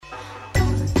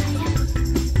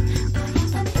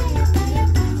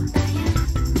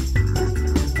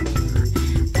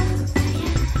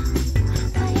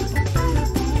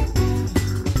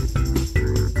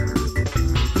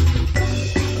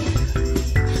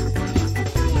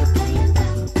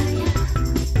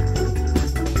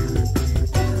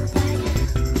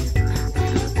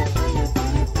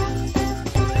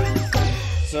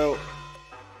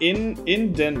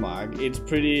in Denmark, it's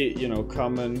pretty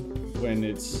common when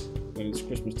it's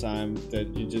Christmas time that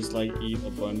you just like eat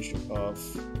a bunch of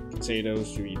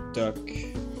potatoes. You eat duck.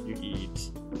 You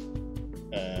eat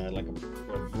like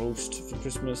a roast for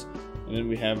Christmas, and then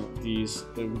we have these.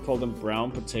 We call them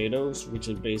brown potatoes, which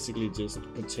are basically just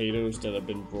potatoes that have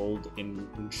been rolled in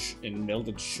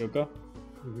melted sugar.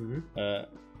 Mm-hmm.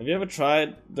 Have you ever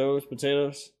tried those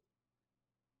potatoes?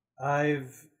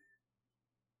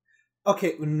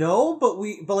 Okay, no, but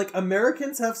like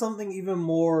Americans have something even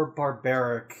more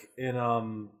barbaric in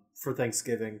for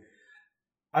Thanksgiving.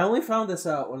 I only found this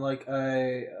out when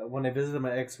I visited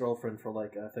my ex-girlfriend for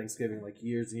Thanksgiving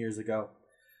years and years ago.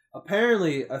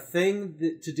 Apparently, a thing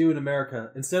to do in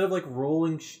America, instead of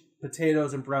rolling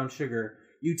potatoes in brown sugar,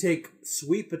 you take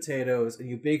sweet potatoes and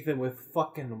you bake them with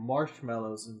fucking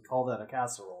marshmallows and call that a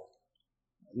casserole.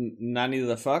 Nanny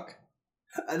the fuck?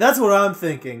 That's what I'm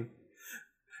thinking.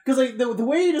 Because the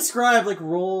way you describe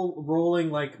rolling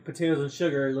potatoes in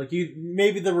sugar,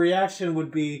 maybe the reaction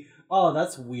would be, oh,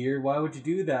 that's weird. Why would you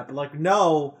do that? But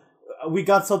no, we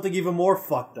got something even more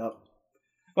fucked up.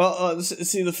 Well,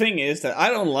 see, the thing is that I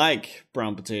don't like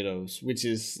brown potatoes, which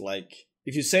is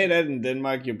if you say that in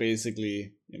Denmark, you're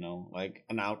basically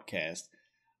an outcast.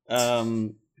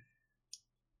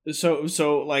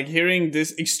 So hearing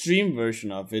this extreme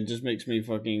version of it just makes me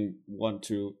fucking want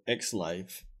to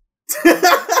X-Life.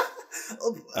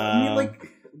 I mean,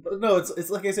 no, it's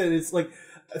like I said, it's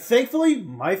thankfully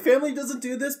my family doesn't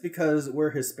do this because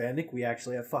we're Hispanic. We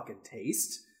actually have fucking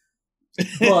taste.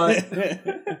 But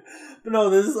no,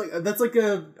 this is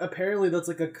apparently that's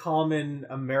a common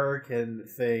American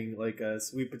thing, a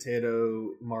sweet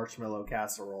potato marshmallow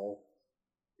casserole,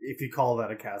 if you call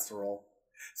that a casserole.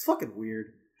 It's fucking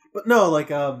weird. But no,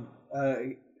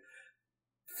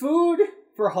 food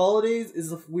for holidays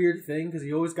is a weird thing because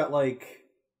you always got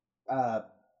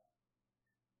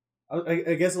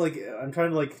I guess I'm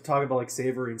trying to talk about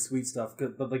savory and sweet stuff,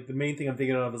 but the main thing I'm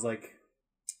thinking of is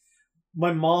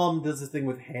my mom does this thing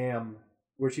with ham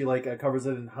where she covers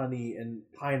it in honey and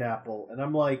pineapple, and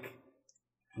I'm like,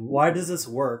 why does this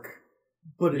work?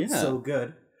 But it's so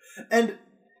good. And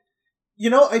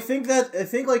I think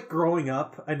growing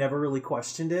up I never really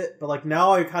questioned it, but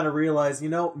now I kind of realize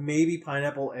maybe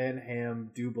pineapple and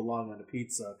ham do belong on a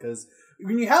pizza, because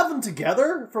when you have them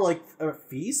together for a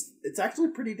feast, it's actually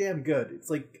pretty damn good.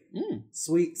 It's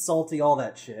sweet, salty, all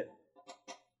that shit.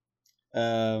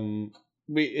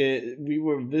 We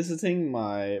were visiting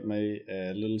my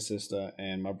little sister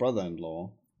and my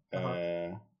brother-in-law.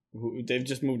 Who they've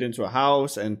just moved into a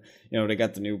house, and they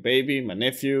got the new baby, my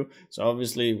nephew. So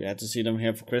obviously we had to see them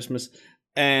here for Christmas,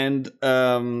 and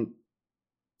so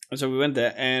we went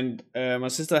there, and my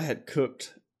sister had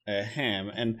cooked ham,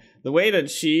 and the way that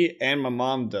she and my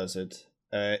mom does it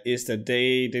is that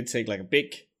they take a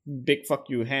big fuck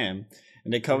you ham,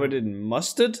 and they covered it in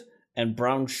mustard and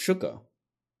brown sugar.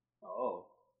 Oh,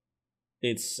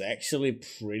 it's actually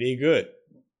pretty good.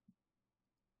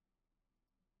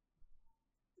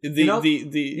 The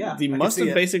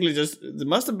mustard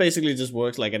basically just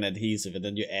works like an adhesive, and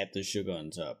then you add the sugar on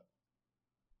top.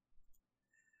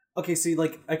 Okay, see,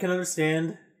 I can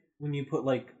understand when you put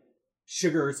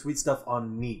sugar or sweet stuff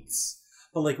on meats,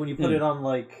 but when you put it on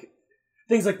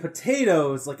things like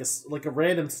potatoes, like a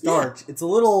random starch, it's a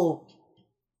little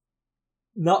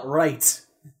not right,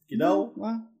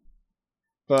 Well,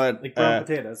 but brown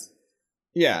potatoes.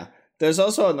 Yeah. There's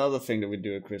also another thing that we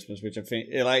do at Christmas, which I think,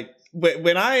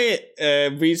 when I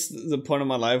reach the point of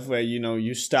my life where,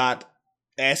 you start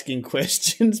asking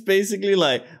questions, basically,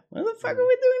 why the fuck are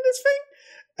we doing this thing?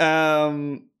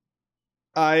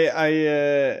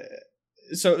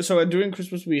 So during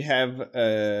Christmas, we have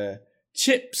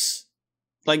chips,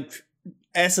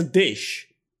 as a dish,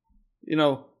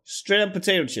 straight up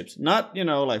potato chips, not,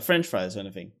 French fries or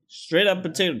anything, straight up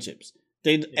potato chips.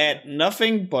 They'd add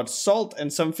nothing but salt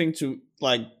and something to,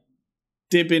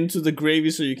 dip into the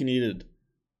gravy so you can eat it.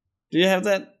 Do you have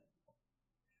that?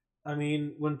 I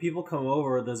mean, when people come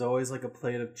over, there's always, a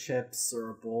plate of chips or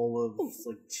a bowl of,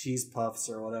 cheese puffs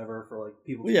or whatever for,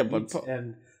 people to eat.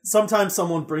 And sometimes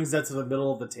someone brings that to the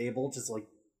middle of the table, just,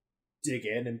 dig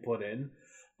in and put in.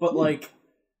 But,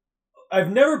 I've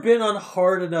never been on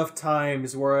hard enough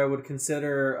times where I would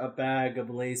consider a bag of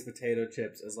Lay's potato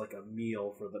chips as a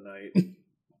meal for the night.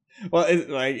 Well,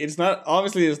 it's not,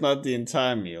 obviously it's not the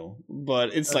entire meal,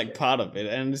 but it's part of it,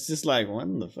 and it's just what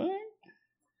the fuck?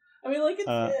 I mean,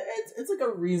 it's a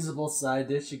reasonable side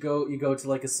dish. You go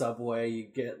to a Subway, you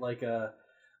get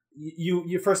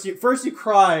you first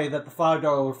cry that the $5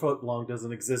 footlong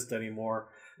doesn't exist anymore.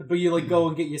 But you go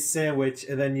and get your sandwich,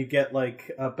 and then you get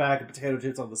a bag of potato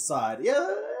chips on the side. Yeah,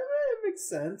 I makes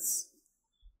sense.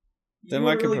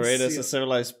 Denmark can parade as a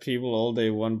civilized people all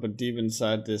they want, but deep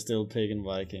inside they're still pagan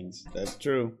Vikings. That's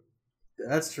true.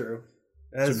 That's true.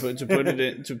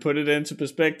 To put it into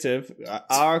perspective,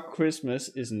 our Christmas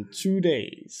is in 2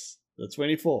 days, the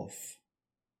 24th.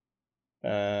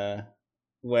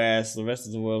 Whereas the rest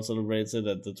of the world celebrates it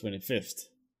at the 25th.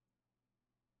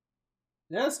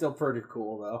 Yeah, it's still pretty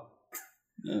cool though.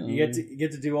 You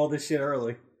get to do all this shit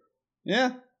early.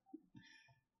 Yeah.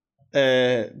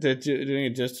 They're doing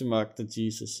it just to mock the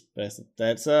Jesus bastard.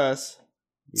 That's us.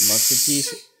 We mock the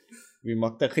Jesus. We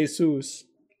mock the Jesus.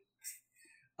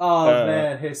 Oh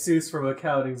man, Jesus from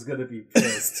accounting's gonna be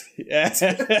pissed. Yeah.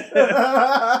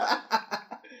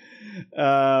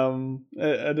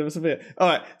 There was a bit. All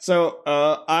right, so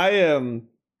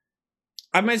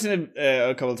I mentioned it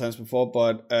a couple of times before,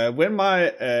 but when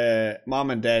my mom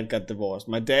and dad got divorced,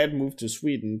 my dad moved to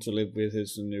Sweden to live with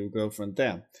his new girlfriend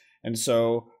there, and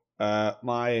so I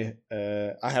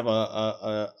have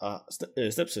a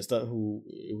stepsister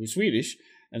who's Swedish,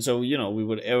 and so we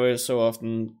would ever so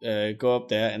often go up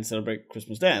there and celebrate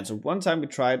Christmas there. And so one time we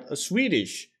tried a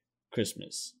Swedish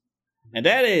Christmas, and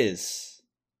that is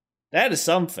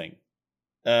something.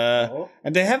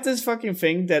 And they have this fucking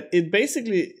thing that it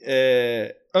basically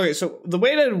okay, so the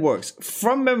way that it works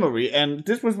from memory, and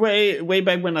this was way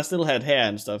back when I still had hair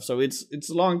and stuff, so it's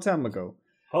a long time ago.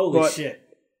 Holy shit.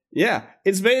 Yeah,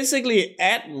 it's basically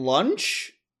at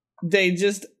lunch they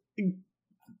just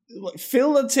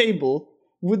fill the table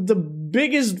with the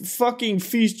biggest fucking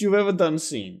feast you've ever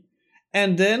seen,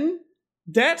 and then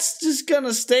that's just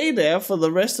gonna stay there for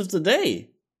the rest of the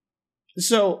day.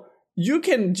 So you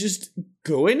can just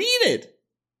go and eat it.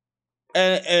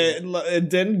 And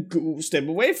then step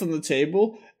away from the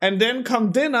table. And then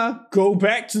come dinner, go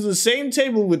back to the same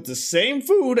table with the same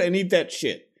food and eat that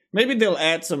shit. Maybe they'll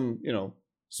add some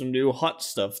new hot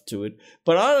stuff to it.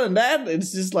 But other than that,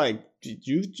 it's just like,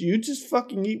 you just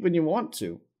fucking eat when you want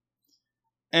to.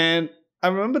 And I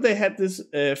remember they had this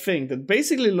thing that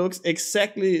basically looks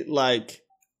exactly like,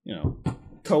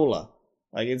 cola.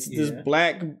 Like, it's this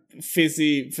black,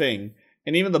 fizzy thing.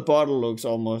 And even the bottle looks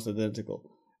almost identical.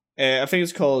 I think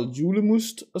it's called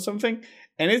Julemust or something.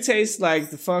 And it tastes like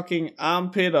the fucking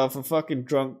armpit of a fucking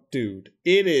drunk dude.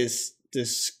 It is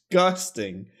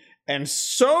disgusting. And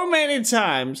so many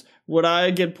times would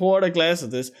I get poured a glass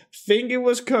of this, think it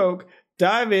was Coke,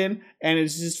 dive in, and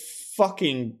it's just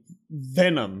fucking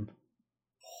venom.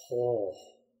 Oh.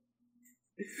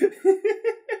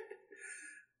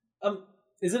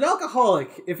 Is it alcoholic?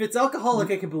 If it's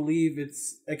alcoholic, I can believe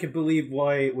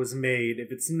why it was made.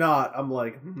 If it's not, I'm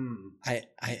like, I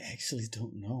actually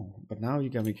don't know, but now you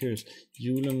got me curious.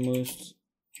 Julemust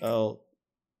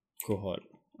alkohol.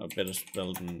 I better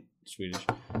spell it in Swedish.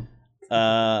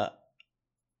 But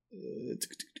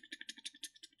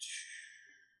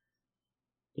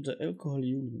the alcohol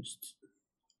Julemust.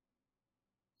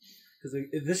 Because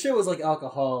this shit was like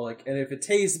alcoholic, and if it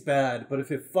tastes bad, but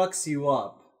if it fucks you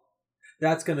up,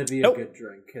 that's going to be a good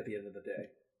drink at the end of the day.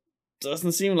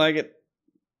 Doesn't seem like it.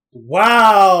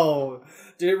 Wow!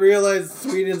 Didn't realize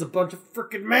Sweden's a bunch of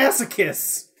freaking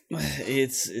masochists!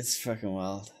 It's fucking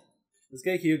wild. Let's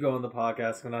get Hugo on the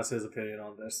podcast and ask his opinion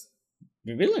on this.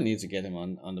 We really need to get him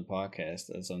on the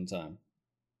podcast at some time.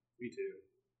 We do.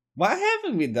 Why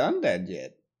haven't we done that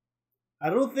yet? I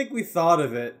don't think we thought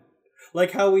of it.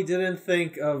 Like how we didn't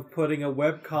think of putting a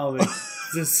webcomic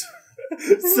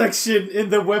section in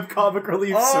the webcomic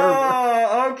relief server.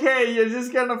 Oh, okay. You're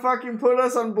just gonna fucking put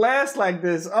us on blast like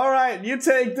this. Alright, you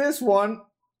take this one.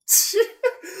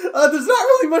 There's not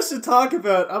really much to talk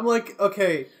about. I'm like,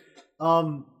 okay,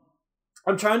 I'm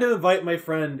trying to invite my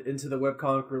friend into the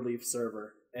webcomic relief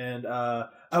server. And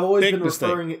I've always been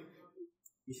referring...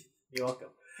 You're welcome.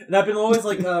 And I've been always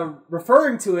like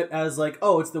referring to it as like,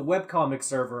 oh, it's the webcomic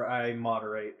server I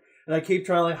moderate. And I keep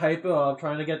trying to like hype it up,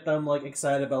 trying to get them like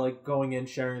excited about like going in,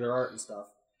 sharing their art and stuff.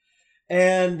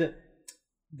 And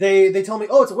they tell me,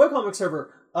 oh, it's a webcomic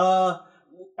server.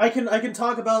 I can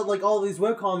talk about like all these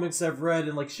webcomics I've read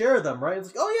and like share them, right? It's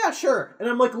like, oh yeah, sure. And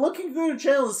I'm like looking through the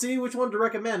channels to see which one to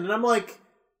recommend. And I'm like,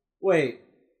 wait,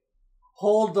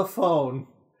 hold the phone.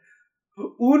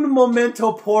 Un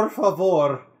momento, por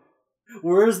favor.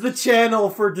 Where's the channel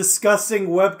for discussing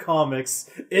webcomics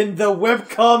in the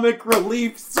webcomic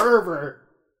relief server?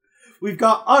 We've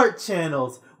got art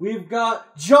channels. We've got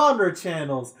genre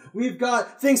channels. We've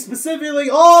got things specifically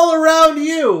all around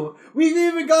you. We've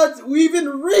even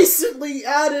recently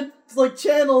added like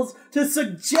channels to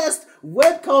suggest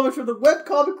webcomics for the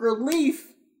webcomic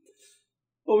relief.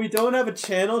 But we don't have a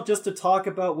channel just to talk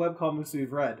about webcomics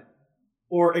we've read.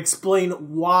 Or explain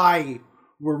why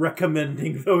we're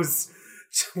recommending those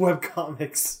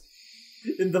webcomics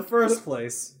in the first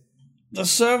place? The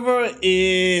server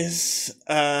is...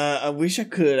 I wish I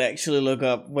could actually look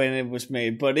up when it was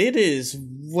made, but it is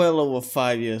well over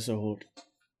 5 years old.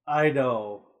 I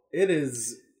know. It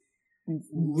is...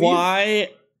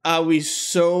 Why are we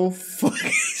so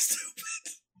fucking stupid?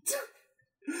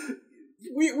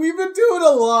 We've been doing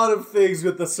a lot of things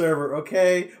with the server,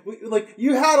 okay?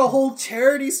 You had a whole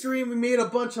charity stream we made a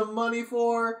bunch of money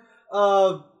for.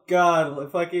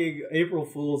 God, fucking April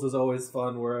Fools is always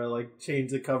fun, where I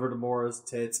change the cover to Mora's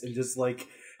tits and just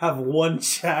have one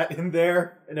chat in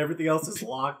there and everything else is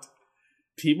locked.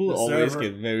 People always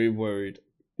get very worried.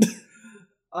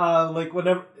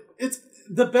 Whenever it's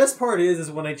the best part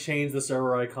is when I change the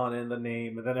server icon and the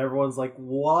name, and then everyone's like,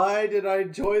 "Why did I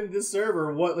join this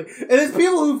server? What?" And it's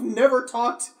people who've never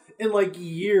talked in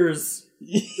years.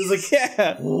 It's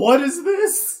yeah, what is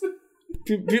this?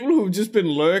 People who've just been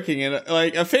lurking, and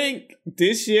I think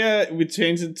this year we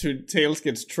changed it to Tails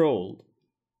Gets Trolled.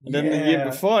 And then the year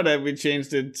before that we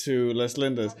changed it to Les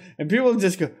Linders. And people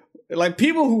just go,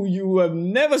 people who you have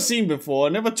never seen before,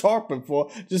 never talked before,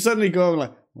 just suddenly go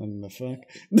what the fuck?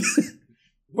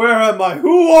 Where am I?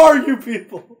 Who are you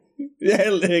people? Yeah,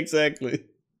 exactly.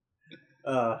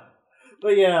 But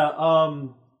yeah,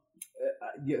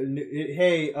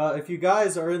 hey, if you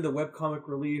guys are in the Webcomic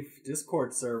Relief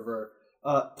Discord server,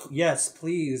 yes,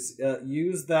 please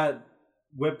use that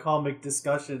webcomic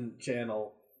discussion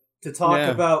channel to talk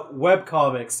about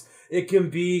webcomics. It can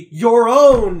be your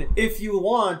own if you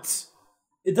want.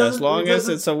 As long as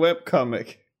it's a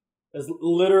webcomic. As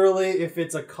literally, if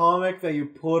it's a comic that you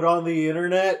put on the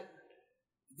internet,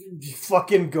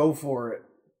 fucking go for it.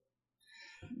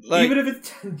 Even if it's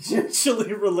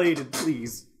tangentially related,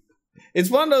 please. It's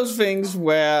one of those things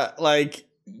where,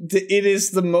 it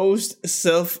is the most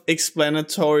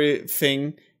self-explanatory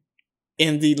thing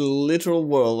in the literal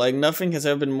world. Nothing has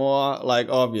ever been more,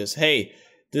 obvious. Hey,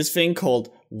 this thing called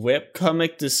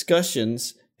webcomic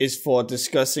discussions is for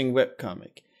discussing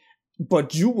webcomic.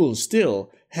 But you will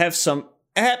still have some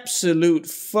absolute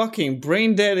fucking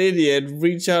brain-dead idiot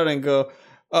reach out and go,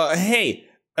 hey,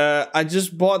 I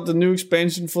just bought the new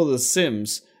expansion for The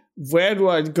Sims. Where do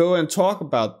I go and talk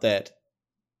about that?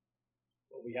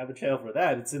 We have a channel for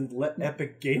that. It's in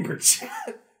Epic Gamer Chat.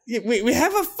 Yeah, we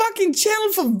have a fucking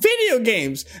channel for video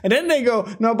games. And then they go,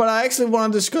 no, but I actually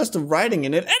want to discuss the writing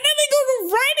in it. And then they go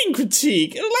to writing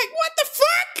critique. And what the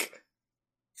fuck?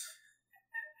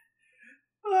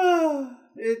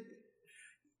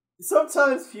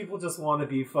 Sometimes people just want to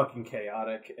be fucking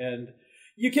chaotic. And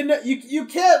you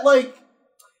can't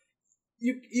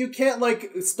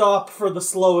stop for the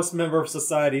slowest member of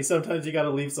society. Sometimes you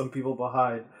gotta leave some people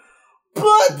behind.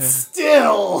 But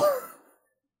still,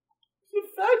 the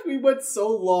fact we went so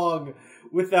long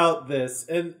without this,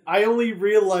 and I only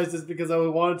realized this because I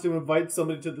wanted to invite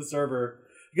somebody to the server,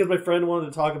 because my friend wanted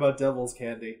to talk about Devil's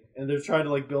Candy, and they're trying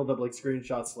to build up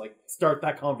screenshots to start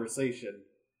that conversation.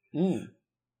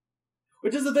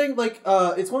 Which is the thing,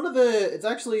 it's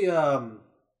actually,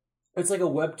 it's a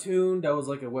webtoon that was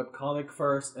a webcomic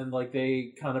first, and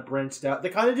they kind of branched out. They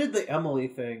kind of did the Emily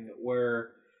thing,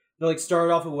 where they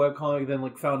started off a webcomic, then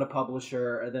found a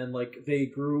publisher, and then they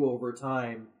grew over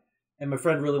time. And my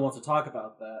friend really wants to talk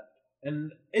about that.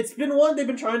 And it's been one they've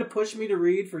been trying to push me to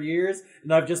read for years,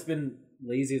 and I've just been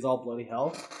lazy as all bloody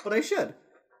hell. But I should.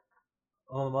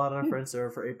 Oh, I'm on our friend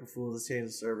server for April Fools to change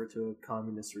the server to a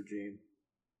communist regime.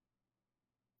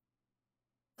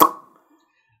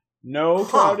 No,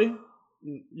 Cloudy.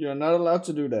 You're not allowed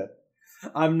to do that.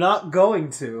 I'm not going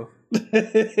to.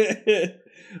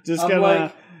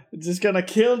 Just gonna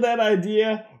kill that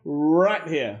idea right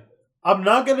here. I'm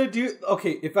not gonna do...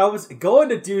 Okay, if I was going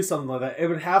to do something like that, it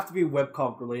would have to be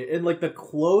webcomic related. And the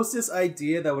closest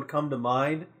idea that would come to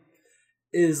mind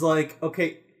is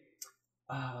okay...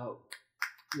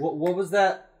 what was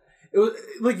that? It was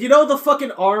the fucking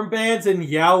armbands in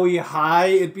Yaoi High?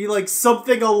 It'd be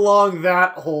something along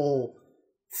that whole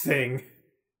thing.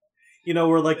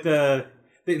 Where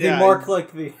they mark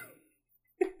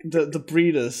the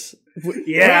breeders.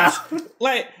 Yeah.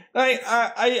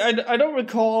 I don't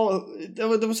recall. There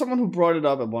was someone who brought it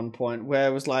up at one point where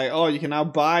it was oh, you can now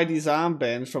buy these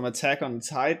armbands from Attack on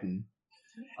Titan.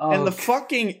 And the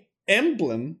fucking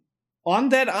emblem on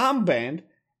that armband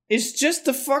is just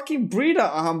the fucking breeder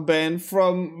armband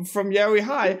from Yaoi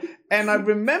High. And I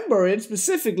remember it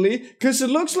specifically because it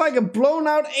looks like a blown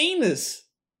out anus.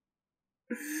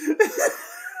 I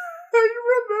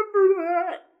remember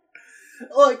that.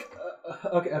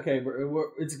 Okay.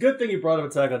 It's a good thing you brought up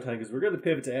Attack on Titan because we're going to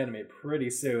pivot to anime pretty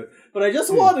soon. But I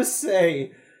just want to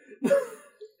say,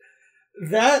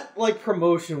 that like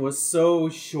promotion was so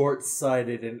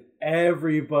short-sighted, and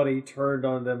everybody turned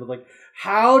on them. Like,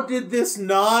 how did this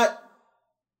not?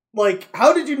 Like,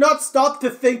 how did you not stop to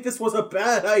think this was a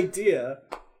bad idea?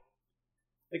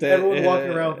 Like, everyone walking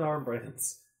around with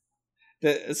armbands.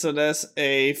 So there's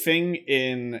a thing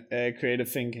in creative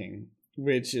thinking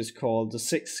which is called the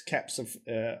 6 caps of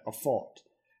thought,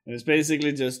 and it's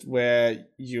basically just where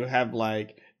you have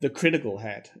like the critical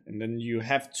hat, and then you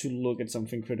have to look at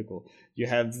something critical. You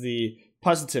have the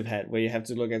positive hat where you have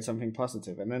to look at something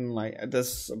positive, and then like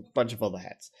there's a bunch of other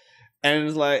hats, and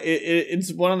it's like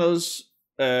it's one of those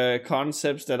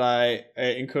concepts that I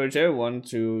encourage everyone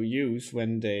to use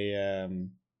when they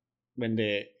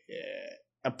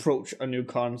approach a new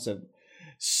concept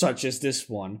such as this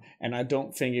one. And I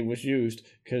don't think it was used,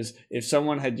 because if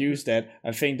someone had used that,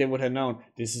 I think they would have known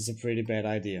this is a pretty bad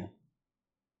idea.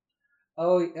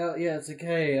 Oh yeah, it's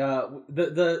okay.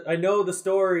 The I know the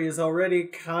story is already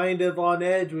kind of on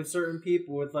edge with certain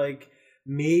people with like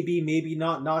maybe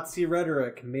not Nazi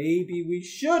rhetoric. Maybe we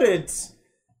shouldn't,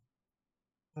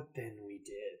 but then we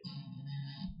did.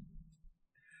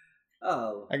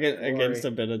 Oh, against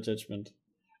a better judgment.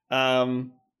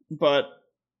 But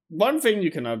one thing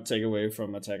you cannot take away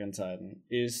from Attack on Titan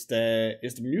is the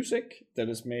music that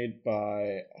is made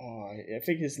by I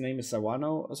think his name is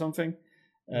Sawano or something.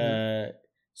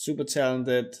 Super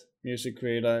talented music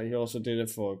creator. He also did it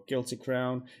for Guilty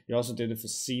Crown. He also did it for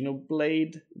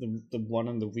Xenoblade, the one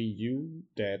on the Wii U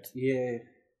that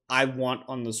I want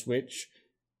on the Switch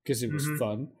because it was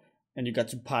fun, and you got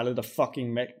to pilot a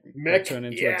fucking mech that turned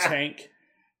into a tank.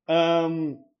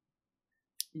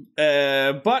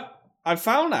 But I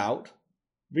found out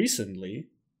recently,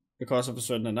 because of a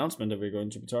certain announcement that we're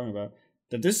going to be talking about,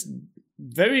 that this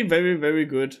very, very, very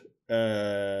good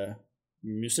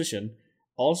musician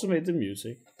also made the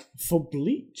music for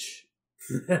Bleach.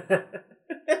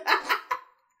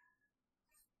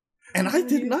 And I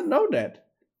did not know that.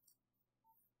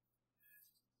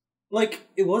 Like,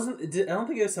 it wasn't... I don't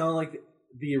think it sounded like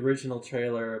the original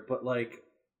trailer, but like...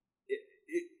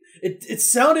 It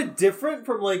sounded different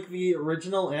from like the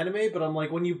original anime, but I'm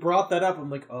like, when you brought that up, I'm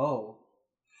like,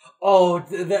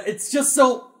 it's just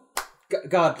so.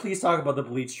 God, please talk about the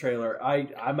Bleach trailer.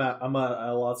 I'm at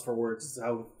a loss for words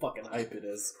how fucking hype it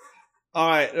is. All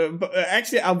right, but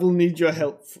actually, I will need your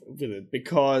help with it,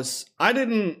 because I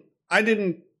didn't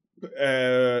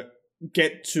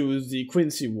get to the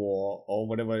Quincy War or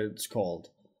whatever it's called.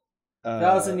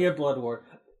 1,000-Year Blood War.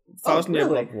 1,000-Year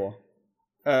Blood War.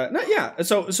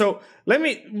 So let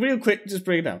me real quick just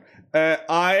break it down.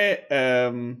 I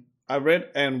read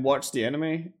and watched the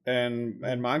anime and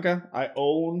manga. I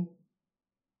own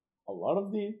a lot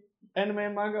of the anime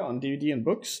and manga on DVD and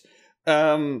books.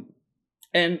 And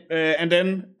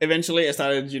then eventually I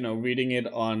started, reading it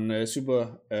on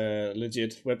super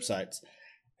legit websites.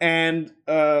 And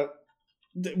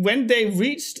when they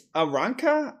reached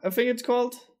Arrancar, I think it's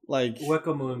called, like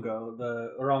Wekamungo,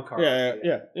 the Arrancar.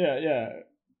 Yeah.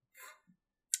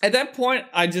 At that point,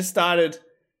 I just started,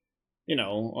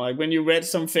 like when you read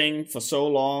something for so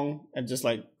long and just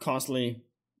like constantly,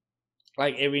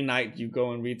 like every night you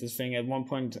go and read this thing. At one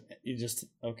point, you just,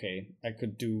 okay, I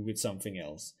could do with something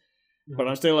else. But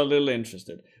I'm still a little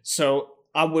interested. So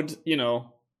I would,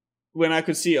 when I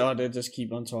could see, they just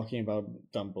keep on talking about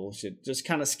dumb bullshit, just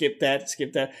kind of skip that.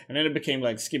 And then it became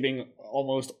like skipping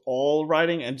almost all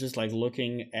writing and just like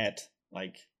looking at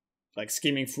like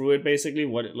skimming through it, basically,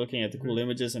 looking at the cool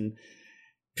images and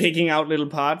picking out little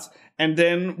parts. And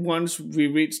then once we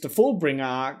reached the Fullbringer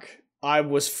arc, I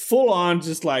was full on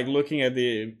just like looking at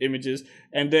the images.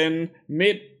 And then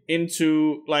mid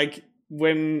into like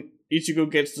when Ichigo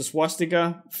gets the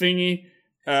swastika thingy,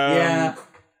 then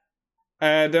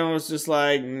I was just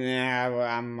like, nah,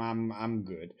 I'm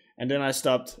good. And then I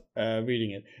stopped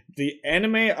reading it. The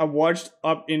anime I watched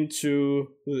up into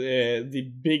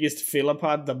the biggest filler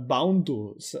part, the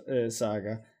Boundu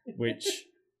saga, which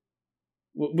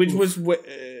was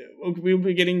we'll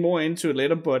be getting more into it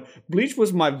later. But Bleach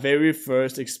was my very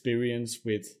first experience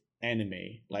with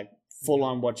anime, like full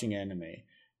on watching anime.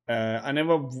 I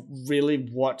never really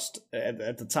watched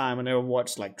at the time. I never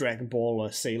watched like Dragon Ball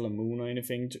or Sailor Moon or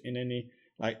anything in any.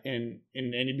 Like in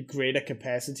any greater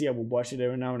capacity. I would watch it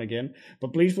every now and again.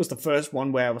 But Bleach was the first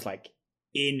one where I was like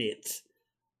in it.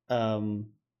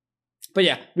 But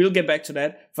yeah, we'll get back to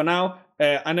that. For now,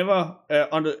 I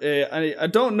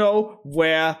don't know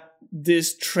where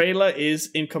this trailer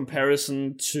is in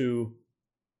comparison to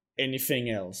anything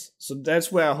else. So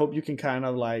that's where I hope you can kind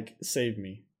of like save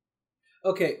me.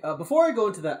 Okay, before I go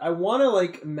into that, I want to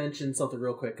like mention something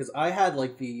real quick because I had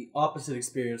like the opposite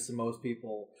experience to most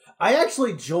people. I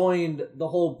actually joined the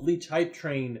whole Bleach hype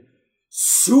train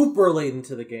super late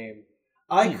into the game.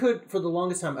 I could, for the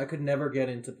longest time, I could never get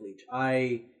into Bleach.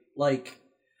 I like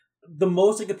the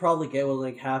most I could probably get was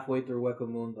like halfway through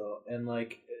Wekamundo, and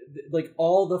like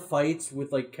all the fights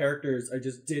with like characters I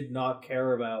just did not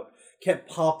care about kept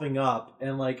popping up,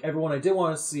 and like everyone I did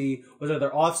want to see was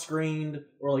either off screened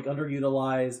or like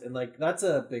underutilized, and like that's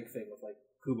a big thing with like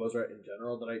Kubo's right in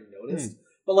general that I noticed.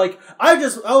 But like I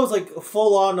was like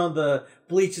full on the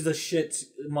Bleach is a shit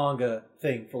manga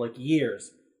thing for like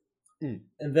years.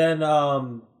 And then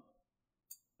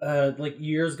like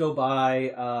years go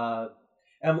by,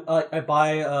 I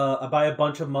buy a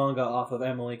bunch of manga off of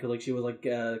Emily because like she was like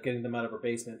getting them out of her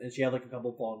basement, and she had like a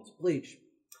couple volumes of Bleach.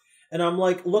 And I'm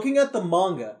like looking at the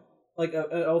manga. Like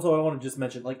also, I want to just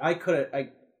mention like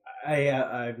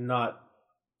I've not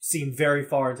seen very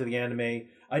far into the anime.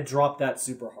 I dropped that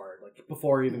super hard, like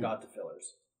before I even got to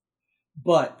fillers.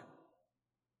 But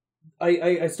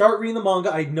I start reading the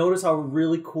manga. I notice how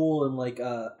really cool and like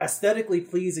aesthetically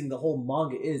pleasing the whole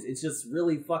manga is. It's just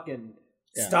really fucking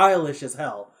stylish as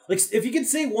hell. Like if you can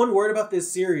say one word about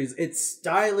this series, it's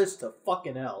stylish to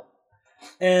fucking hell.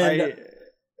 And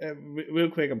real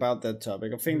quick about that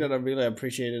topic, a thing that I really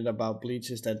appreciated about Bleach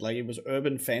is that like it was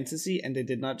urban fantasy and they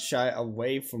did not shy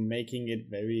away from making it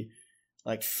very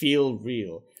like feel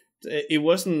real. It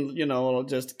wasn't, you know,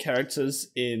 just characters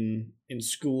in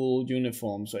school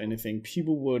uniforms or anything.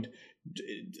 People would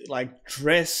like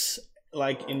dress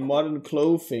like in modern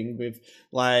clothing with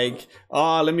like,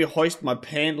 let me hoist my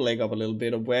pant leg up a little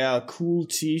bit or wear a cool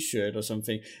t-shirt or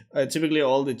something. Typically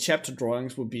all the chapter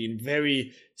drawings would be in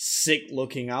very sick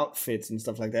looking outfits and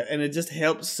stuff like that, and it just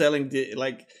helps selling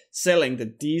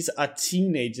that these are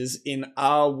teenagers in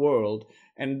our world.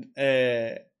 And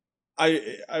I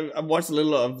watched a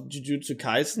little of Jujutsu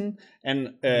Kaisen,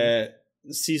 and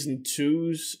season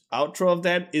 2's outro of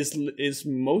that is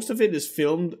most of it is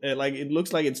filmed like it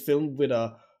looks like it's filmed with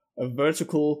a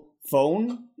vertical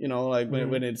phone, you know, like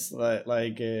when it's like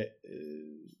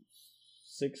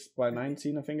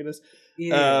 6x19 I think it is.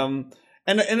 And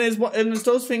it's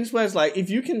those things where it's like,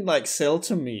 if you can like sell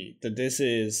to me that this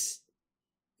is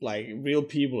like real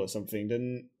people or something,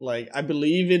 then like I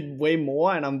believe it way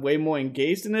more and I'm way more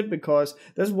engaged in it, because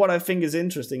that's what I think is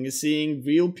interesting, is seeing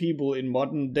real people in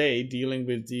modern day dealing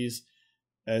with these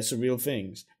surreal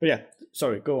things. But yeah,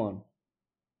 sorry, go on.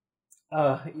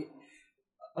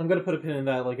 I'm gonna put a pin in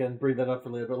that like and bring that up for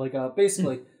later, but like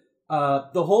basically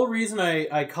the whole reason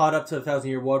I caught up to the 1,000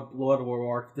 Year Blood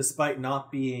War arc, despite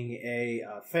not being a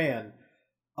fan,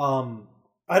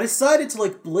 I decided to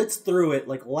like blitz through it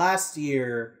like last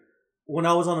year when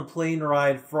I was on a plane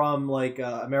ride from like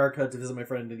America to visit my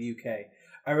friend in the UK.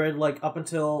 I read like up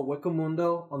until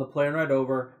Wekamundo on the plane ride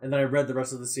over, and then I read the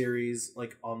rest of the series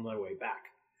like on my way back.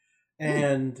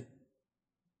 And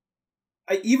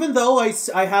even though I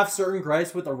have certain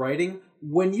gripes with the writing,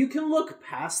 when you can look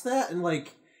past that and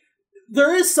like,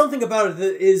 there is something about it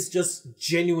that is just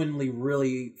genuinely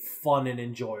really fun and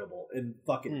enjoyable and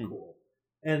fucking cool.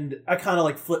 And I kind of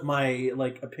like flipped my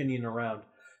like opinion around.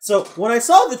 So when I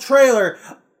saw the trailer,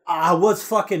 I was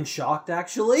fucking shocked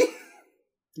actually.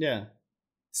 Yeah.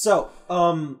 So,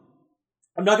 I'm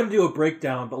not going to do a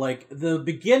breakdown, but like the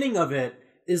beginning of it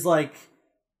is like,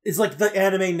 it's like the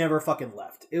anime never fucking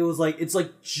left. It was like, it's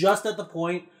like just at the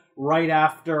point right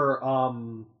after,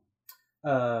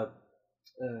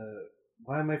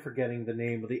 why am I forgetting the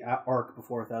name of the arc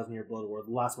before 1,000 Year Blood War?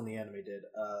 The last one the anime did.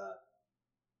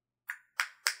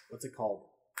 What's it called?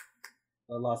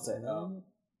 I lost it.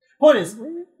 Point is,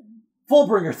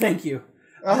 Fullbringer. Thank you.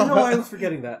 I don't know why I was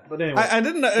forgetting that, but anyway, I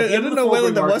didn't know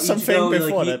whether there was something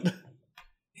before that.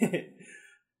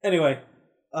 Anyway,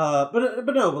 but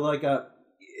like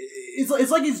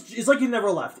it's like he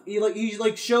never left. He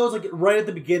shows like right at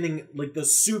the beginning, like the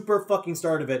super fucking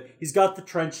start of it. He's got the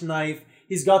trench knife.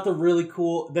 He's got the really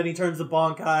cool. Then he turns the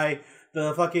Bankai.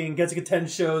 The fucking Getsuga 10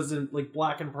 shows in like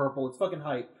black and purple. It's fucking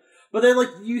hype. But then like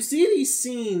you see these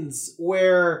scenes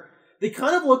where they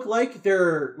kind of look like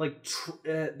they're like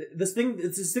this thing.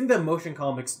 It's this thing that motion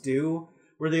comics do,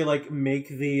 where they like make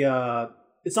the.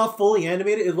 It's not fully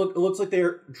animated. It looks like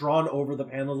they're drawn over the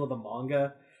panels of the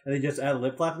manga, and they just add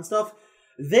lip flap and stuff.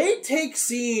 They take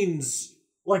scenes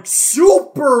like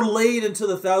super late into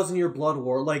the 1,000 Year Blood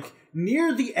War, like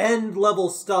near the end level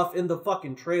stuff in the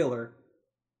fucking trailer.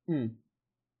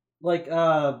 Like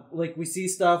we see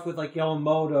stuff with like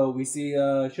Yamamoto. We see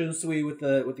Shunsui with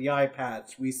the eye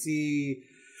patch. We see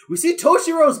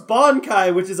Toshiro's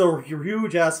Bankai, which is a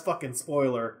huge ass fucking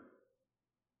spoiler.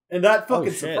 And that Oh,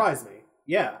 fucking shit. surprised me.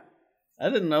 Yeah. I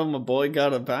didn't know my boy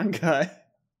got a Bankai.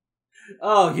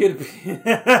 Oh, you'd be...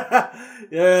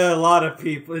 yeah, a lot of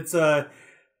people. It's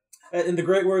in the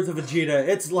great words of Vegeta,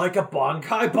 it's like a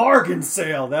Bankai bargain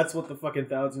sale. That's what the fucking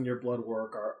 1,000-Year Blood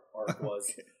War arc was.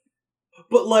 Okay.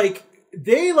 But like,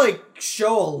 they like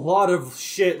show a lot of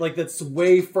shit like that's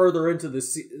way further into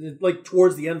the like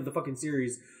towards the end of the fucking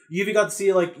series. You even got to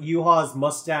see like Yuha's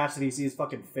mustache, and you see his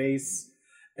fucking face,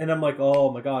 and I'm like,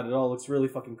 oh my god, it all looks really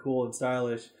fucking cool and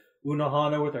stylish.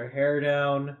 Unohana with her hair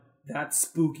down, that's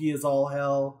spooky as all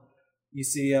hell. You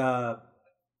see,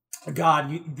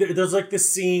 there's like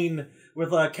this scene with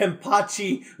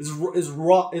Kenpachi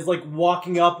is like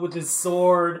walking up with his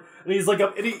sword, and he's like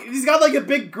he's got like a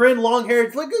big grin, long hair.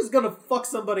 It's like he's gonna fuck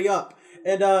somebody up,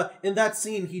 and in that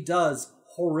scene he does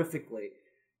horrifically.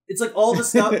 It's like all the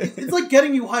stuff. It's like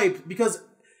getting you hyped because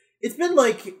it's been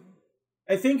like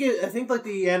I think like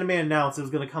the anime announced it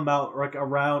was gonna come out like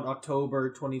around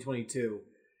October 2022.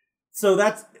 So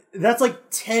that's like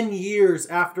 10 years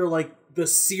after like the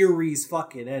series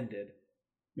fucking ended.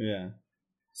 Yeah.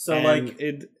 So and like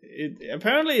it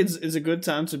apparently it's a good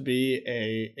time to be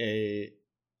a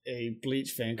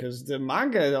Bleach fan, because the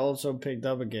manga also picked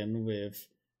up again with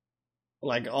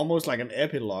like almost like an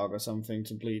epilogue or something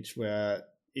to Bleach, where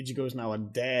Ichigo's now a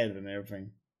dad and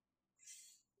everything.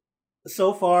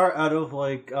 So far, out of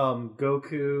like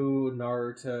Goku,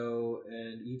 Naruto,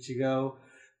 and Ichigo,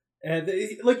 and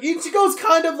like Ichigo's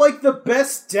kind of like the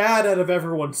best dad out of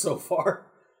everyone so far.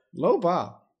 Low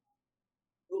bar,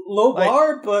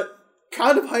 but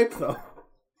kind of hype though.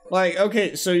 Like,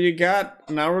 okay, so you got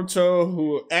Naruto,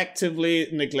 who actively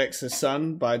neglects his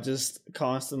son by just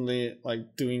constantly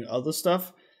like doing other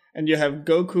stuff, and you have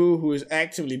Goku, who is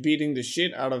actively beating the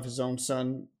shit out of his own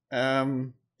son.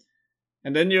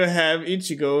 And then you have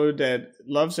Ichigo that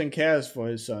loves and cares for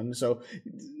his son. So,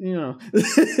 you know.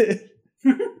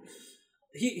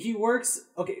 he works.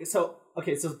 Okay, so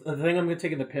the thing I'm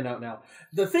taking the pin out now.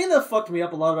 The thing that fucked me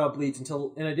up a lot about Bleach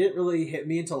and it didn't really hit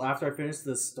me until after I finished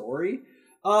the story.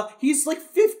 He's like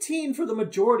 15 for the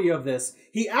majority of this.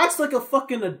 He acts like a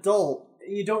fucking adult.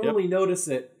 And you don't really notice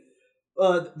it.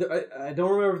 I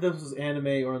don't remember if this was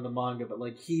anime or in the manga, but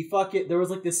like there was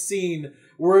like this scene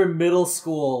where in middle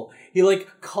school he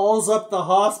like calls up the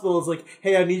hospital. It's like,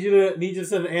 hey, I need you to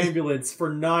send an ambulance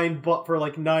for 9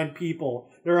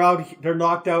 people. They're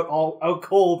knocked out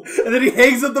cold, and then he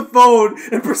hangs up the phone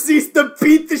and proceeds to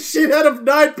beat the shit out of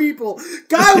 9 people.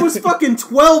 Guy was fucking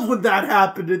 12 when that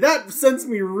happened, and that sends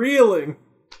me reeling.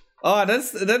 Oh,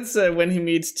 that's when he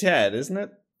meets Chad, isn't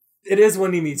it? It is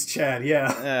when he meets Chad,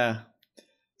 yeah. Yeah.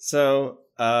 So,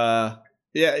 that's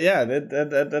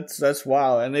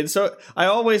wild, and it's so. I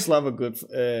always love a good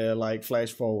like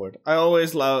flash forward. I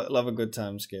always love a good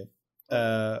time skip.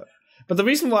 But the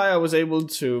reason why I was able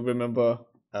to remember,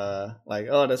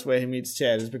 that's where he meets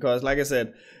Chad, is because, like I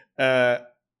said, I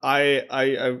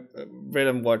read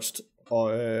and watched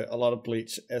a lot of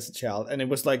Bleach as a child, and it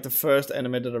was like the first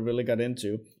anime that I really got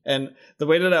into. And the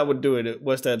way that I would do it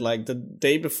was that like the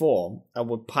day before I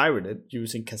would pirate it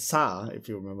using Kazaa, if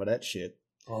you remember that shit.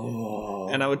 Oh.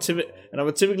 And I would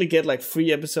typically get like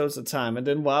 3 episodes at a time, and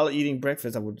then while eating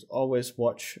breakfast I would always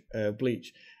watch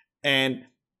Bleach. And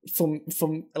from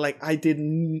like I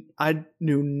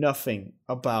knew nothing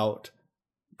about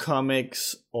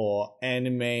comics or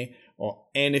anime or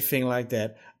anything like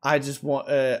that. I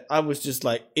was just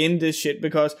like in this shit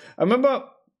because I remember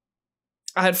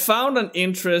I had found an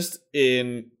interest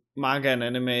in manga and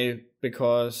anime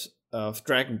because of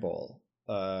Dragon Ball.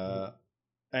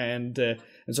 And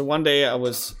so one day I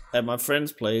was at my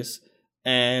friend's place,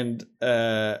 and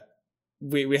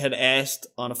we had asked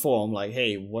on a forum like,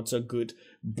 hey, what's a good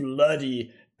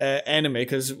bloody anime?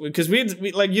 Because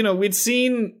we'd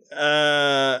seen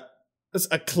a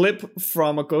clip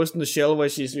from A Ghost in the Shell where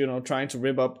she's trying to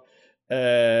rip up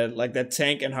like that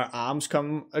tank and her arms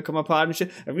come apart and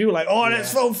shit, and we were like, oh,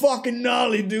 that's so fucking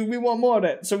gnarly, dude, we want more of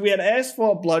that. So we had asked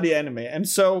for a bloody anime, and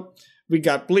so we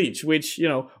got Bleach, which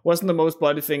wasn't the most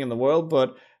bloody thing in the world,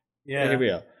 but here we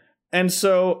are. And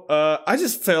so I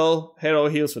just fell head over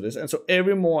heels for this, and so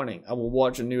every morning I will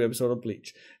watch a new episode of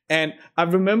Bleach. And I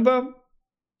remember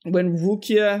when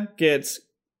Rukia gets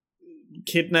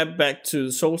kidnapped back to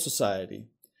the Soul Society,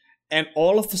 and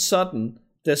all of a sudden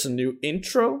there's a new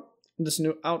intro and there's a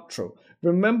new outro.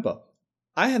 Remember,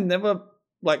 I had never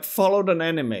like followed an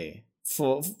anime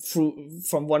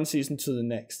from one season to the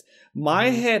next. My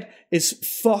head is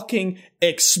fucking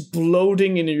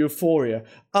exploding in euphoria.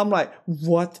 I'm like,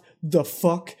 what the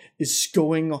fuck is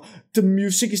going on? The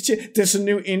music is changing. There's a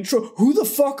new intro. Who the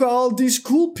fuck are all these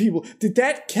cool people? Did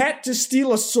that cat just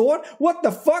steal a sword? What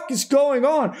the fuck is going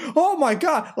on? Oh my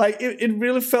god. Like, it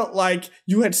really felt like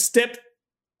you had stepped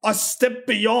a step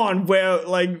beyond where,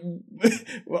 like,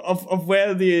 of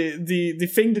where the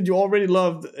thing that you already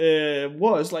loved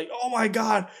was. Like, oh my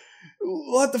god,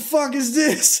 what the fuck is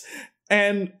this?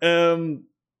 And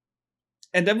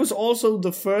that was also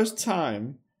the first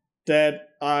time that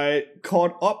I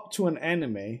caught up to an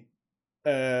anime.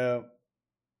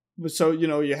 So, you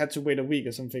know, you had to wait a week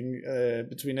or something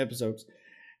between episodes.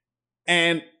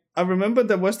 And I remember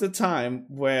there was the time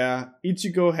where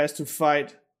Ichigo has to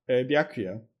fight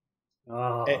Byakuya.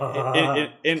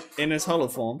 In his hollow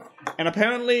form, and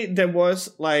apparently there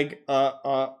was like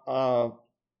a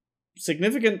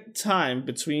significant time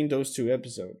between those two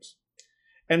episodes,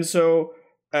 and so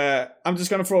I'm just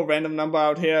gonna throw a random number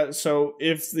out here. So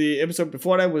if the episode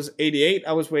before that was 88,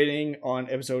 I was waiting on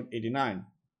episode 89,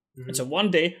 and so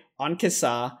one day on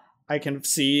Kazaa I can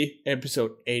see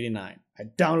episode 89. I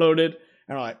download it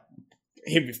and I'm like,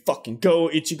 here we fucking go.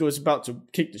 Ichigo is about to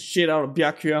kick the shit out of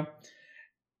Byakuya.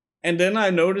 And then I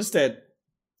noticed that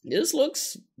this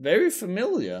looks very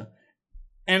familiar.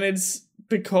 And it's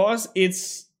because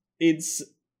it's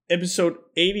episode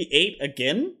 88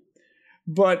 again,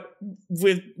 but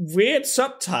with weird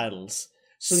subtitles.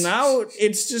 So now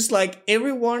it's just like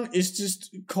everyone is just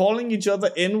calling each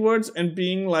other N-words and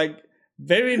being like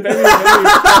very, very, very,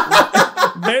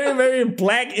 very, very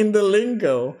black in the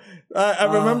lingo. I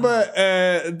remember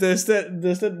there's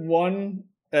that one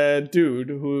dude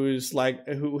who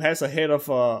has a head of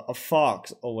a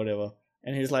fox or whatever,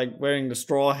 and he's like wearing the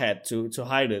straw hat to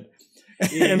hide it.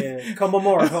 Yeah,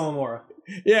 Komamura.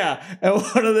 Yeah, and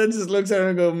one of them just looks at him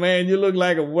and goes, "Man, you look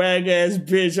like a wag ass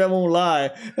bitch. I won't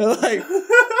lie." And like,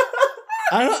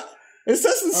 it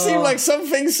doesn't seem like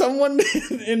something someone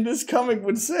in this comic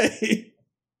would say.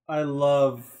 I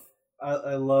love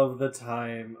the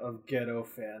time of ghetto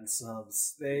fan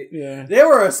subs. They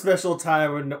were a special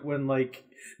time when like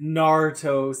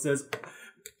Naruto says,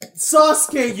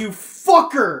 "Sasuke, you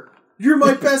fucker! You're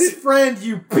my best friend,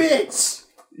 you bitch!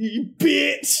 You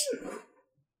bitch!"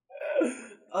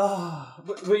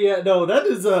 But yeah, no, that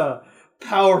is a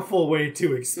powerful way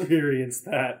to experience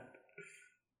that.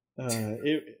 I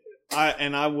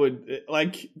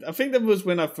think that was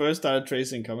when I first started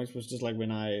tracing comics, was just like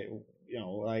when I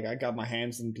got my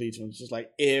hands in Bleach, and it's just like,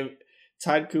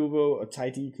 Tite Kubo, or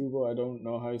Tite Kubo, I don't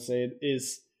know how you say it,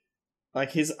 is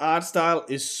like, his art style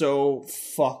is so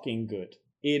fucking good.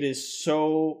 It is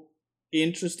so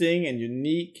interesting and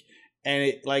unique,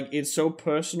 and it's so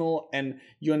personal, and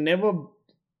you're never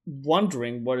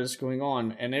wondering what is going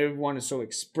on, and everyone is so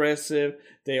expressive.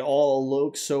 They all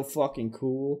look so fucking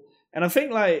cool. And I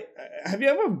think, like, have you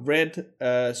ever read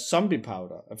Zombie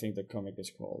Powder? I think the comic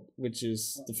is called, which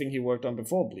is the thing he worked on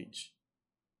before Bleach.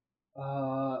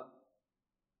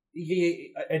 Yeah,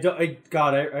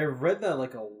 I read that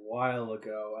like a while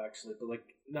ago, actually, but like,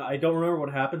 no, I don't remember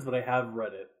what happens, but I have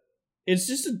read it. It's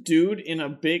just a dude in a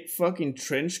big fucking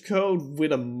trench coat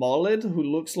with a mullet who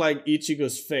looks like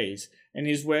Ichigo's face, and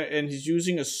he's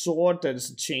using a sword that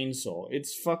is a chainsaw.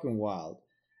 It's fucking wild.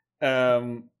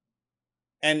 And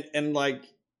like,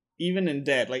 even in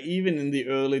that, like, even in the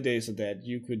early days of that,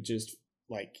 you could just,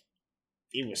 like,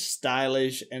 it was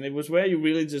stylish, and it was where you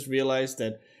really just realized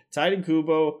that Tite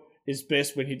Kubo is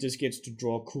best when he just gets to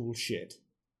draw cool shit.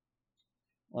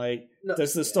 Like,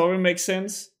 does the story make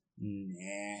sense?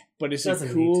 Nah. But is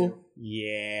it cool?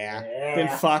 Yeah. Then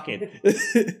fuck it.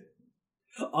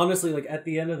 Honestly, like, at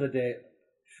the end of the day,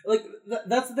 like,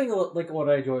 that's the thing, like, what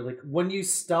I enjoy. Like, when you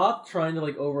stop trying to,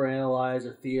 like, overanalyze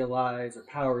or theorize or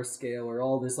power scale or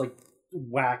all this, like,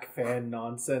 whack fan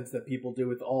nonsense that people do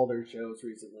with all their shows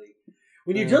recently.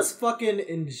 When you just fucking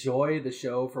enjoy the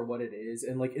show for what it is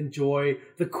and, like, enjoy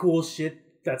the cool shit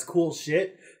that's cool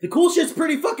shit. The cool shit's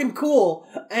pretty fucking cool.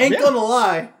 I ain't gonna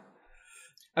lie.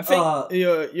 I think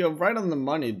you're right on the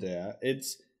money there.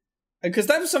 It's because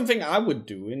that was something I would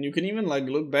do, and you can even like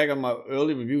look back on my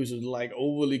early reviews of like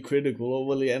overly critical,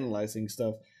 overly analyzing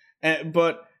stuff.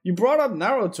 But you brought up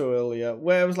Naruto earlier,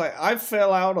 where it was like I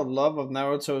fell out of love of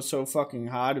Naruto so fucking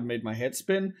hard it made my head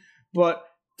spin. But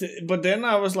then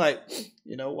I was like,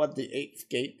 you know what? The 8th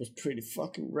gate was pretty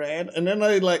fucking rad. And then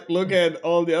I like look at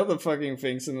all the other fucking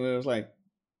things, and it was like,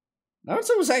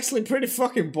 Naruto was actually pretty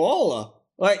fucking baller.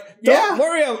 Like, don't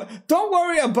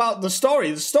worry about the story.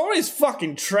 The story is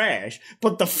fucking trash,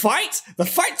 but the fights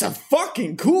are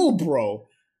fucking cool, bro.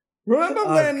 Remember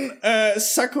when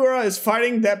Sakura is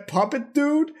fighting that puppet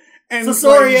dude? And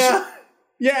Sosoria!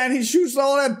 Yeah, and he shoots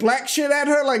all that black shit at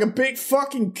her like a big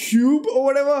fucking cube or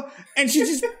whatever, and she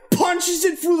just punches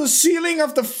it through the ceiling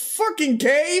of the fucking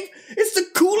cave. It's the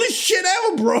coolest shit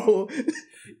ever, bro.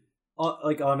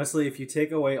 Like, honestly, if you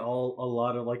take away a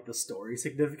lot of like the story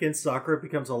significance, Sakura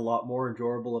becomes a lot more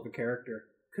enjoyable of a character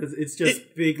because it's just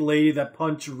big lady that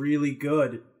punch really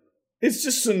good. It's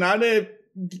just Tsunade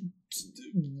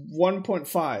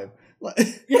 1.5.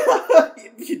 Yeah,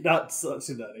 not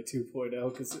Tsunade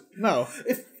 2.0 because no,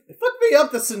 it fucked me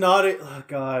up. The Tsunade, oh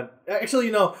god. Actually,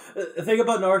 you know, the thing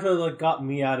about Naruto that like got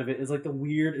me out of it is like the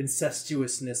weird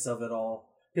incestuousness of it all.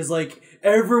 Because like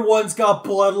everyone's got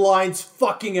bloodlines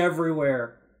fucking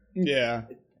everywhere. Yeah.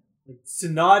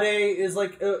 Tsunade is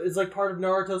like part of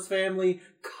Naruto's family.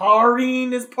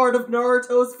 Karin is part of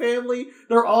Naruto's family.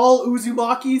 They're all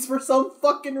Uzumakis for some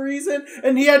fucking reason,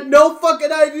 and he had no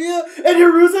fucking idea. And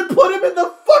Hiruzen put him in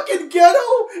the fucking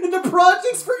ghetto in the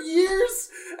projects for years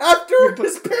after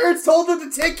his parents told him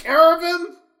to take care of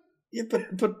him. Yeah,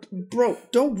 but bro,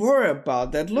 don't worry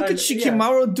about that. Look at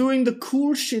Shikamaru doing the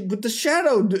cool shit with the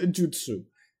shadow jutsu.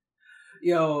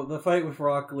 Yo, the fight with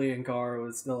Rock Lee and Gaara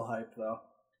was still hype though.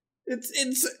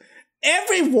 It's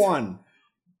everyone,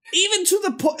 even to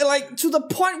the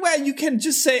point where you can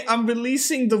just say I'm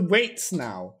releasing the weights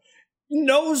now.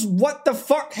 Knows what the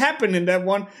fuck happened in that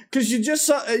one because you just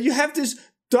saw you have this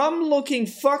dumb looking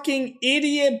fucking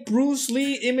idiot Bruce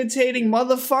Lee imitating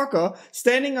motherfucker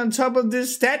standing on top of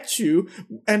this statue,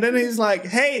 and then he's like,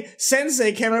 "Hey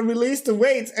Sensei, can I release the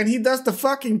weights?" And he does the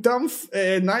fucking dumb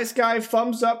nice guy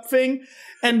thumbs up thing.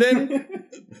 And then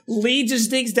Lee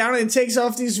just digs down and takes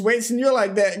off these weights, and you're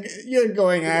like, that. You're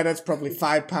going, that's probably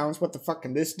 5 pounds. What the fuck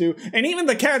can this do? And even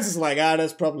the character's like,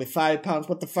 that's probably 5 pounds.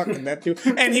 What the fuck can that do?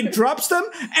 And he drops them,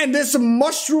 and there's a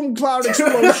mushroom cloud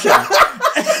explosion.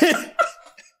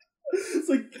 It's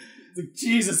like,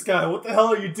 Jesus, guy, what the hell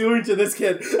are you doing to this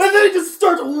kid? And then he just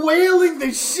starts wailing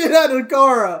the shit out of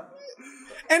Gaara.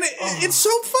 And it's so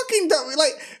fucking dumb,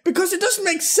 like, because it doesn't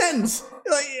make sense.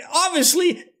 Like,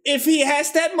 obviously, if he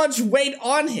has that much weight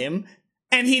on him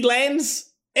and he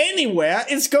lands anywhere,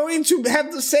 it's going to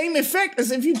have the same effect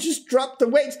as if you just drop the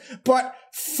weights. But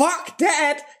fuck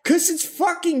that, because it's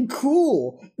fucking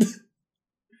cool.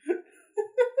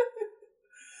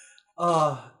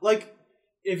 Like,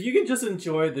 if you can just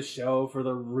enjoy the show for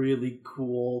the really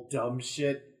cool, dumb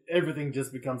shit, everything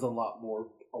just becomes a lot more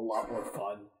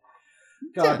fun.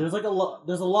 God, yeah. There's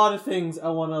a lot of things I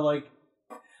want to like.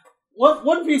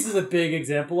 One Piece is a big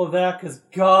example of that, because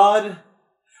God,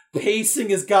 pacing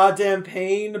is goddamn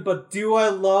pain, but do I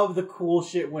love the cool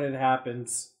shit when it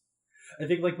happens. I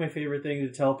think, like, my favorite thing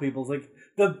to tell people is, like,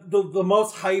 the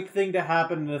most hype thing to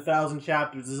happen in 1,000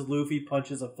 chapters is Luffy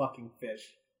punches a fucking fish.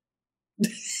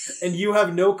 And you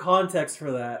have no context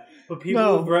for that, but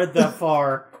people who've read that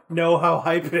far know how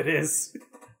hype it is.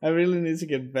 I really need to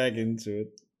get back into it.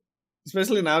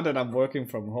 Especially now that I'm working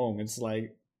from home, it's,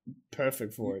 like,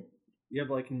 perfect for it. You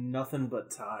have, like, nothing but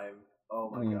time.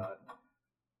 Oh my god.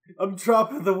 I'm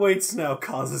dropping the weights now,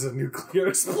 causes a nuclear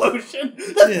explosion.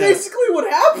 That's basically what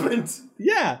happened!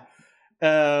 Yeah.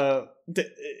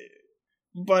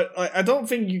 But I don't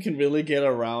think you can really get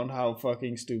around how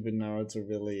fucking stupid Naruto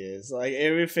really is. Like,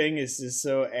 everything is just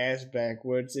so ass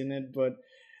backwards in it, but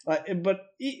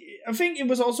I think it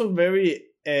was also very,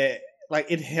 like,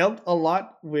 it helped a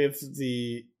lot with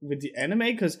the anime,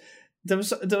 because there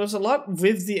was a lot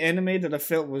with the anime that I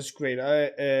felt was great.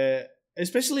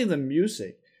 Especially the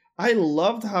music. I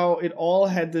loved how it all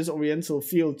had this oriental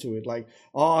feel to it, like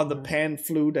the pan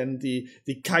flute and the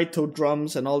kaito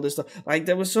drums and all this stuff. Like,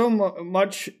 there was so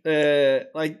much,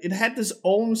 like, it had this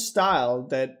own style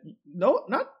that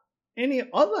not any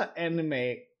other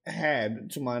anime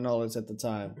had, to my knowledge at the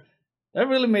time. That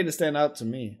really made it stand out to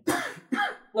me.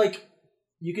 Like,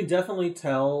 you can definitely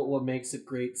tell what makes a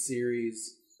great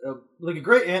series. Like, a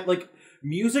great like,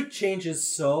 music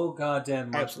changes so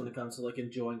goddamn much when it comes to, like,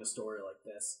 enjoying a story like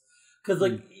this. Because,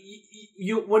 like,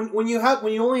 when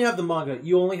you only have the manga,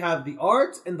 you only have the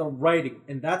art and the writing,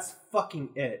 and that's fucking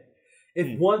it.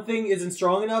 If one thing isn't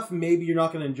strong enough, maybe you're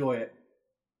not going to enjoy it.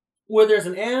 Where there's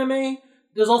an anime,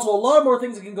 there's also a lot more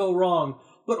things that can go wrong,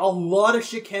 but a lot of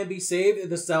shit can be saved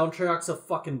if the soundtrack's a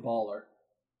fucking baller.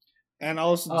 And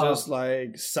also just,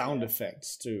 like, sound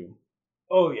effects, too.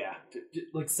 Oh, yeah.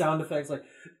 Like, sound effects, like...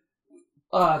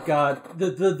 Oh, God.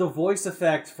 The voice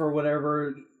effect for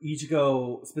whatever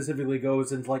Ichigo specifically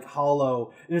goes into, like,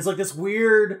 hollow. And it's, like, this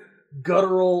weird,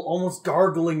 guttural, almost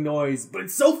gargling noise. But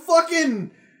it's so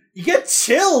fucking... You get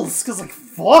chills! Because, like,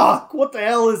 fuck! What the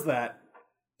hell is that?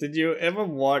 Did you ever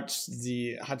watch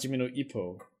the Hajime no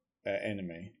Ippo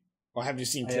anime, or have you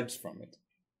seen clips from it?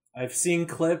 I've seen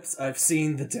clips. I've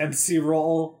seen the Dempsey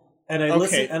roll, and I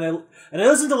listen and I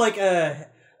listen to like a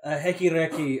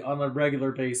Hekireki on a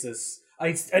regular basis.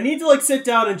 I need to like sit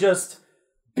down and just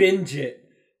binge it,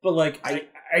 but like a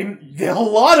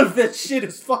lot of that shit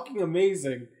is fucking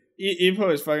amazing.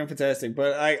 Ippo is fucking fantastic,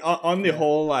 but on the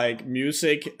whole, like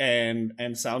music and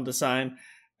sound design,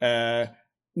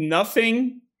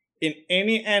 nothing in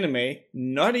any anime,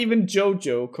 not even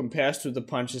JoJo, compares to the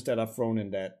punches that are thrown in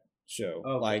that show.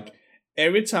 Okay. Like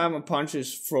every time a punch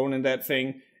is thrown in that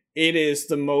thing, it is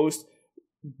the most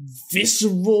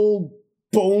visceral,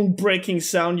 bone-breaking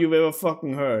sound you've ever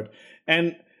fucking heard.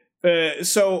 And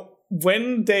so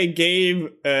when they gave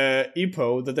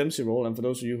Ippo the Dempsey roll, and for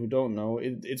those of you who don't know,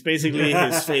 it's basically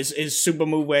his super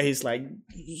move where he's like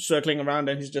circling around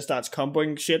and he just starts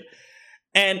comboing shit.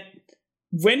 And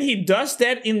when he does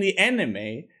that in the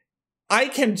anime, I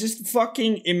can just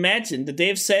fucking imagine that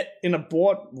they've sat in a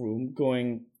boardroom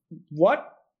going,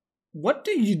 what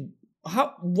is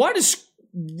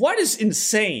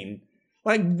insane?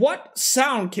 Like, what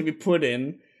sound can we put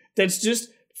in that's just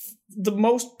the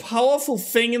most powerful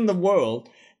thing in the world?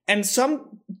 And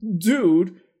some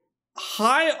dude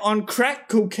high on crack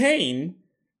cocaine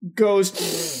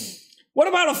goes, what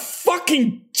about a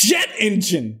fucking jet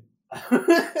engine?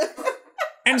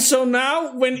 And so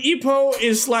now when Ippo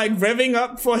is like revving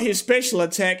up for his special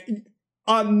attack,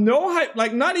 no hype,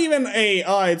 like not even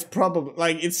it's probably,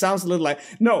 like it sounds a little like,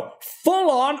 no,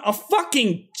 full on a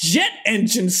fucking jet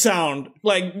engine sound.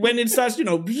 Like when it starts,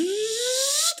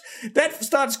 that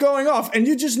starts going off and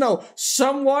you just know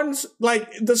someone's,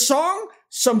 like the song,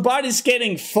 Somebody's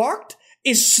Getting Fucked,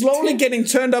 is slowly getting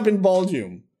turned up in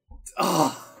volume.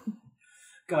 Oh,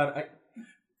 God,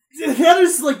 that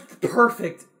is like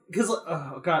perfect. Because,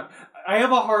 oh god, I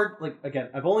have a hard, like, again,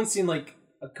 I've only seen, like,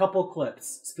 a couple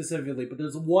clips, specifically, but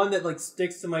there's one that, like,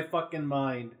 sticks to my fucking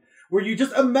mind, where you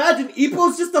just imagine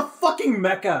Ippo's just a fucking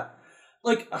mecha.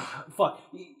 Like, fuck,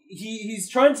 he's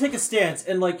trying to take a stance,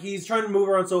 and, like, he's trying to move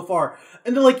around so far,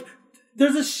 and then, like,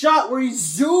 there's a shot where he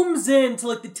zooms in to,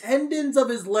 like, the tendons of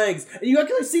his legs, and you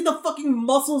actually see the fucking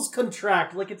muscles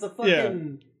contract, like it's a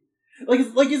fucking,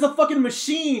 like he's a fucking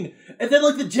machine, and then,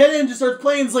 like, the jet engine starts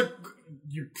playing, it's like,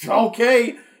 you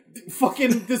okay?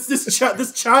 Fucking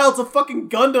this child's a fucking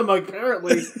Gundam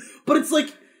apparently, but it's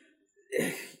like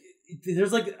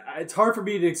there's like it's hard for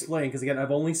me to explain because again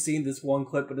I've only seen this one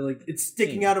clip, but it's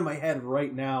sticking out of my head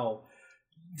right now.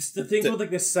 Just the things with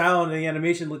like the sound and the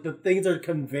animation, like the things they're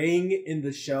conveying in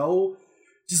the show,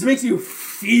 just makes you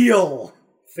feel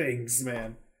things,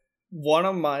 man. One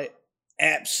of my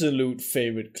absolute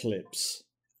favorite clips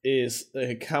is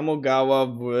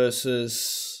Kamogawa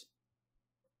versus.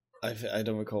 I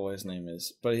don't recall what his name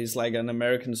is, but he's like an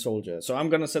American soldier. So I'm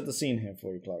gonna set the scene here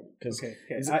for you, Clark. Okay.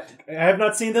 I have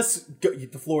not seen this.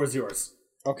 The floor is yours.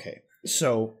 Okay,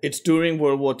 so it's during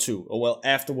World War II, or well,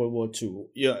 after World War II.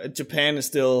 Yeah, Japan is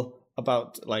still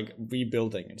about like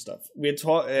rebuilding and stuff.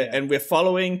 And we're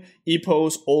following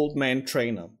Ippo's old man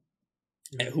trainer,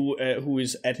 who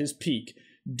is at his peak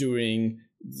during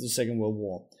the Second World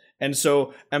War, and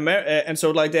so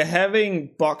like they're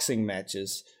having boxing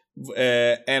matches.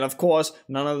 And of course,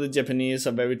 none of the Japanese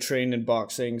are very trained in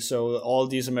boxing, so all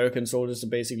these American soldiers are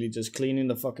basically just cleaning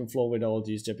the fucking floor with all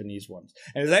these Japanese ones.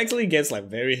 And it actually gets like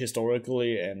very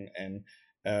historically and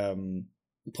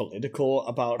political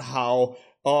about how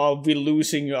we're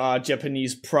losing our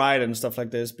Japanese pride and stuff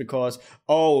like this because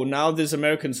now this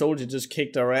American soldier just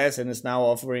kicked our ass and is now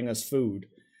offering us food.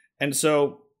 And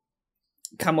so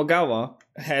Kamogawa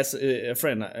has a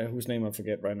friend whose name I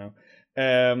forget right now.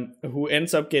 Who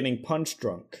ends up getting punch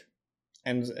drunk,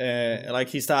 and like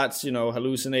he starts,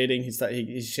 hallucinating.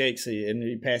 He shakes and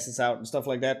he passes out and stuff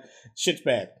like that. Shit's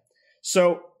bad.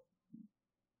 So,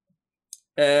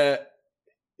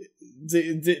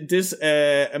 this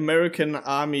American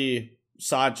Army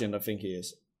sergeant, I think he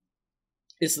is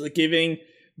giving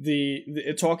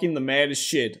talking the maddest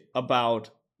shit about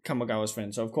Kamogawa's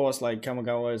friend. So of course, like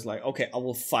Kamogawa is like, okay, I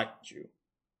will fight you,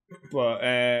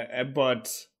 but.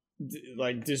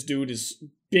 Like this dude is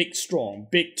big, strong,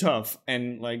 big, tough,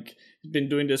 and like been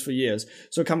doing this for years.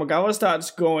 So Kamogawa starts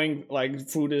going like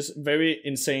through this very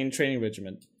insane training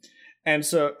regimen, and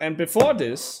before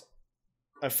this,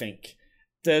 I think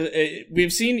that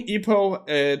we've seen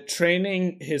Ippo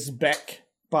training his back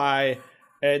by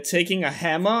taking a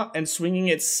hammer and swinging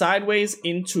it sideways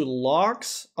into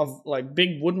logs of like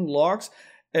big wooden logs,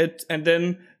 and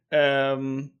then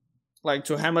like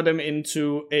to hammer them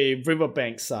into a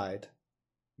riverbank side.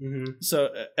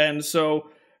 Mm-hmm. So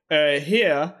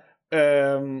here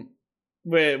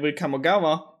with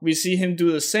Kamogawa, we see him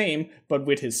do the same, but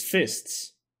with his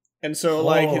fists. And so,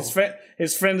 like, his friend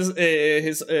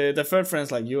is the third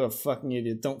friend's like, "You're a fucking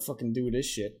idiot! Don't fucking do this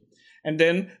shit." And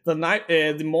then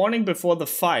the morning before the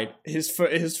fight, his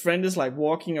friend is like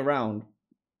walking around,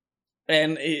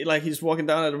 and he's walking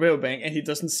down at the riverbank, and he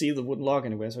doesn't see the wooden log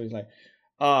anywhere. So he's like,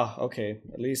 okay,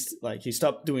 at least like he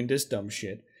stopped doing this dumb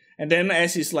shit." And then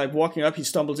as he's like walking up, he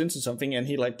stumbles into something, and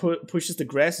he like pushes the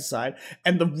grass aside,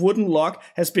 and the wooden log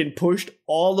has been pushed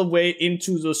all the way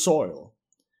into the soil.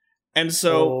 And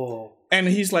so, and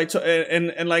he's like,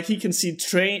 and like he can see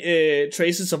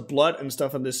traces of blood and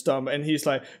stuff on this stump, and he's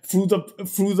like, through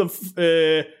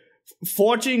the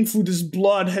forging through this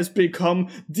blood has become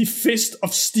the fist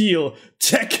of steel,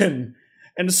 Tekken.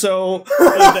 And so,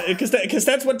 because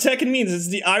that's what Tekken means, it's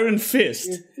the iron fist.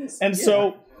 And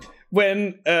so,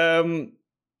 when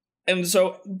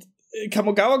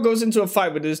Kamogawa goes into a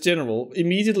fight with his general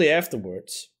immediately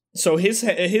afterwards. So his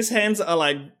hands are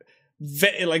like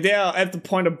they are at the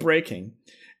point of breaking,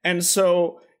 and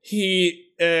so he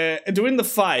during the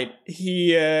fight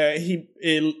he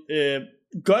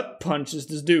gut punches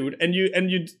this dude, and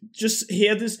you just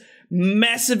hear this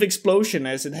massive explosion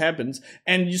as it happens,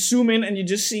 and you zoom in and you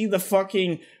just see the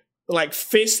fucking like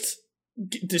fist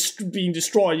being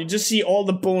destroyed. You just see all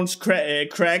the bones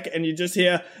crack, and you just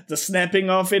hear the snapping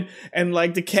of it, and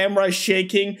like the camera is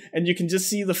shaking, and you can just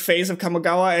see the face of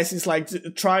Kamogawa as he's like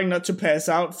trying not to pass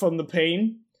out from the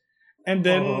pain. And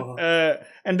then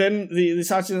the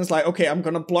sergeant is like, "Okay, I'm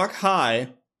gonna block high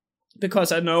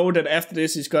because I know that after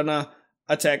this he's gonna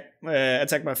attack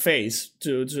my face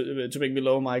to make me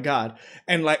lower my guard."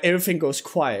 And like everything goes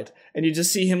quiet, and you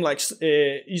just see him like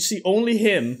you see only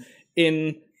him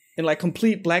in like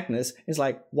complete blackness. It's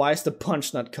like, why is the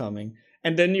punch not coming?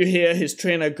 And then you hear his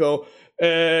trainer go,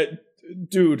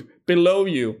 "Dude, below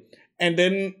you." And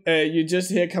then you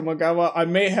just hear Kamogawa, "I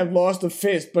may have lost a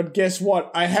fist, but guess what?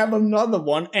 I have another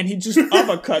one." And he just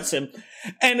uppercuts him.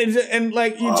 And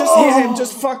like you just hear him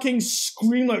just fucking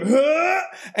scream like, "Huh!"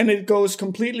 And it goes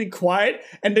completely quiet.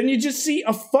 And then you just see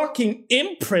a fucking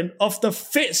imprint of the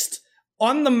fist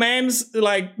on the man's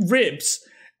like ribs.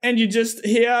 And you just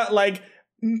hear like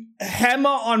hammer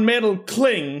on metal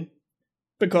cling,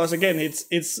 because again it's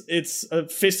a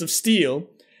fist of steel.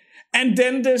 And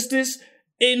then there's this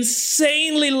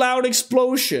insanely loud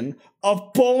explosion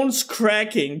of bones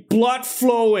cracking, blood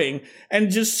flowing,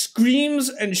 and just screams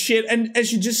and shit. And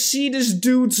as you just see this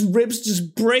dude's ribs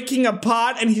just breaking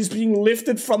apart, and he's being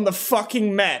lifted from the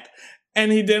fucking mat,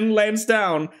 and he then lands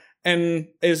down and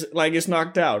is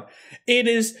knocked out. It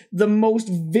is the most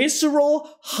visceral,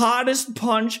 hardest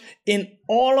punch in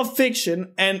all of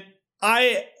fiction, and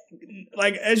I,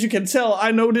 like, as you can tell,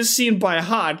 I know this scene by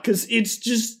heart, because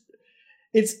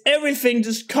it's everything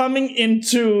just coming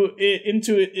into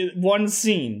one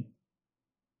scene.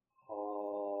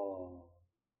 Oh,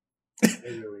 I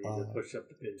really need to push up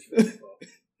the pinch for this one.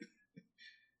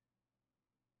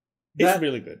 It's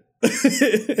really good.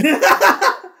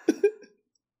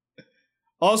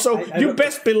 Also, you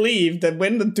best believe that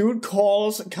when the dude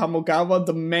calls Kamogawa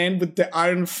the man with the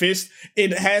iron fist,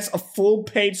 it has a full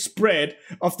page spread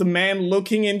of the man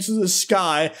looking into the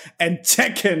sky and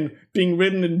Tekken being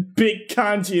written in big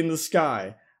kanji in the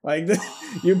sky. Like,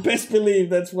 you best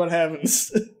believe that's what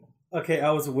happens. Okay,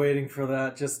 I was waiting for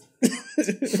that. Just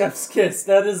chef's kiss.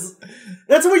 That's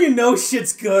when you know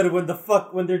shit's good, when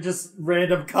they're just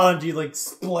random kanji like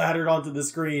splattered onto the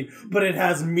screen, but it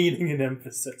has meaning and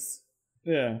emphasis.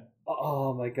 Yeah.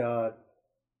 Oh my god.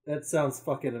 That sounds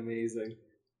fucking amazing.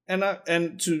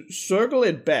 And to circle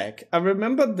it back, I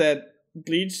remember that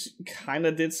Bleach kind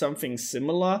of did something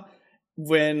similar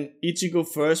when Ichigo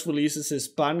first releases his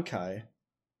Bankai.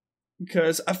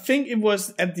 Because I think it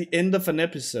was at the end of an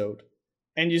episode.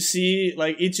 And you see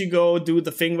like Ichigo do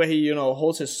the thing where he,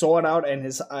 holds his sword out and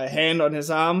his hand on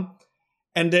his arm.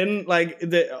 And then like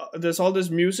there's all this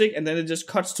music, and then it just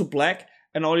cuts to black,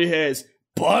 and all you hear is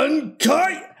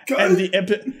Bankai! And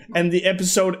the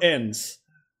episode ends.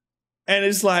 And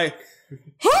it's like,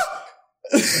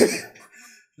 huh?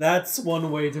 That's one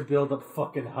way to build up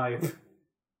fucking hype.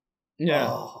 Yeah.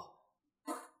 Oh.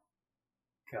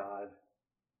 God.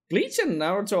 Bleach and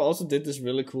Naruto also did this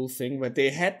really cool thing where they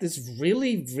had this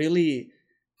really, really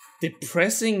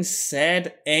depressing,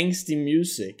 sad, angsty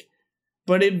music.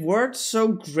 But it worked so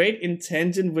great in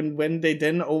tangent when they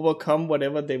then overcome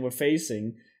whatever they were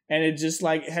facing. And it just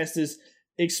like has this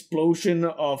explosion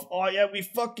of, oh yeah, we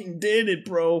fucking did it,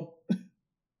 bro.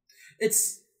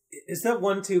 It's that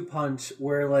 1-2 punch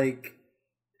where like,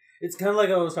 it's kind of like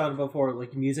I was talking about before,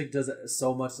 like music does it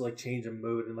so much to like change a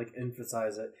mood and like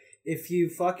emphasize it. if you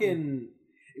fucking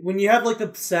when you have like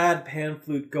the sad pan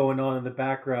flute going on in the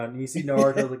background and you see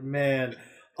Naruto like, man,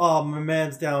 oh my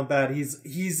man's down bad. He's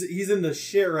in the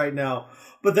shit right now.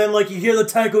 But then like you hear the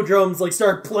taiko drums like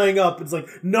start playing up. It's like,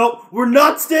 nope, we're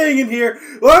not staying in here.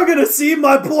 We're gonna see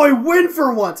my boy win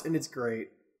for once, and it's great.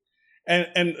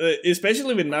 And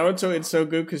especially with Naruto, it's so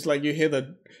good because like you hear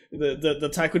the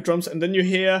taiko drums, and then you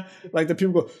hear like the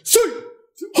people go "Sui!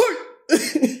 Hoi!"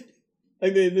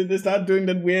 Like they start doing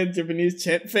that weird Japanese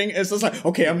chant thing. It's just like,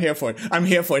 okay, I'm here for it. I'm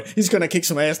here for it. He's gonna kick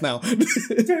some ass now.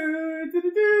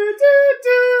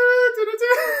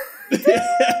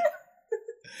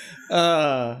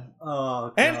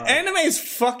 Oh, and anime is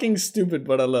fucking stupid,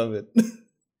 but I love it.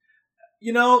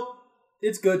 You know,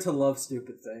 it's good to love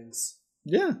stupid things.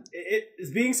 Yeah,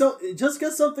 it's being so. Just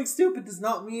because something stupid does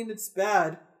not mean it's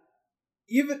bad.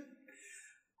 Even,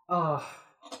 I'm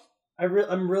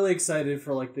really excited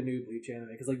for like the new Bleach anime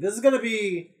because like this is gonna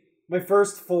be my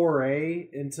first foray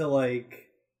into like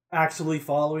actually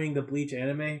following the Bleach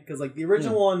anime because like the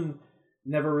original one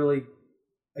never really.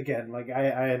 Again, like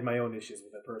I had my own issues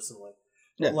with it personally,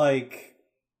 but like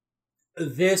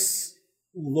this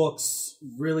looks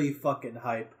really fucking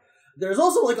hype. There's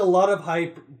also like a lot of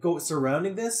hype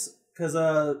surrounding this because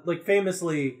like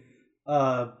famously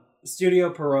Studio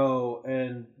Pierrot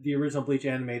and the original Bleach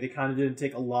anime, they kind of didn't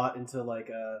take a lot into like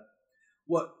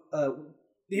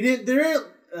he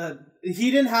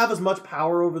didn't have as much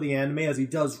power over the anime as he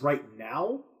does right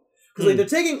now. Because like, they're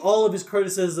taking all of his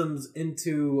criticisms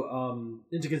into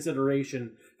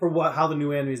consideration for how the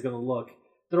new anime is going to look.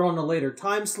 They're on a later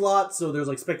time slot, so there's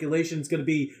like speculation it's going to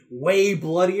be way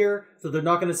bloodier. So they're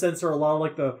not going to censor a lot of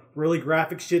like the really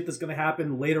graphic shit that's going to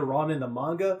happen later on in the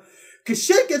manga. Because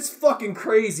shit gets fucking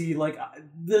crazy. Like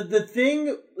the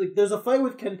thing, like there's a fight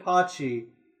with Kenpachi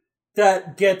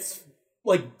that gets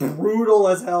like brutal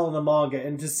as hell in the manga,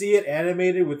 and to see it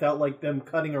animated without like them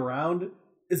cutting around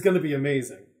is going to be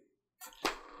amazing.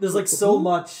 There's like so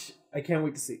much I can't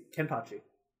wait to see. Kenpachi.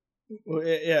 Well,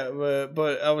 yeah,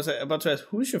 but I was about to ask,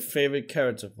 who's your favorite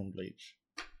character from Bleach?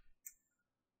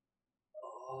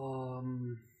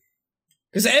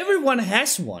 Because everyone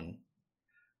has one.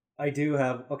 I do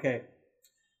have. Okay.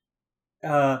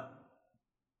 I'm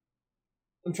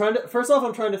trying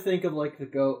to think of like the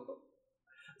go.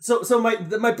 So my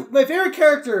favorite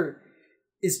character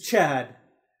is Chad,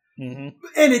 and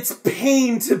it's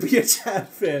pain to be a Chad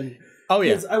fan. Oh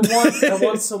yeah, I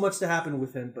want so much to happen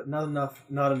with him, but not enough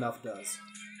does.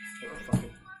 Sorry,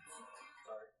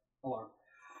 alarm.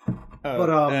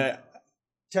 But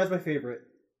Chad's my favorite.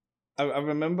 I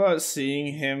remember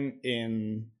seeing him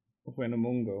in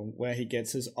Uenamungo, where he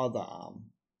gets his other arm.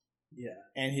 Yeah,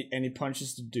 and he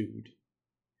punches the dude,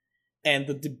 and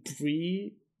the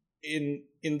debris in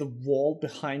the wall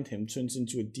behind him turns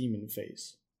into a demon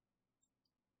face.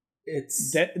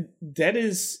 It's that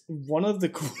is one of the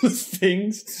coolest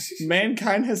things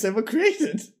mankind has ever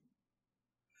created.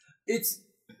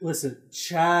 Listen,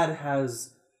 Chad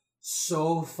has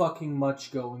so fucking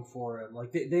much going for him.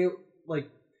 Like they like,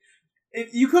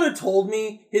 if you could have told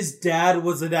me his dad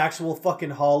was an actual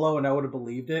fucking hollow, and I would have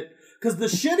believed it. Because the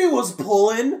shit he was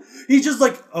pulling, he's just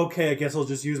like, okay, I guess I'll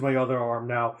just use my other arm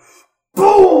now.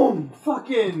 Boom!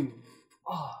 Fucking,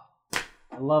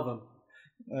 I love him.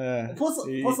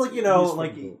 Plus, like, you know,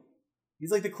 like cool.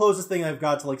 He's like the closest thing I've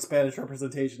got to like Spanish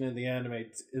representation in the anime,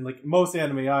 in like most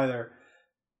anime either.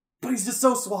 But he's just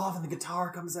so suave, and the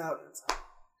guitar comes out.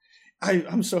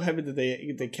 I'm so happy that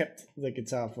they kept the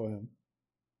guitar for him.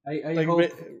 I like, hope,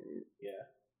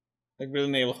 like really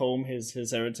nail home his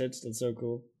heritage. That's so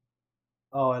cool.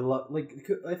 Oh, I love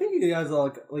I think you guys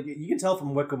are like you can tell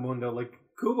from Wikamundo, like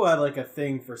Kubo had like a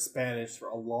thing for Spanish for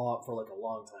a long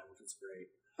time, which is great.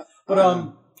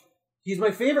 But he's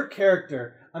my favorite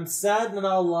character. I'm sad that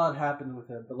not a lot happened with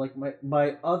him, but like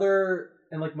my other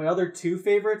two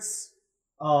favorites,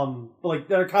 like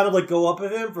that are kind of like go up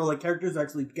with him for like characters that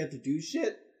actually get to do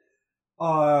shit.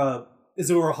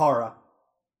 Is Urahara.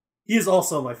 He is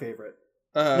also my favorite.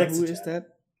 Who is that?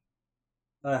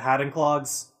 Haddon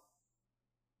Clogs.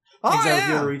 Oh,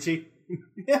 Hidorichi.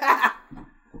 Yeah.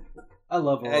 I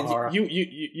love Urahara.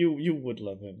 You would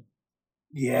love him.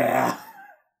 Yeah.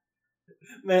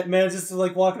 Man just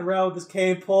like walking around with his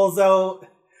cane, pulls out,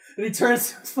 and he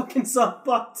turns his fucking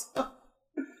softbox up.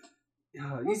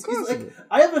 He's like,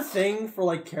 I have a thing for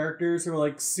like characters who are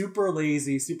like super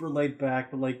lazy, super laid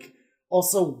back, but like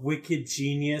also wicked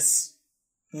genius.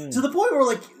 To the point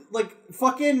where like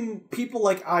fucking people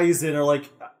like Aizen are like,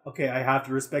 okay, I have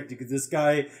to respect you because this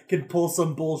guy can pull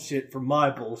some bullshit from my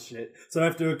bullshit, so I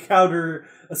have to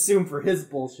assume for his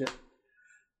bullshit.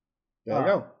 There you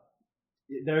go.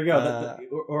 There you go.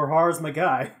 Urahara's my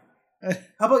guy.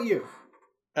 How about you?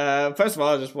 First of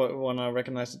all, I just want to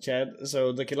recognize the chat.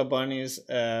 So the Killer Bunny's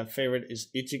favorite is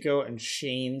Ichigo, and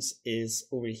Shane's is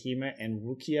Orihime and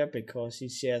Rukia because he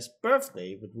shares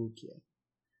birthday with Rukia.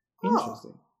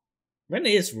 Interesting. When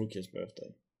is Rukia's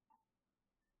birthday?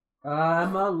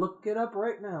 I'm gonna look it up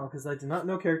right now because I do not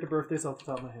know character birthdays off the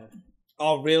top of my head.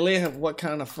 Oh, really? What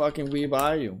kind of fucking weeb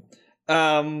are you?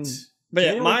 But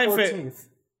yeah, my favorite.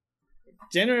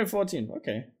 January 14th.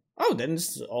 Okay. Oh, then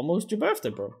it's almost your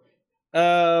birthday, bro.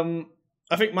 I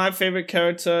think my favorite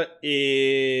character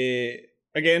is,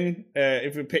 again,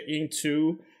 if we're picking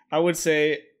two, I would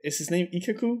say, is his name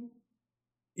Ikaku?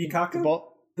 Ikaku?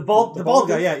 The bald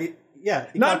guy, yeah. Yeah.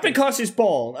 Ikaku. Not because he's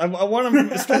bald. I want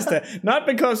to stress that. Not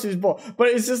because he's bald. But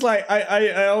it's just like,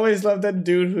 I always love that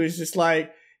dude who is just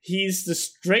like, he's the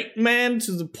straight man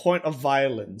to the point of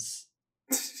violence.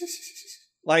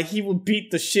 Like, he will beat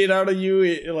the shit out of you,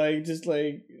 just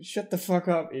shut the fuck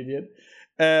up, idiot.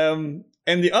 And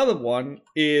the other one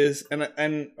is,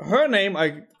 and her name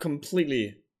I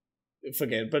completely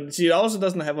forget, but she also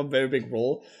doesn't have a very big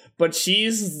role, but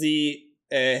she's the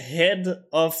head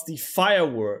of the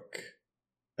firework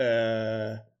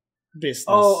business.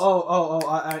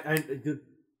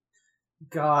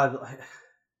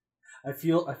 I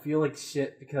feel like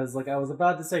shit because I was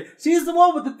about to say she's the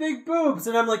one with the big boobs,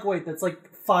 and I'm like, wait, that's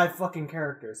 5 fucking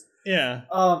characters. Yeah.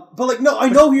 But no, I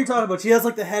know who you're talking about. She has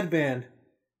the headband.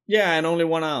 Yeah, and only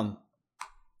one arm.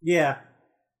 Yeah.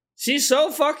 She's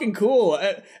so fucking cool,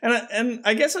 and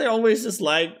I guess I always just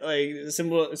like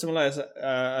similar as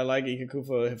I like Ikaku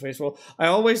for her face role. I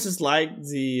always just like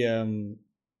the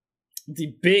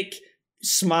big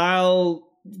smile,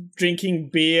 drinking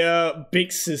beer,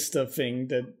 big sister thing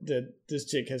that this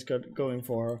chick has got going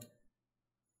for her.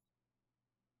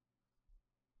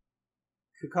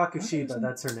 Kukaku Shiba,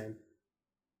 that's her name.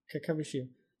 Kakashi Shiba.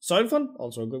 Soifun,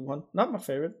 also a good one. Not my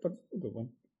favorite, but a good one.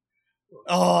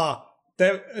 Oh,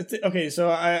 okay, so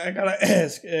I gotta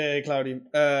ask, Cloudy.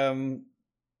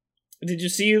 Did you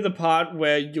see the part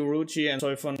where Yoruichi and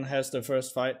Soifun has their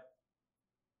first fight?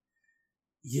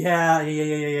 Yeah.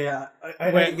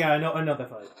 I know that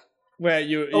fight. Where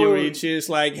Yoruichi is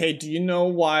like, hey, do you know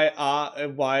why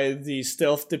the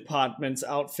stealth department's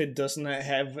outfit doesn't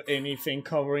have anything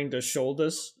covering the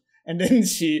shoulders? And then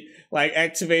she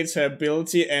activates her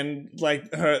ability and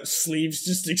her sleeves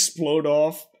just explode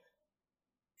off.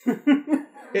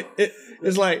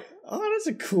 It's like, oh, that's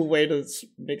a cool way to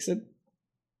mix it.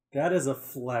 That is a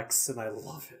flex, and I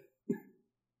love it.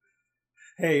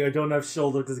 Hey, I don't have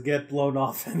shoulder to get blown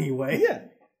off anyway. Yeah.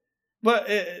 But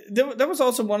that was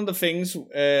also one of the things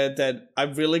that I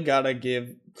really gotta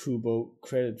give Kubo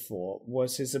credit for,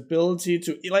 was his ability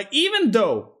to, even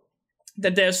though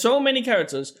that there are so many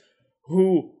characters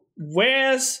who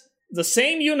wears the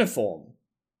same uniform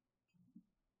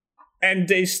and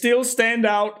they still stand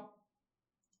out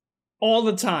all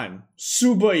the time,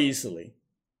 super easily,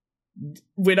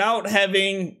 without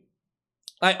having,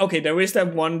 okay, there is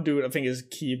that one dude, I think it's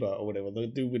Kiba or whatever, the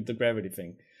dude with the gravity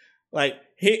thing.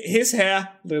 His hair,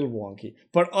 little wonky.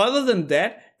 But other than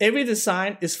that, every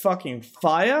design is fucking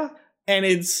fire, and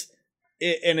it's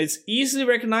easily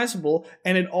recognizable,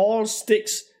 and it all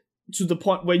sticks to the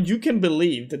point where you can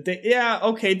believe that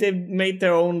they've made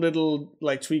their own little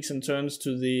tweaks and turns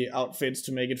to the outfits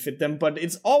to make it fit them, but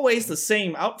it's always the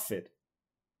same outfit.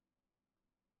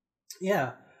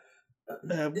 Yeah.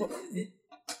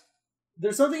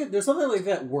 There's something like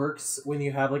that works when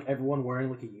you have everyone wearing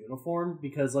a uniform,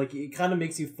 because it kind of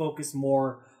makes you focus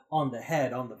more on the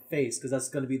head, on the face, because that's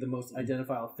going to be the most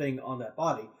identifiable thing on that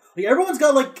body. Everyone's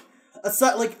got a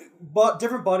set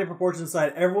different body proportions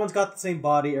inside. Everyone's got the same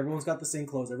body. Everyone's got the same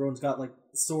clothes. Everyone's got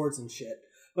swords and shit.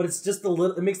 But it's just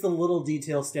it makes the little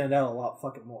details stand out a lot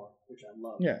fucking more, which I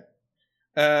love. Yeah.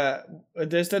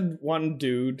 There's that one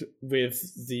dude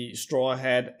with the straw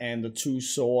hat and the 2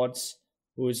 swords,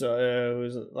 who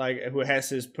has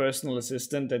his personal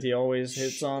assistant that he always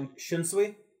hits on.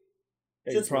 Shinsui?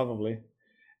 Probably.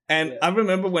 And yeah. I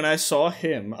remember when I saw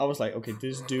him, I was like, okay,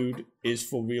 this dude is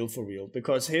for real,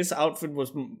 because his outfit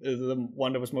was the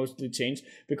one that was mostly changed,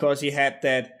 because he had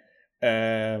that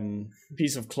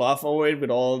piece of cloth over it with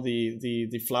all the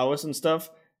flowers and stuff.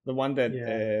 The one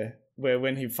that where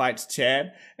when he fights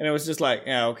Chad, and it was just like,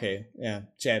 yeah, okay, yeah,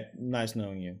 Chad, nice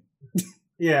knowing you.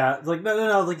 Yeah,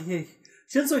 no, hey,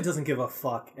 Shinsui doesn't give a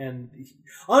fuck, and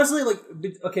honestly,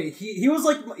 okay, he's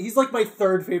my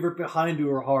third favorite behind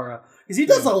Urahara, because he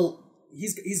does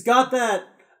he's got that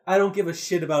I don't give a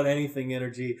shit about anything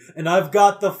energy, and I've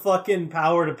got the fucking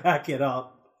power to back it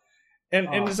up. And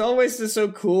it's always just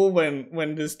so cool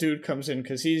when this dude comes in,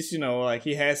 because he's, like,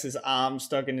 he has his arm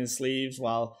stuck in his sleeves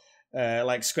while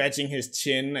like scratching his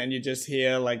chin, and you just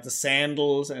hear like the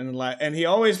sandals, and he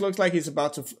always looks like he's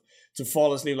about to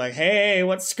fall asleep, like, hey,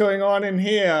 what's going on in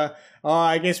here? Oh,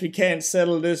 I guess we can't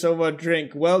settle this over a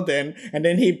drink. Well then, and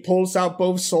then he pulls out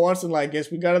both swords and like,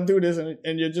 guess we gotta do this,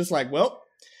 and you're just like, well,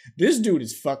 this dude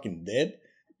is fucking dead.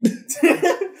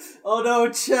 Oh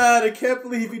no, Chad, I can't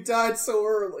believe he died so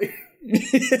early.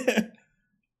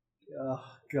 Oh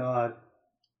god.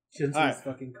 Shinsuke's right.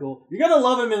 Fucking cool. You're gonna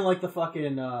love him in like the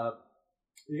fucking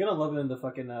you're gonna love him in the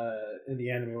fucking in the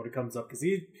anime when it comes up, because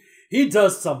he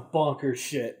does some bonkers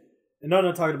shit. And I'm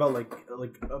not talking about like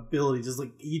ability, just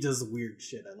like he does weird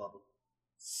shit. I love him.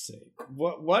 Sick.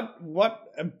 What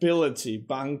ability,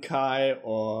 Bankai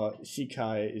or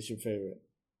Shikai, is your favorite?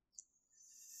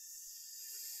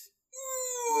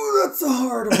 Ooh, that's a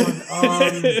hard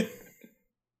one.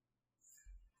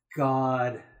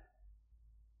 God.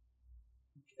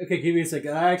 Okay, give me a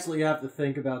second. I actually have to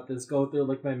think about this. Go through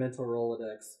like my mental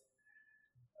Rolodex.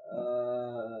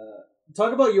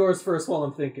 Talk about yours first while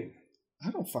I'm thinking. I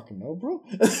don't fucking know, bro.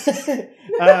 Okay.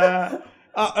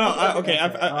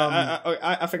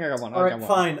 I think I got one. All right,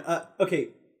 fine. Okay.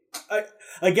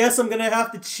 I guess I'm gonna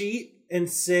have to cheat and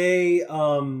say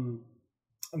I'm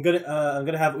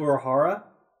gonna have Urahara,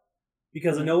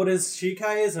 because I know what his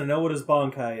Shikai is and I know what his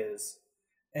Bankai is.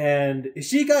 And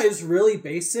Ishikai is really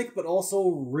basic, but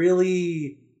also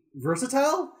really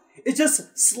versatile. It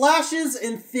just slashes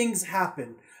and things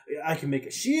happen. I can make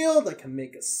a shield. I can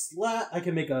make a I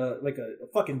can make a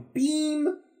fucking beam.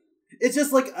 It's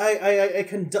just like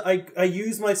I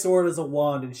use my sword as a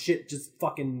wand and shit just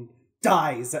fucking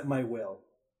dies at my will.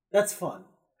 That's fun.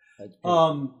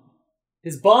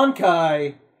 His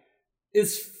Bankai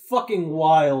is fucking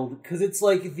wild, because it's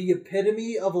like the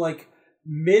epitome of like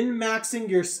min-maxing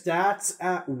your stats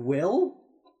at will.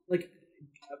 Like,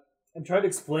 I'm trying to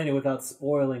explain it without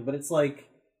spoiling, but it's like,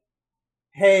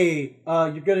 hey,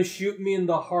 you're gonna shoot me in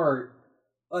the heart.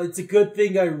 It's a good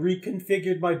thing I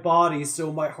reconfigured my body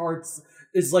so my heart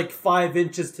is like 5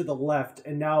 inches to the left,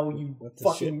 and now you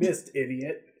fucking missed,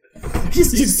 idiot.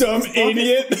 You dumb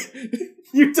idiot.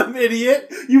 You dumb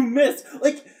idiot. You missed.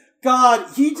 Like,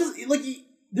 God, he just, like,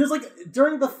 there's like,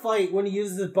 during the fight, when he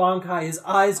uses his Bankai, his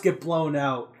eyes get blown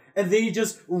out, and then he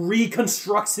just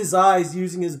reconstructs his eyes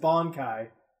using his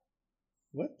Bankai.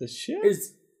 What the shit?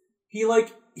 There's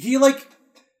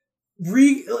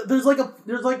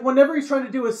like whenever he's trying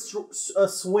to do a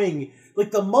swing,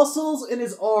 like the muscles in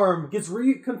his arm gets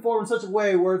reconformed in such a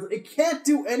way where it can't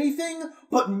do anything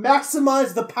but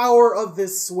maximize the power of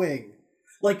this swing.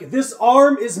 Like, this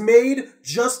arm is made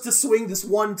just to swing this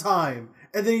one time,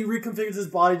 and then he reconfigures his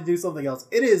body to do something else.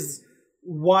 It is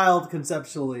wild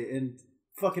conceptually, and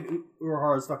fucking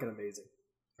Urahara is fucking amazing.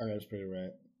 Okay, that's pretty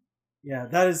right. Yeah,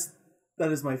 that is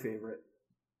my favorite.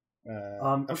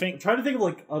 I'm trying to think of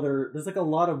like there's like a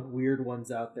lot of weird ones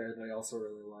out there that I also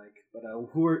really like. But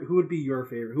who would be your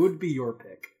favorite? Who would be your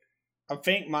pick? I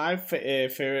think my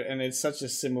favorite, and it's such a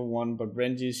simple one, but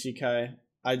Renji Shikai.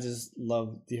 I just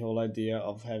love the whole idea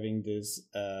of having this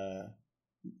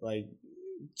like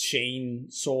chain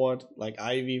sword, like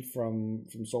Ivy from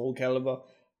Soul Calibur,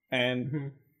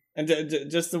 and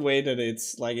just the way that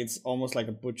it's like, it's almost like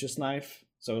a butcher's knife.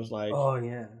 So it's like, oh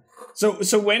yeah.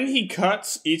 So when he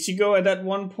cuts Ichigo at that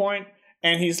one point,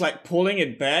 and he's like pulling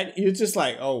it back, you're just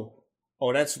like, oh,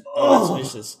 that's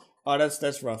vicious. Oh,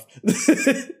 that's rough.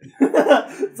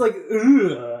 It's like,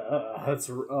 that's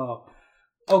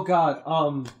oh god.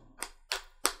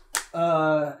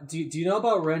 Do you know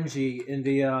about Renji in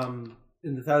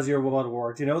the Thousand-Year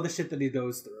War? Do you know the shit that he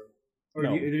goes through, or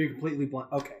no. are you completely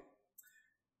blind? Okay,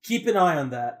 keep an eye on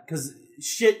that, because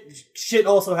shit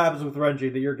also happens with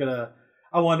Renji that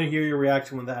I want to hear your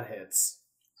reaction when that hits.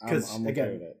 Because I'm again,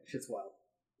 okay with it. Shit's wild.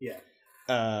 Yeah.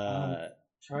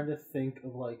 Trying to think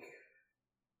of like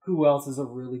who else is a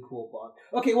really cool bond.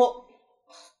 Okay, well,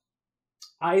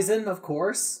 Aizen, of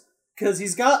course, because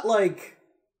he's got like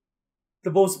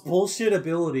the most bullshit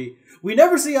ability. We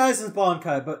never see Aizen's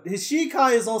Bankai, but his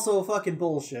Shikai is also fucking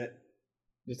bullshit.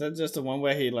 Is that just the one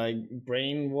where he like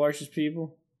brainwashes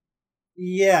people?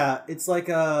 Yeah, it's like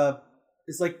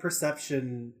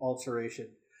perception alteration.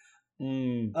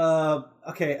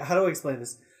 Okay, how do I explain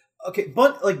this? Okay,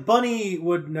 but like Bunny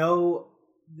would know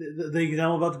the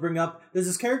example I'm about to bring up. There's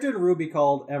this character in Ruby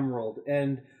called Emerald,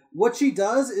 and what she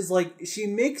does is like she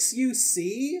makes you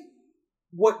see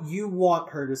what you want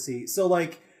her to see. So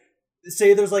like,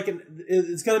 say there's like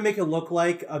it's gonna make it look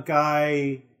like a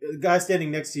guy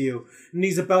standing next to you, and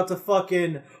he's about to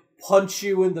fucking punch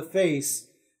you in the face.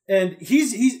 And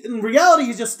he's in reality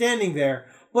he's just standing there,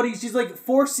 but he's like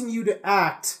forcing you to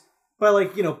act by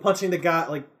like, you know, punching the guy,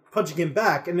 like punching him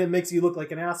back, and it makes you look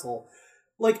like an asshole.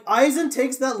 Like Aizen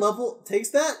takes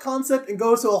that concept and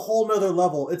goes to a whole nother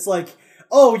level. It's like,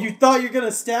 oh, you thought you're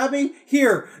gonna stab me?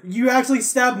 Here, you actually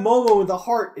stabbed Momo in the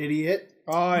heart, idiot.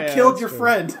 Oh, you yeah, killed your true.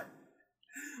 friend.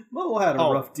 Momo had a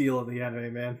rough deal in the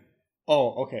anime, man.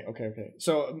 Oh, okay.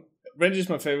 So Renji's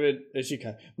my favorite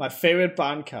Ichikai. My favorite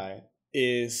Bankai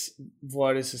is,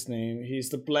 what is his name? He's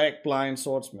the black blind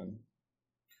swordsman.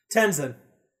 Tenzin.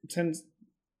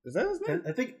 Is that his name?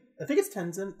 I think it's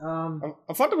Tenzin.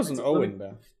 I thought there was an O in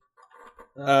there.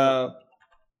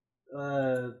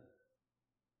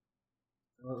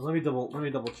 Let me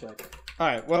double check. All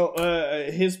right. Well,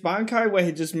 his Bankai where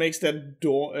he just makes that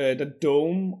the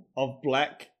dome of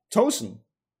black Tozen.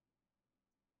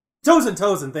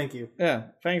 Tozen, thank you. Yeah,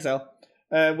 thanks, Al.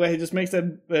 Where he just makes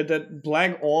that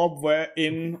black orb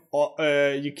wherein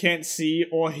you can't see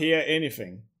or hear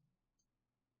anything.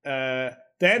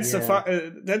 That's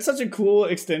such a cool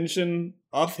extension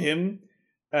of him.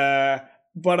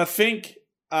 But I think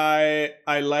I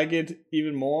like it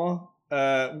even more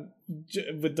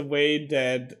with the way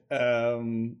that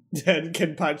that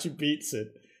Kenpachi beats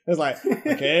it. It's like,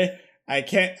 okay, I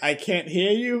can't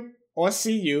hear you or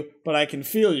see you, but I can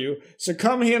feel you. So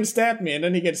come here and stab me. And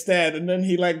then he gets stabbed, and then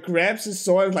he like grabs his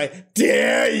sword and like,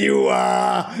 there you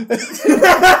are.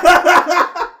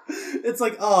 It's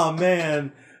like, oh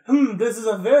man, this is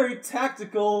a very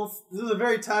tactical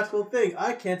thing.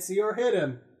 I can't see or hit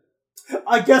him.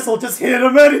 I guess I'll just hit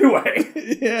him anyway.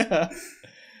 Yeah.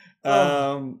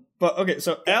 But okay,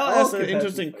 so Al asked an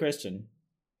interesting question,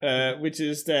 which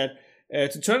is that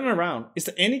to turn it around, is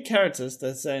there any characters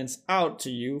that stands out to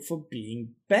you for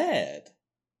being bad?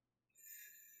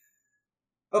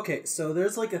 Okay, so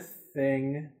there's like a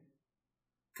thing,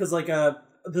 because like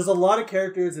there's a lot of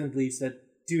characters in Bleach that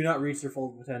do not reach their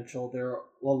full potential. They're a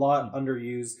lot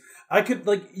underused.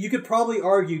 You could probably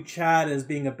argue Chad as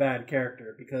being a bad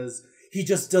character because he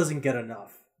just doesn't get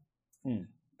enough.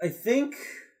 I think.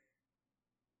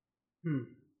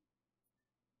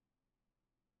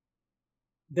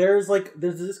 There's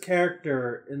this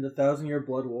character in the 1,000-Year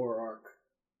Blood War arc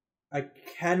I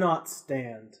cannot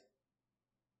stand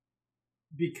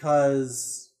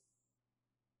because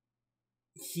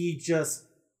he just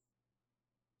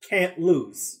can't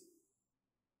lose.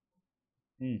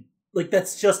 Like,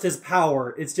 that's just his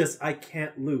power. It's just, I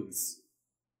can't lose.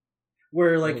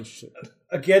 Where, like,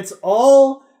 against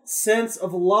all sense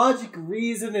of logic,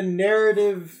 reason, and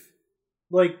narrative,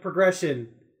 like, progression,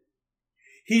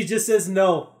 he just says,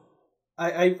 no,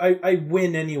 I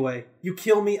win anyway. You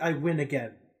kill me, I win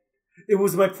again. It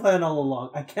was my plan all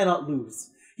along. I cannot lose.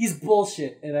 He's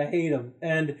bullshit, and I hate him.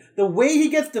 And the way he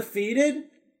gets defeated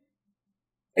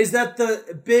is that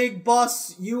the big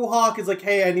boss, Yu-Hawk, is like,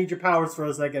 hey, I need your powers for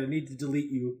a second. I need to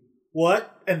delete you.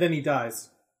 What? And then he dies.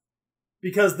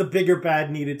 Because the bigger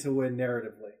bad needed to win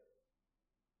narratively.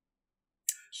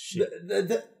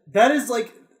 That is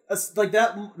like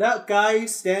that guy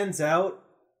stands out.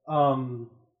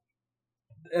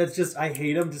 It's just, I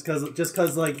hate him just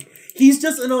because like he's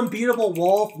just an unbeatable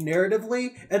wall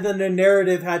narratively, and then the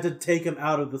narrative had to take him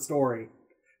out of the story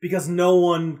because no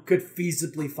one could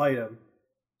feasibly fight him.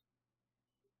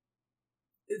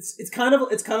 It's kind of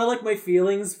like my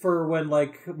feelings for when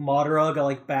like Madara got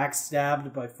like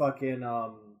backstabbed by fucking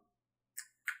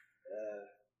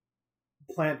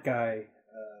plant guy.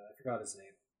 I forgot his name.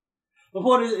 The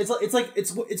point is,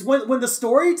 it's when the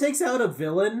story takes out a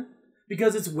villain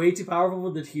because it's way too powerful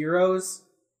for the heroes.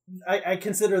 I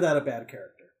consider that a bad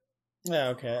character. Yeah,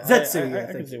 okay. Zetsu,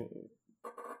 I can see.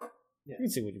 I can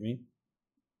see what you mean.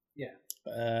 Yeah.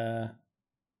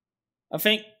 I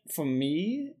think for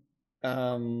me,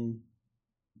 I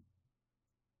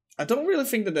don't really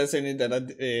think that there's any that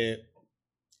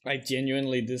I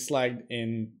genuinely disliked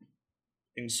in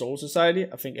Soul Society.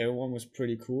 I think everyone was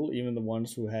pretty cool, even the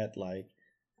ones who had like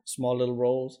small little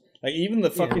roles. Like even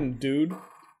the fucking dude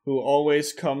who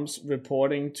always comes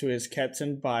reporting to his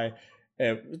captain by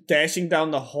dashing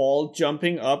down the hall,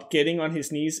 jumping up, getting on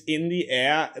his knees in the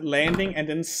air, landing, and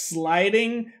then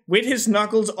sliding with his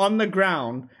knuckles on the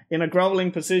ground in a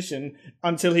groveling position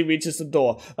until he reaches the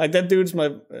door. Like that dude's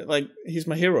he's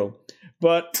my hero.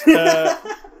 But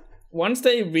once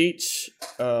they reach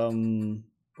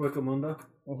Huecomundo,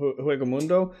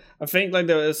 I think like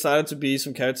there started to be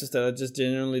some characters that I just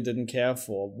genuinely didn't care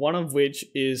for. One of which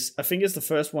is, I think it's the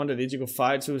first one that Ichigo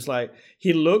fights, who's like,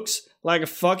 he looks like a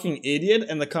fucking idiot,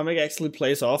 and the comic actually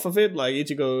plays off of it. Like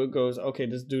Ichigo goes, okay,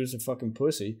 this dude's a fucking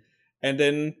pussy, and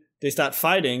then they start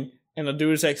fighting, and the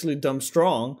dude is actually dumb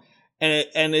strong,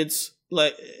 and it's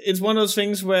like it's one of those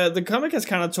things where the comic has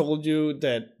kind of told you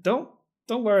that don't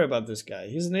worry about this guy,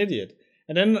 he's an idiot,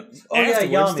 and then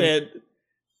afterwards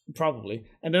probably,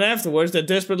 and then afterwards they're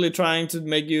desperately trying to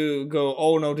make you go,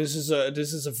 oh no, this is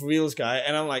a for reals guy,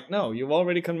 and I'm like, no, you've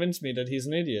already convinced me that he's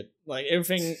an idiot. Like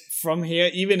everything from here,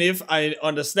 even if I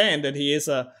understand that he is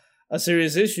a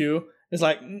serious issue, it's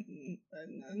like,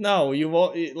 no,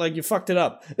 you fucked it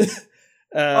up.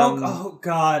 Oh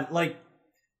god, like,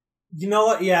 you know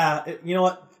what? Yeah, you know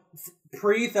what?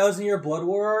 Pre Thousand Year Blood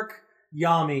War arc,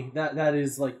 Yami. That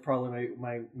is like probably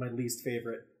my least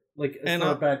favorite. Like, it's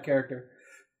not a bad character.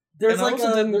 There's and like I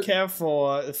also didn't care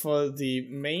for the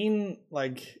main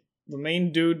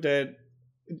dude that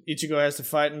Ichigo has to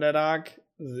fight in that arc.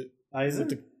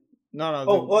 Aizen?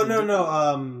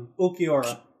 No.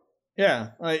 Ulquiorra.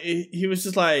 Yeah, like he was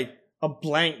just like a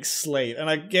blank slate, and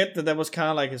I get that was kind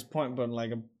of like his point, but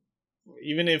like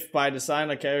even if by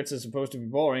design a character is supposed to be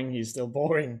boring, he's still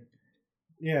boring.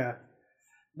 Yeah.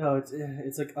 No,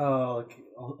 it's like, oh, like,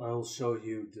 I'll show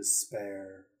you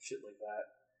despair, shit like that.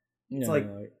 It's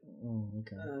oh,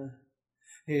 okay.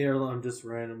 Hey, I'm just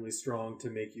randomly strong to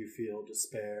make you feel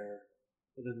despair.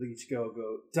 And then Ichigo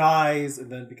dies,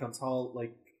 and then becomes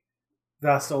like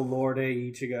Vasto Lorde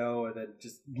Ichigo, and then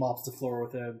just mops the floor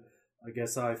with him. I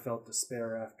guess I felt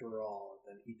despair after all,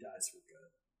 and then he dies for good.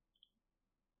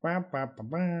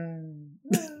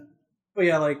 But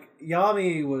yeah, like,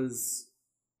 Yami was...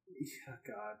 Oh,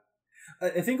 God.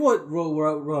 I think what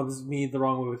rubs me the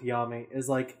wrong way with Yami is,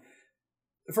 like,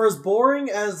 for as boring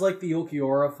as, like, the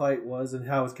Ulquiorra fight was and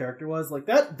how his character was, like,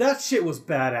 that shit was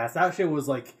badass. That shit was,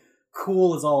 like,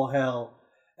 cool as all hell.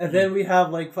 And then we have,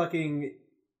 like, fucking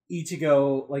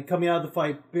Ichigo, like, coming out of the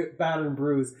fight, battered and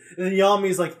bruised. And then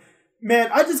Yami's like,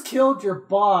 man, I just killed your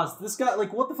boss. This guy,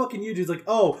 like, what the fuck can you do? He's like,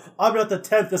 oh, I'm not the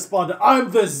 10th Espada.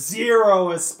 I'm the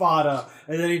 0 Espada.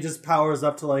 And then he just powers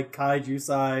up to, like, kaiju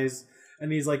size.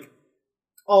 And he's like,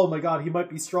 oh my god, he might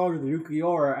be stronger than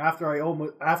Ulquiorra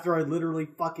after I literally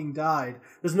fucking died.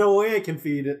 There's no way I can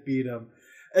beat him.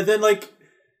 And then, like,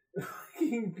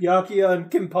 Byakuya and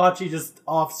Kenpachi just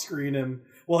off-screen him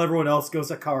while everyone else goes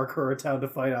to Karakura Town to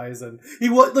fight Aizen.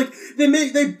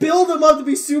 They build him up to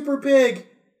be super big,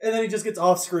 and then he just gets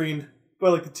off-screened by,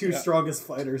 like, the two strongest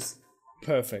fighters.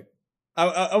 Perfect.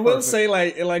 I will say,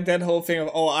 like that whole thing of,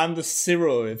 oh, I'm the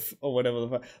 0 or whatever the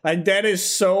fuck. Like, that is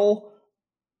so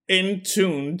in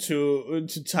tune to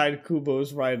Tite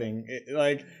Kubo's writing.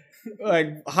 Like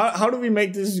how do we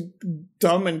make this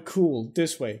dumb and cool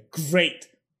this way? Great.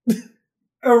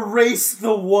 Erase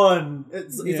the 1.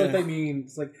 It's like they mean.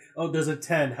 It's like, oh, there's a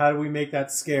 10. How do we make that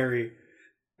scary?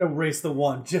 Erase the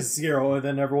 1, just 0, and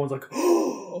then everyone's like,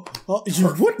 oh,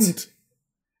 you wouldn't.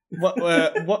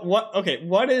 What? Okay,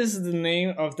 what is the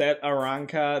name of that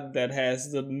Aranka that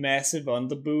has the massive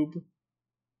underboob?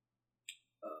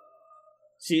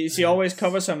 She always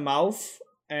covers her mouth,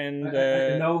 and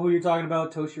I know who you're talking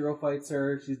about. Toshiro fights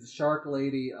her. She's the shark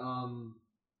lady.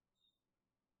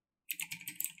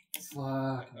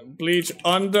 Bleach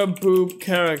underboob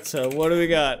character. What do we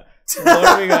got?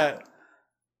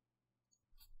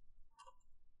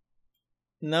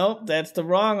 Nope, that's the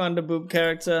wrong underboob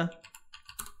character.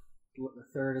 The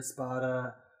third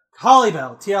Espada.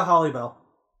 Hollybell. Tia Hollybell.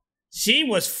 She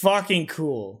was fucking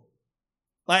cool.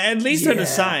 Like, at least her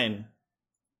design.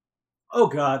 Oh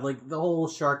god, like, the whole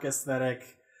shark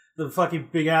aesthetic. The fucking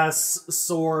big-ass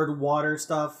sword, water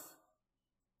stuff.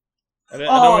 I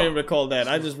don't even recall that.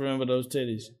 I just remember those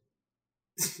titties.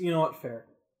 You know what? Fair.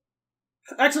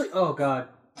 Actually, oh god.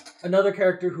 Another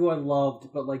character who I loved,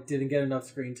 but, like, didn't get enough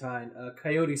screen time.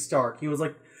 Coyote Stark. He was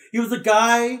the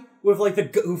guy with,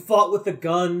 like, who fought with the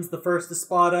guns, the first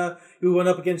Espada, who went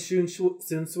up against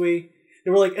Shunsui. They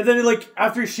were like, and then like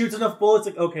after he shoots enough bullets,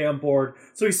 like, okay, I'm bored.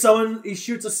 So he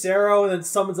shoots a Cero and then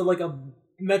summons a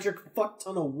metric fuck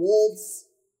ton of wolves.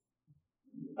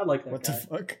 I like that. What guy. The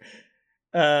fuck?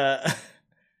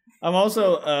 I'm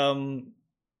also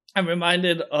I'm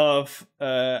reminded of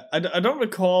I don't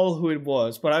recall who it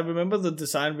was, but I remember the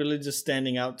design really just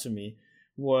standing out to me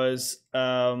was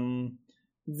the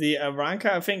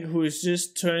Aranka, I think, who is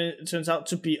just turns out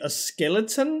to be a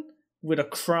skeleton with a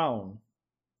crown.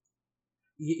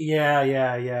 Yeah.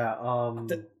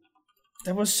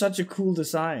 That was such a cool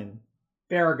design.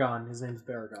 Baragon. His name's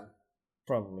Baragon.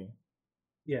 Probably.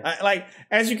 Yeah.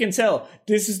 As you can tell,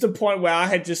 this is the point where I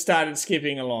had just started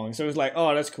skipping along. So it was like,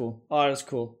 oh, that's cool. Oh, that's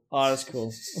cool. Oh, that's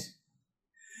cool.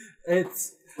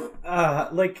 It's,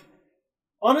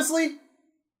 honestly,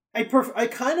 I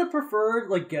kind of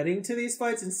preferred, like, getting to these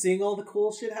fights and seeing all the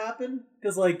cool shit happen.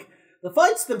 Because, like, the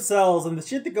fights themselves and the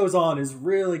shit that goes on is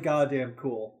really goddamn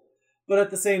cool. but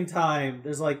at the same time,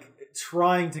 there's like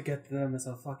trying to get to them is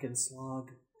a fucking slog.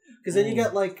 Because then you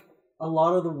get like a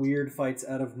lot of the weird fights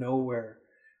out of nowhere,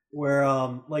 where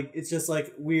like it's just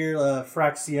like weird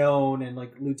Fraction and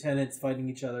like lieutenants fighting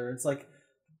each other. It's like,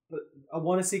 but I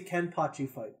want to see Kenpachi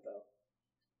fight though.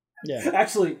 Yeah,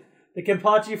 Actually, the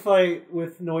Kenpachi fight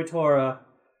with Noitora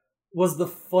was the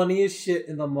funniest shit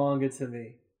in the manga to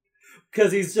me.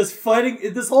 Because he's just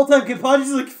fighting this whole time.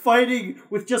 Kenpachi's like fighting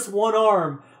with just one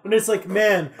arm, and it's like,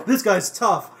 man, this guy's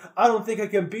tough. I don't think I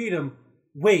can beat him.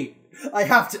 Wait, I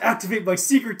have to activate my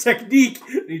secret technique.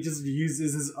 And he just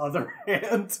uses his other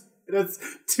hand. That's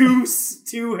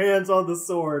two hands on the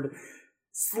sword.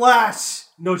 Slash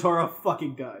Noitora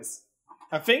fucking dies.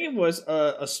 I think it was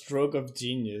a stroke of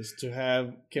genius to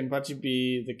have Kenpachi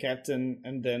be the captain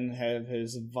and then have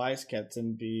his vice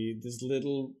captain be this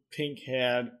little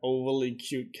pink-haired, overly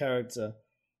cute character,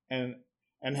 and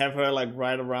have her like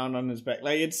ride around on his back.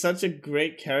 Like, it's such a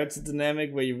great character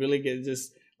dynamic where you really get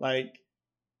just like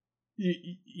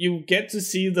you get to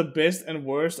see the best and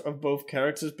worst of both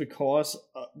characters because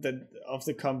of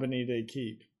the company they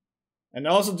keep. And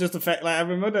also just the fact, like, I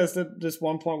remember there's this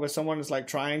one point where someone is like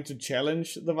trying to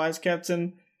challenge the vice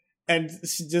captain, and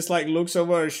she just like looks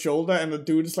over her shoulder, and the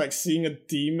dude is like seeing a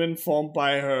demon formed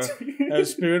by her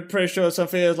spirit pressure or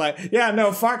something. It's like, yeah,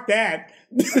 no, fuck that.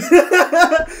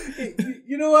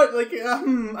 You know what? Like,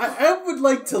 I would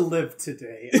like to live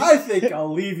today. I think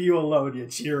I'll leave you alone,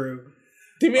 Yachiru.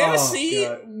 Did we ever see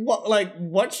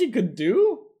what she could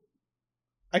do?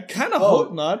 I kind of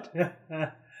hope not. You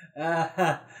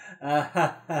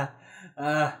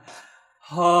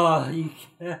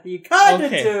kind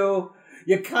of do.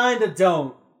 You kind of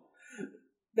don't.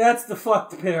 That's the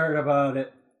fucked part about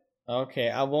it. Okay,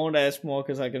 I won't ask more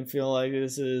because I can feel like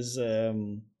this is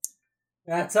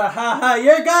That's a ha.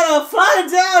 You're gonna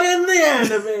find out in the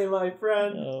anime, my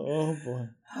friend. Oh boy.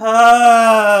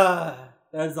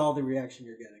 That's all the reaction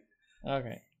you're getting.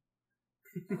 Okay.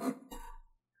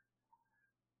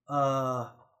 I'm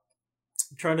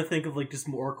trying to think of like just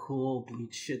more cool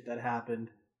Bleach shit that happened.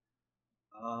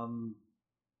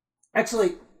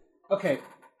 Actually, okay.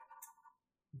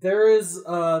 There is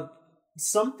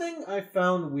something I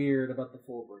found weird about the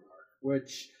Fullbring arc,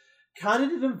 which kind of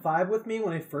didn't vibe with me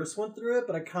when I first went through it,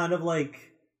 but I kind of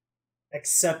like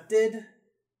accepted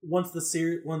once the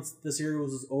series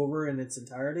was over in its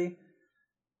entirety.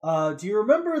 Do you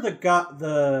remember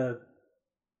the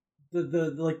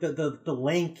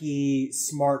lanky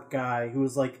smart guy who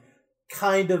was like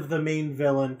kind of the main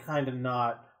villain, kind of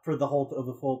not, for the whole of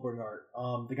the Fullbring arc?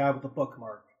 The guy with the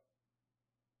bookmark.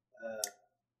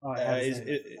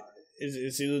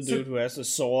 Is he the dude who has a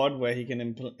sword where he can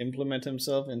implement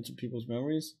himself into people's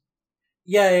memories?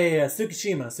 Yeah.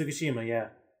 Tsukishima, yeah.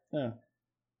 Yeah.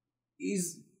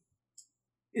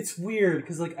 It's weird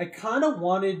because like I kind of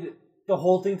wanted the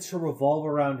whole thing to revolve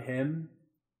around him,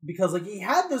 because like he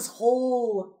had this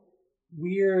whole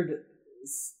weird.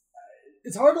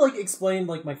 It's hard to like explain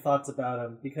like my thoughts about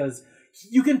him, because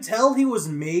you can tell he was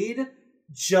made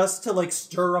just to like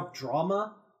stir up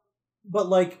drama, but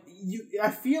like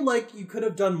I feel like you could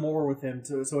have done more with him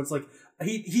too. So it's like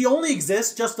he only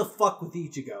exists just to fuck with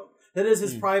Ichigo. That is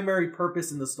his primary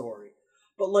purpose in the story.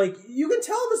 But like you can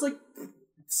tell there's like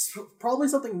probably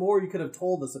something more you could have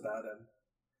told us about him.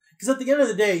 Because at the end of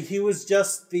the day, he was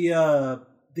just the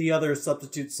other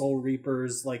substitute Soul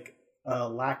Reapers like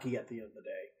lackey at the end of the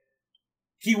day.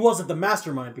 He wasn't the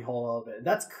mastermind behind all of it.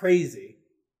 That's crazy.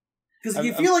 Because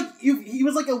you feel like he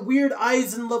was like a weird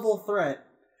Aizen level threat.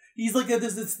 He's like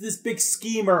this big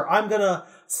schemer. I'm gonna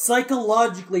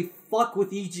psychologically fuck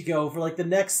with Ichigo for like the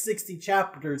next 60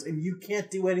 chapters, and you can't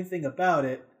do anything about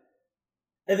it.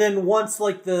 And then once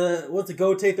the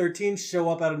Gotei 13 show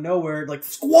up out of nowhere, like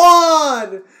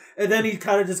squad, and then he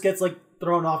kind of just gets like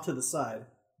thrown off to the side.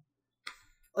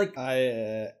 Like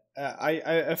I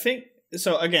think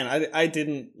so. Again, I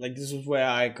didn't like. This was where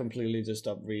I completely just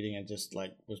stopped reading and just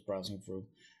like was browsing through.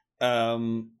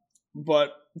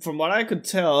 But from what I could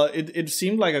tell, it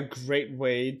seemed like a great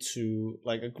way to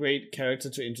like a great character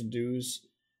to introduce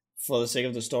for the sake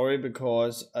of the story,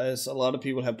 because as a lot of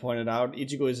people have pointed out,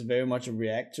 Ichigo is very much a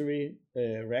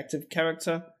reactive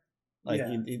character. Like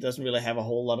he doesn't really have a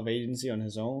whole lot of agency on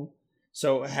his own.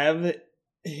 So have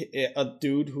a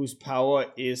dude whose power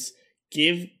is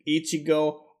give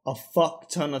Ichigo a fuck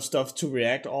ton of stuff to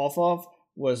react off of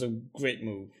was a great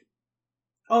move.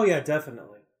 Oh yeah,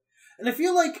 definitely. And I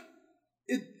feel like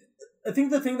I think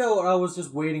the thing that I was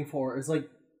just waiting for is like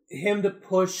him to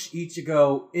push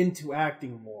Ichigo into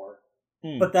acting more.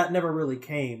 But that never really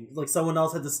came. Like someone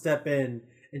else had to step in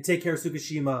and take care of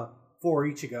Tsukishima for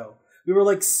Ichigo. We were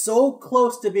like so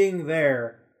close to being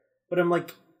there, but I'm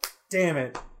like, damn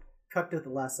it, cucked at the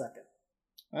last second.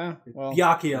 Well,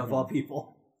 Byakuya of all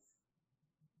people.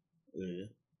 Yeah.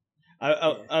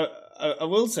 I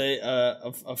will say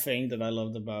a thing that I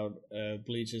loved about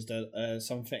Bleach is that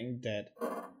something that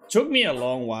took me a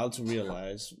long while to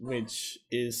realize, which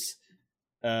is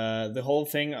the whole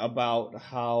thing about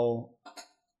how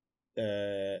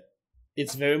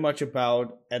it's very much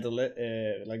about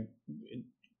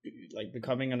like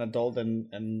becoming an adult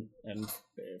and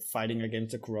fighting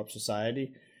against a corrupt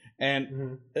society,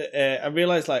 and I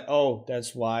realized like, oh,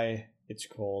 that's why it's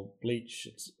called Bleach.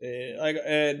 It's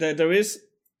there is,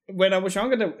 when I was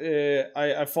younger,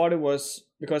 I thought it was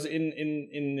because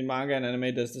in the manga and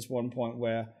anime there's this one point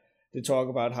where they talk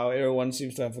about how everyone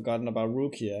seems to have forgotten about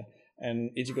Rukia, and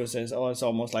Ichigo says, oh, it's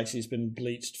almost like she's been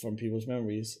bleached from people's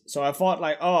memories. So I thought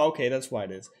like, oh, okay, that's why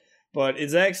it is. But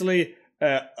it's actually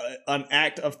an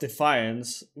act of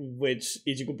defiance, which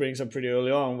Ichigo brings up pretty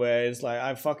early on, where it's like,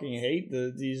 I fucking hate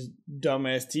these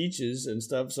dumbass teachers and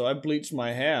stuff, so I bleached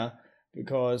my hair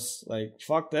because like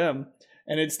fuck them.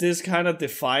 And it's this kind of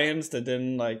defiance that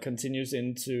then like continues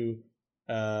into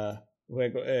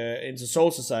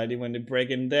Soul Society when they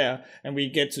break in there, and we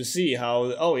get to see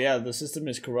how, oh yeah, the system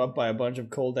is corrupt by a bunch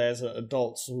of cold ass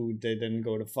adults who they then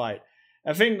go to fight.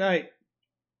 I think like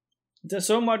there's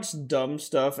so much dumb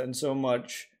stuff and so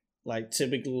much like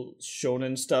typical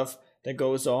shonen stuff that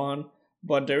goes on,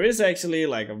 but there is actually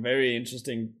like a very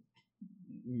interesting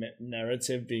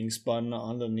narrative being spun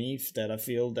underneath that I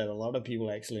feel that a lot of people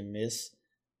actually miss,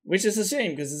 which is a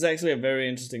shame because it's actually a very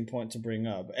interesting point to bring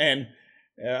up. And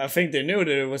I think they knew that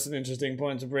it was an interesting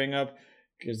point to bring up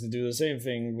because they do the same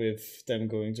thing with them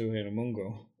going to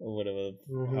Hinamungo or whatever,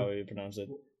 how you pronounce it.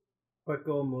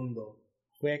 Hueco Mundo.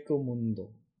 Hueco Mundo.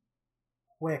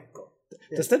 Hueco.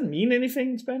 Does that mean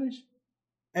anything in Spanish?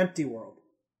 Empty world.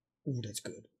 Ooh, that's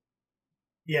good.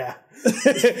 Yeah.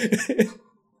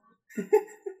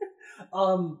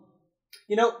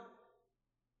 You know,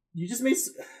 you just made,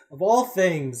 of all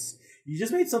things, you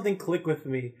just made something click with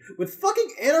me with fucking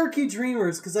Anarchy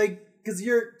Dreamers, because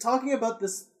you're talking about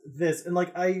this, and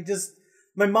like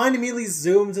my mind immediately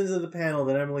zooms into the panel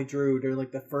that Emily drew during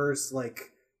like the first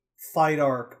like fight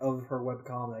arc of her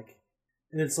webcomic,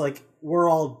 and it's like we're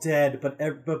all dead, but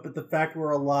the fact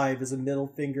we're alive is a middle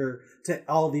finger to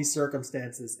all these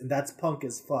circumstances, and that's punk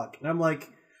as fuck. And I'm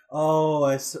like, oh,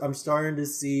 I'm starting to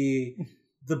see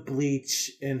the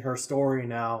Bleach in her story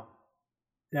now.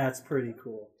 That's pretty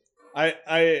cool. We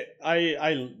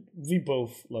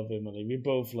both love Emily. We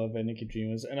both love Anarchy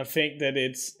Dreamers, and I think that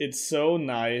it's so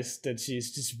nice that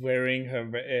she's just wearing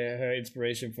her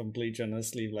inspiration from Bleach on her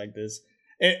sleeve like this.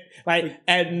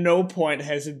 At no point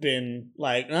has it been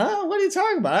like, oh, what are you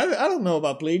talking about? I don't know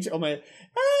about Bleach. Oh my,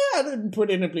 I didn't put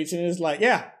in a Bleach, and it's like,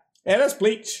 yeah, that's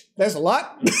Bleach. That's a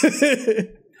lot.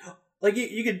 Like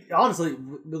you could honestly,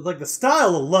 with like the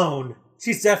style alone,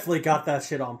 she's definitely got that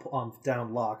shit on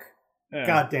down lock. Yeah.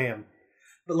 God damn.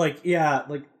 But like, yeah,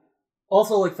 like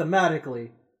also like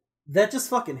thematically, that just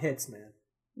fucking hits, man.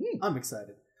 I'm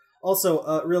excited.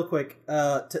 Also, real quick,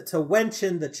 to wench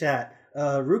in the chat,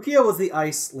 Rukia was the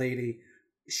ice lady.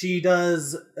 She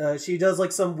does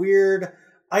like some weird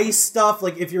ice stuff.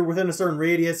 Like if you're within a certain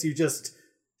radius, you just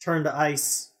turn to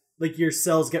ice. Like your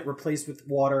cells get replaced with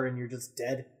water, and you're just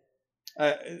dead.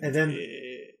 And then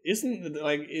isn't it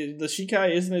like the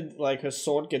Shikai? Isn't it like her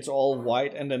sword gets all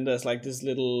white, and then there's like this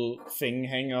little thing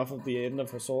hanging off of the end of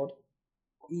her sword?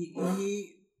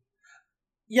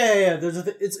 Yeah.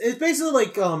 It's basically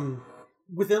like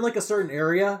within like a certain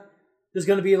area, there's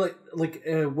gonna be like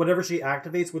whatever she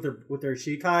activates with her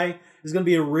Shikai is gonna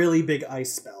be a really big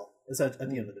ice spell. At the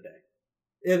end of the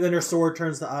day, and then her sword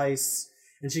turns to ice,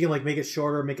 and she can like make it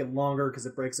shorter, make it longer because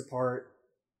it breaks apart.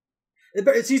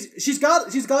 She's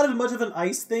got as much of an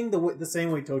ice thing the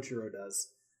same way Tochiro does.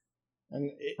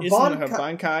 And isn't her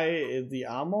Bankai the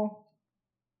armor?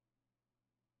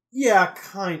 Yeah,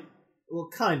 kind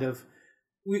of.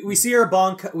 We see her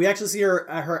Bankai. We actually see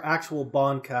her actual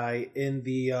Bankai in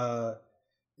the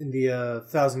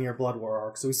 1,000-Year Blood War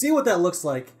arc. So we see what that looks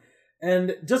like,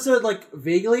 and just to like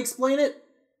vaguely explain it,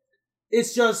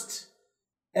 it's just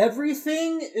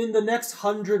everything in the next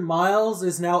 100 miles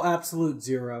is now absolute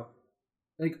zero.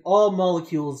 Like, all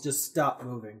molecules just stop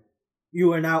moving.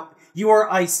 You are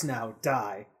ice now,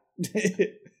 die.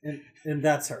 and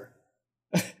that's her.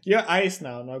 You're ice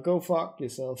now go fuck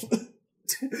yourself.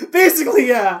 Basically,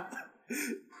 yeah.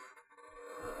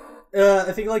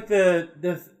 I think like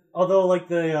although like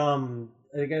the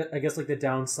I guess like the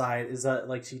downside is that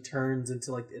like she turns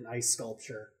into like an ice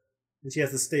sculpture. And she has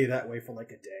to stay that way for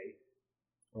like a day.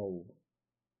 Oh.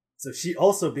 So she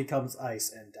also becomes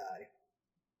ice and die.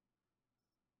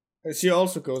 She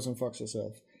also goes and fucks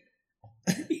herself.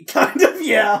 Kind of,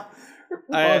 yeah.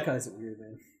 All kinds of weird,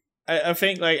 man. I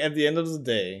think, like, at the end of the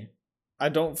day, I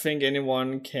don't think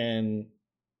anyone can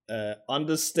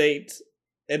understate,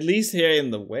 at least here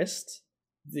in the West,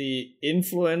 the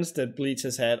influence that Bleach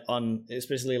has had on,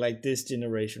 especially, like, this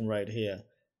generation right here.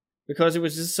 Because it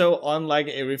was just so unlike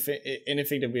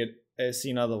anything that we had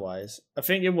seen otherwise. I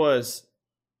think it was,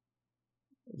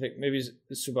 maybe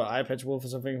Super Eye Patch Wolf or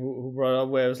something who brought up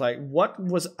where it was like, what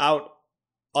was out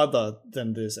other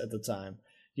than this at the time?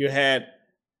 You had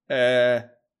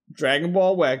Dragon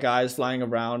Ball, where a guy is flying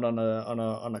around on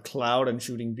a cloud and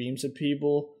shooting beams at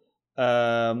people.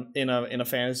 In a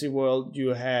fantasy world, you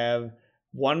have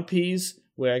One Piece,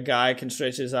 where a guy can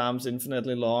stretch his arms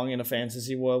infinitely long in a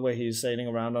fantasy world where he's sailing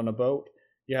around on a boat.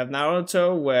 You have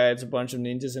Naruto, where it's a bunch of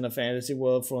ninjas in a fantasy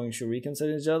world throwing shurikens at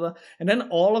each other. And then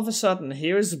all of a sudden,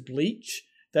 here is Bleach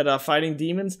that are fighting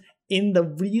demons in the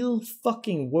real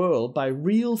fucking world by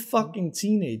real fucking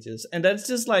teenagers. And that's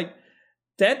just like,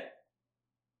 that's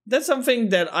something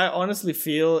that I honestly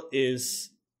feel is,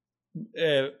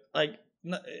 like,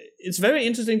 it's very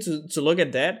interesting to look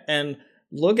at that and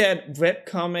look at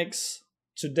webcomics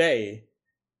today,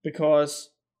 because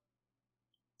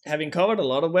having covered a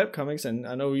lot of webcomics, and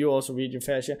I know you also read your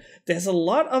fair share, there's a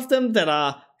lot of them that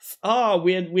are,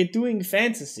 we're doing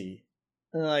fantasy.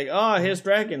 And like, here's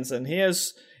dragons, and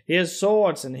here's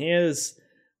swords, and here's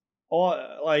all,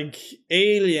 like,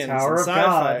 aliens Tower and of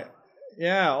sci-fi. God.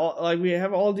 Yeah, like, we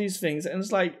have all these things, and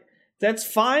it's like, that's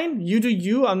fine, you do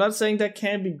you. I'm not saying that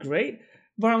can't be great,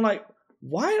 but I'm like,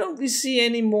 why don't we see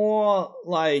any more,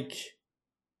 like,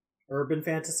 urban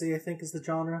fantasy, I think, is the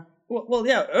genre. Well,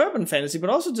 yeah, urban fantasy, but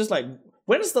also just like,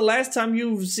 when is the last time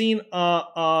you've seen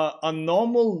a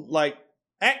normal, like,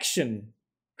 action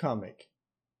comic,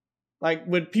 like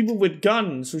with people with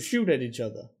guns who shoot at each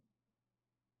other?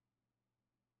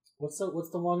 What's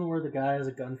the one where the guy has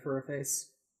a gun for a face?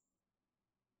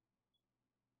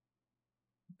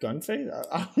 Gun face?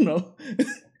 I don't know.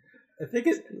 I think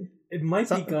it might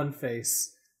be Gunface.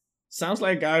 Sounds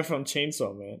like a guy from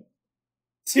Chainsaw Man.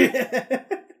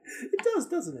 It does,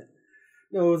 doesn't it?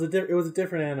 No, it was a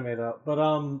different anime though. But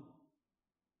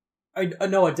I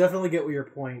know, I definitely get what your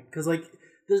point, because like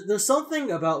there's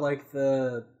something about like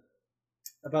the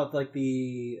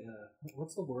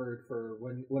what's the word for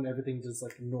when everything's just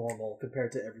like normal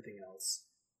compared to everything else?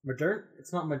 Modern?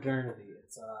 It's not modernity.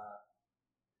 It's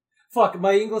fuck,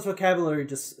 my English vocabulary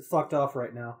just fucked off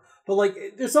right now. But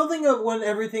like, there's something of when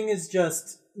everything is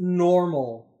just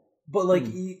normal, but like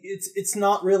it's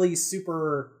not really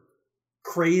super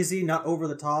crazy, not over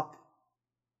the top.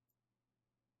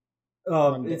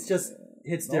 It's just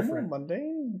hits different.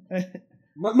 Mundane.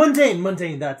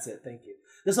 Mundane. That's it. Thank you.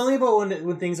 There's something about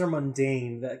when things are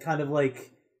mundane that kind of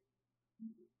like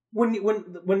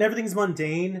when everything's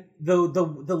mundane, the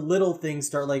little things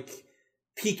start like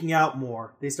peeking out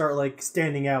more. They start like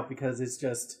standing out because it's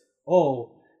just,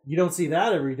 you don't see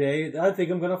that every day. I think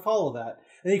I'm gonna follow that,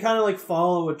 and you kind of like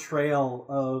follow a trail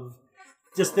of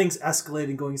just things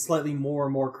escalating, going slightly more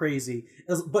and more crazy.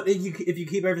 But if you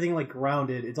keep everything like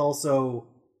grounded, it also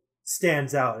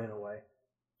stands out in a way.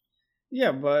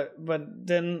 Yeah, but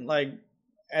then like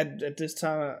at this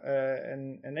time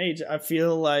and age, I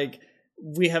feel like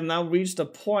we have now reached a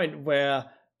point where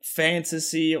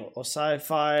fantasy or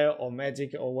sci-fi or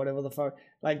magic or whatever the fuck,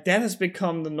 like, that has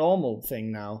become the normal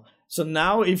thing now. So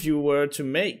now if you were to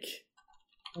make,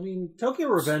 I mean, Tokyo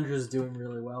Revengers is doing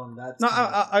really well, and that's... No,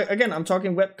 again, I'm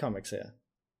talking webcomics here.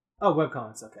 Oh,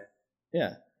 webcomics, okay.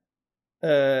 Yeah.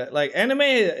 Like, anime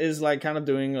is, like, kind of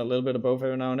doing a little bit of both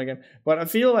every now and again. But I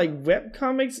feel like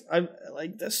webcomics,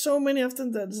 like, there's so many of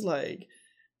them that's, like,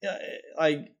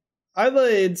 either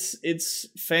it's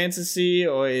fantasy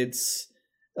or it's...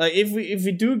 Like, if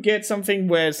we do get something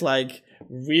where it's, like,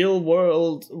 real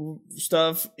world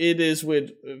stuff, it is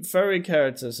with furry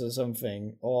characters or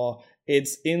something, or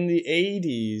it's in the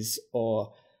 80s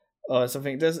or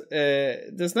something. There's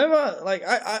never, like,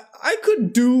 I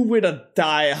could do with a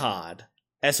Die Hard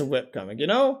as a webcomic, you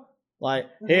know? Like,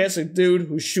 here's a dude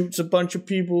who shoots a bunch of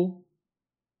people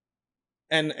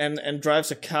and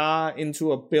drives a car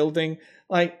into a building,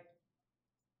 like,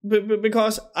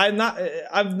 because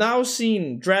I've now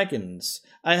seen dragons.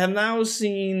 I have now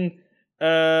seen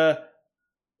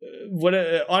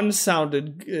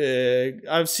unsounded.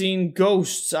 I've seen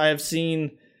ghosts. I have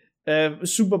seen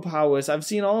superpowers. I've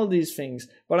seen all these things,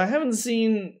 but I haven't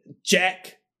seen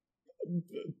Jack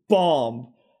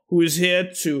Bomb, who is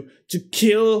here to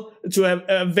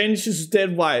avenge his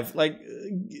dead wife, like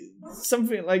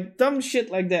something like dumb shit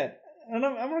like that. and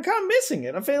I'm kind of missing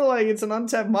it. I feel like it's an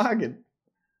untapped market.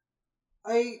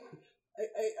 I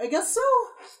guess so.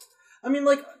 I mean,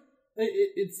 like,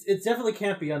 it definitely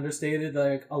can't be understated.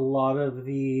 Like, a lot of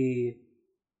the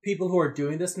people who are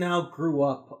doing this now grew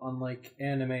up on like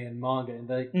anime and manga, and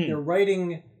they're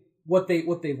writing what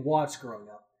they've watched growing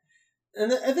up.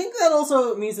 And I think that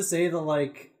also means to say that,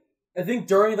 like, I think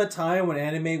during the time when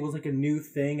anime was like a new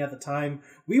thing at the time,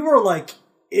 we were like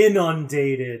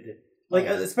inundated, like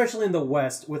especially in the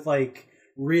West, with like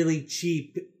really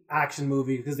cheap action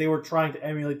movies because they were trying to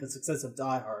emulate the success of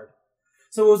Die Hard.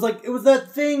 So it was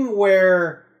that thing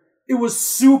where it was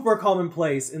super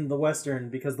commonplace in the Western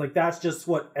because like that's just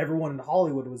what everyone in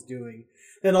Hollywood was doing.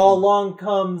 Then all along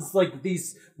comes like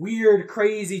these weird,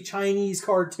 crazy Chinese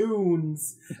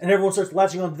cartoons, and everyone starts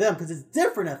latching onto them because it's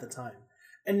different at the time.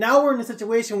 And now we're in a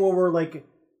situation where we're like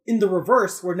in the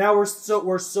reverse, where now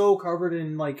we're so covered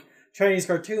in like Chinese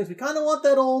cartoons, we kind of want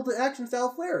that old action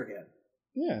style flair again.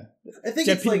 Yeah, I think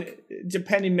it's like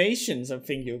Japanimations. I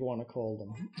think you want to call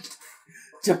them.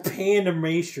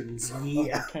 Japanimations,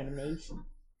 yeah. Japanimation.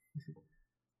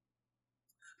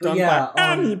 But yeah,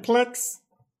 Aniplex.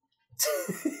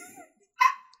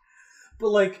 But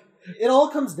like, it all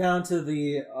comes down to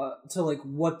the to like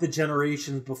what the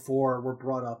generations before were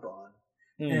brought up on,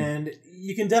 and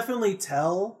you can definitely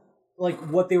tell like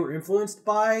what they were influenced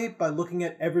by looking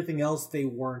at everything else they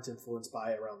weren't influenced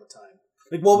by around the time.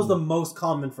 Like, what was the most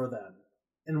common for them,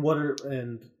 and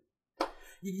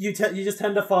you just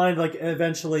tend to find like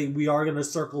eventually we are going to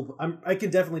circle. I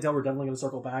can definitely tell we're definitely going to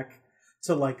circle back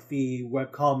to like the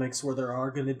webcomics where there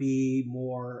are going to be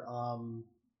more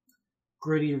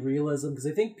gritty realism, because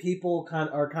I think people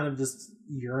are kind of just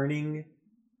yearning.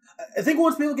 I think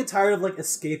once people get tired of like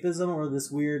escapism or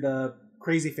this weird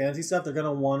crazy fantasy stuff, they're going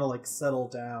to want to like settle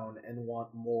down and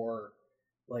want more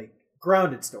like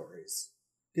grounded stories.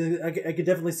 I could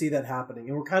definitely see that happening,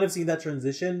 and we're kind of seeing that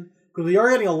transition because we are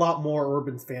getting a lot more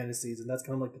urban fantasies, and that's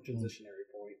kind of like the transitionary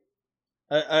point.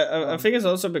 I think it's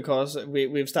also because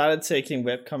we've started taking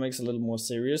webcomics a little more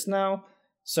serious now.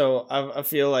 So I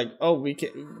feel like we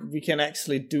can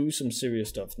actually do some serious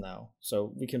stuff now.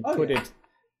 So we can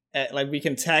we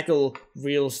can tackle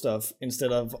real stuff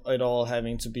instead of it all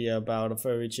having to be about a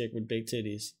furry chick with big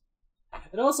titties.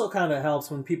 It also kind of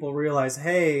helps when people realize,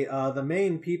 hey, the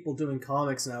main people doing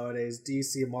comics nowadays,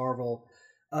 DC, Marvel,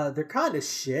 they're kind of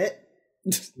shit.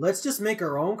 Let's just make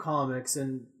our own comics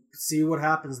and see what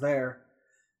happens there.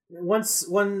 When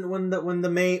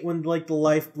the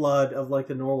lifeblood of like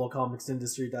the normal comics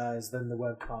industry dies, then the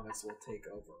web comics will take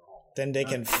over all. Then they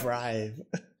can thrive.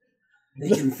 They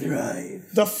can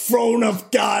thrive. The throne of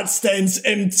God stands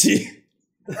empty.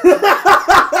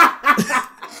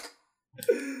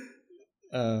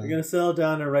 We're gonna settle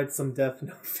down and write some Death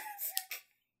Note fanfic.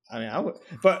 I mean, I would,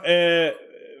 but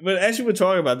as you were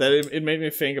talking about that, it made me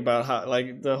think about how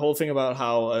like the whole thing about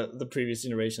how the previous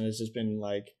generation has just been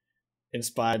like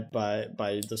inspired by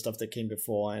the stuff that came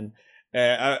before, and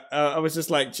I was just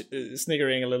like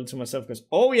sniggering a little to myself because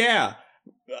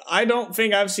I don't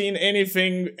think I've seen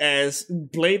anything as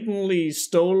blatantly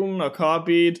stolen or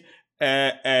copied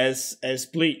as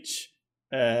Bleach.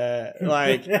 Let's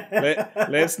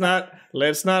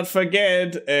not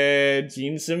forget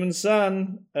Gene Simmons'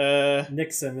 son,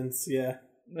 Nick Simmons. Yeah.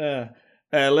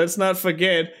 Let's not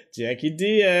forget Jackie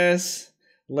Diaz.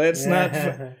 Let's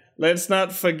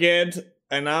not forget.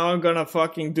 And now I'm gonna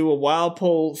fucking do a wild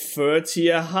pull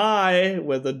 30 high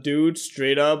where the dude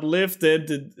straight up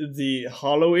lifted the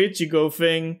hollow Ichigo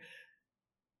thing,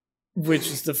 which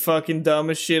is the fucking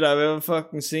dumbest shit I've ever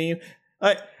fucking seen.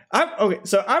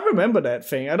 So I remember that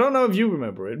thing. I don't know if you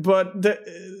remember it, but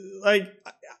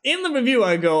in the review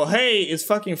I go, hey, it's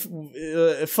fucking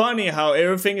funny how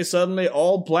everything is suddenly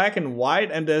all black and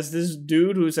white, and there's this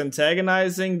dude who's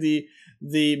antagonizing the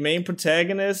main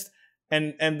protagonist,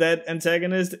 and that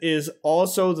antagonist is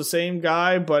also the same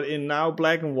guy, but in now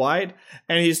black and white,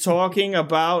 and he's talking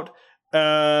about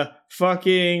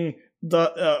fucking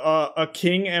a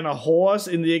king and a horse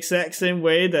in the exact same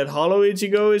way that Hollow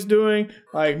Ichigo is doing.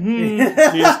 Like,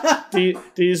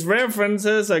 these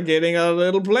references are getting a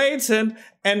little blatant.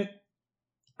 And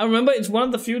I remember it's one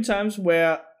of the few times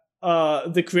where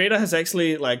the creator has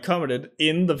actually like commented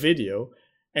in the video,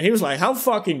 and he was like, "How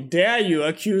fucking dare you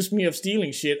accuse me of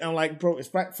stealing shit?" And I'm like, bro,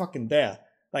 it's right fucking there.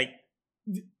 Like,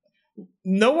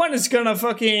 no one is gonna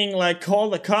fucking like call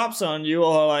the cops on you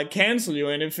or like cancel you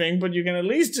or anything, but you can at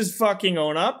least just fucking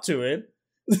own up to it.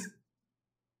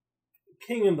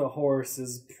 King and the Horse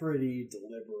is pretty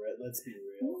deliberate, let's be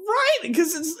real. Right,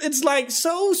 because it's like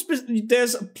so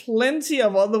there's plenty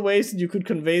of other ways that you could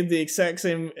convey the exact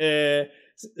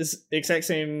exact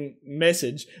same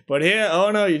message, but here, oh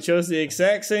no, you chose the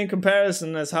exact same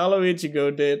comparison as Halo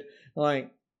Ichigo did.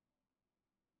 Like,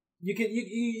 you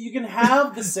can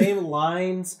have the same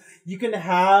lines, you can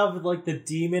have like the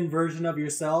demon version of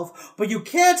yourself, but you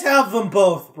can't have them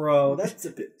both, bro. That's a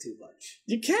bit too much.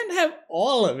 You can't have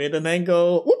all of it and then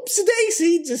go, whoopsie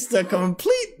daisy, just a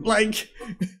complete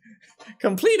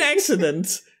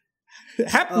accident.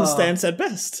 Happenstance at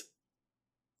best.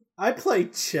 I play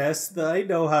chess, I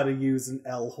know how to use an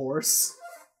L horse.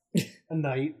 A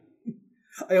knight.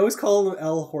 I always call them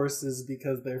L horses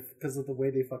because of the way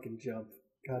they fucking jump.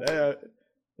 God.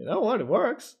 You know what? It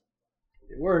works.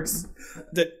 It works.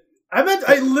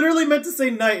 I literally meant to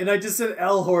say knight, and I just said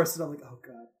L horse, and I'm like, oh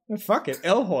god. Fuck it,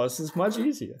 L horse is much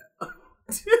easier.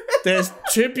 There's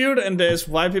tribute, and there's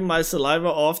wiping my saliva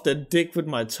off the dick with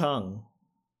my tongue.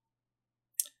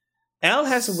 L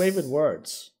has a way with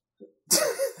words.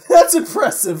 That's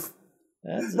impressive.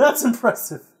 That's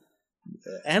impressive.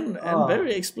 And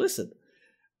very explicit.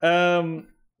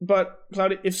 But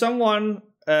Claudia, if someone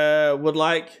would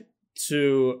like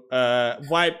to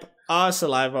wipe our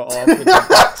saliva off with their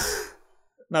dicks.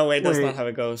 No, wait, that's not how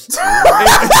it goes. Fuck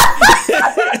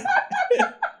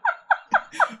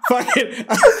it.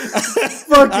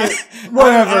 Fuck it.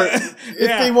 Whatever.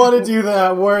 If they want to do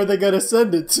that, where are they going to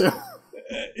send it to?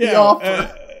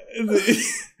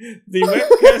 The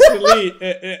webcast relief.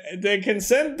 They can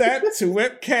send that to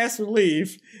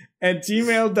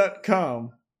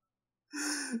webcastrelief@gmail.com.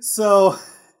 So,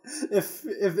 if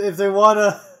they want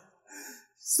to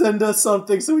send us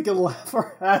something so we can laugh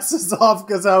our asses off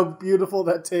because how beautiful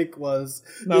that take was,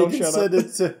 you can send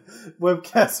it to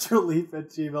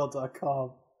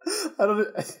webcastrelief@gmail.com.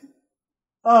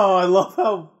 I love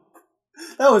how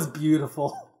that was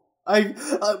beautiful.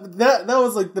 That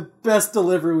was like the best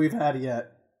delivery we've had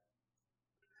yet.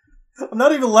 I'm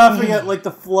not even laughing at like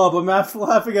the flub. I'm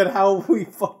laughing at how we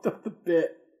fucked up the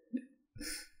bit.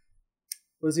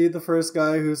 Was he the first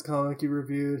guy whose comic you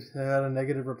reviewed that had a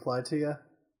negative reply to you?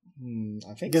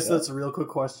 I guess so. That's a real quick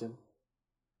question.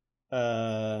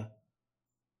 I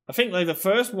think like the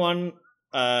first one.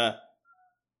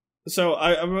 So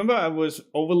I remember I was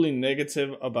overly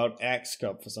negative about Axe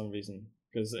Cup for some reason.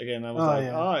 Because again, I was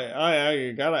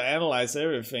you gotta analyze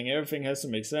everything. Everything has to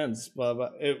make sense.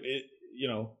 But it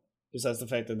besides the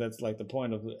fact that that's like the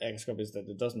point of the X Cup is that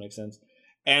it doesn't make sense.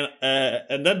 And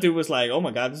that dude was like, oh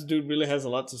my god, this dude really has a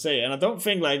lot to say. And I don't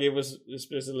think like it was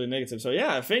especially negative. So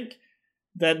yeah, I think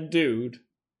that dude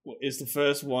is the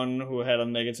first one who had a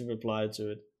negative reply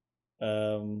to it.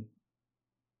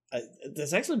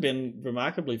 There's actually been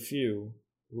remarkably few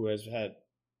who has had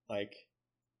like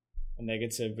a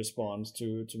negative response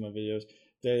to my videos.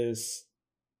 There's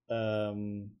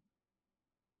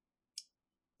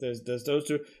those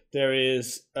two. There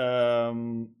is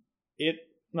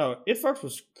It Fox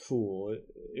was cool.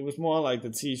 It was more like the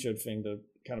t-shirt thing that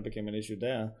kind of became an issue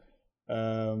there.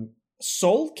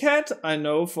 Soul Cat, I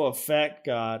know for a fact,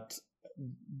 got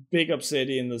big upset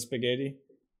in the spaghetti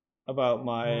about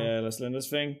my Las Lindas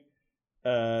thing,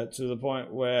 to the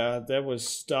point where there was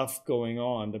stuff going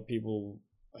on that people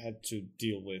had to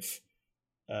deal with,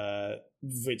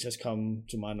 which has come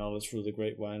to my knowledge through the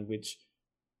grapevine, which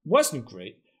wasn't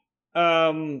great.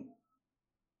 And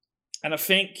I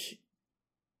think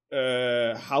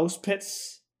House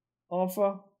Pets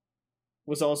offer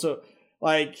was also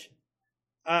like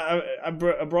I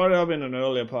brought it up in an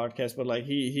earlier podcast, but like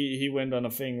he went on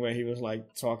a thing where he was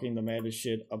like talking the maddest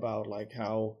shit about like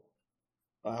how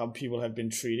people have been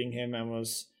treating him, and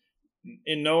was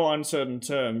in no uncertain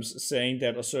terms saying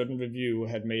that a certain review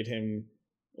had made him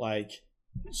like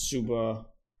super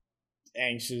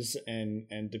anxious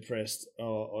and depressed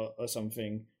or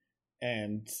something.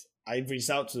 And I reached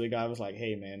out to the guy. I was like,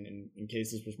 hey man, in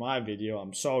case this was my video,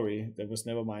 I'm sorry, that was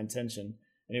never my intention.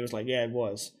 And he was like, yeah, it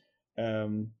was. But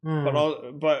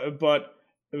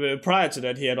prior to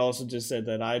that, he had also just said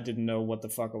that I didn't know what the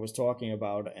fuck I was talking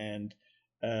about, and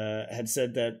had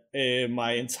said that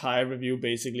my entire review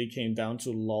basically came down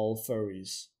to lol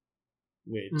furries,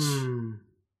 which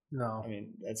no, I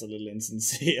mean that's a little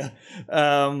insincere.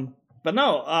 But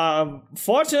no,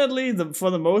 fortunately,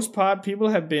 for the most part, people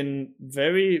have been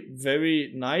very,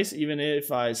 very nice, even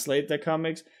if I slayed their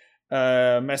comics.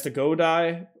 Master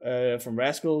Godai from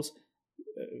Rascals,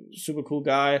 super cool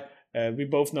guy. We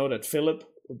both know that Philip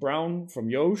Brown from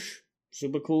Yosh,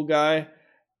 super cool guy.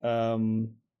 I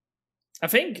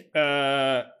think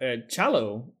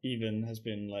Chalo even has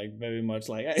been like very much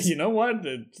like, hey, you know what,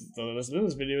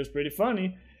 this video is pretty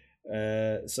funny.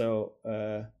 So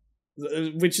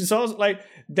which is also like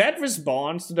that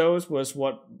response to those was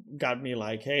what got me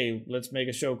like, hey, let's make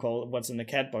a show called What's in the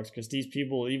Catbox, because these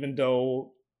people, even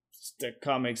though the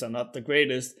comics are not the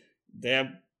greatest,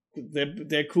 they're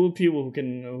cool people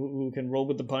who can roll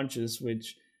with the punches,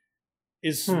 which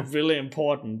is really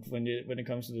important when it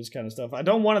comes to this kind of stuff. I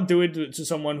don't want to do it to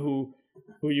someone who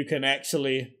you can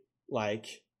actually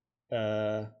like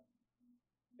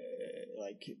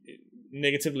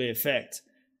negatively affect.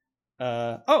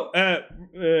 Right.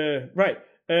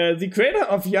 The creator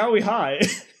of Yaoi High.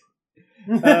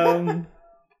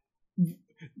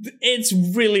 It's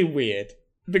really weird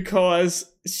because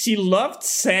she loved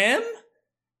Sam,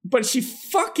 but she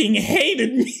fucking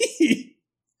hated me.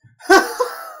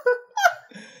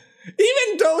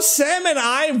 Even though Sam and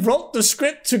I wrote the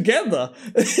script together,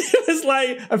 it was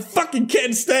like, I fucking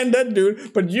can't stand that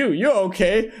dude, but you're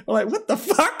okay. I'm like, what the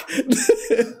fuck?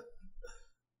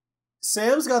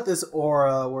 Sam's got this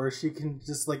aura where she can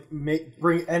just like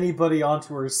bring anybody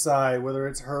onto her side, whether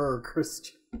it's her or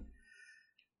Christian.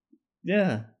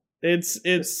 Yeah, it's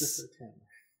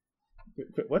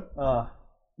what?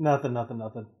 Nothing.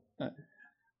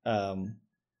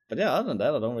 But yeah, other than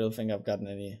that, I don't really think I've gotten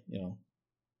any.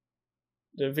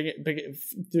 Do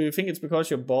you think it's because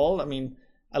you're bald? I mean,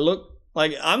 I look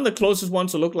like I'm the closest one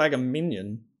to look like a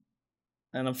minion,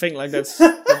 and I think like that's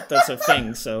a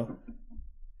thing. So,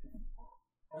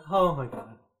 oh my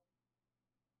god,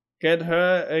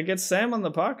 get Sam on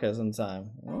the podcast in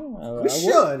time.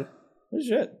 We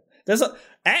should. There's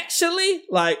actually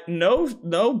like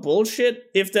no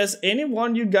bullshit. If there's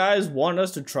anyone you guys want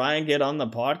us to try and get on the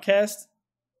podcast,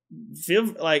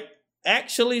 feel like.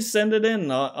 Actually send it in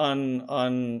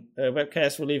on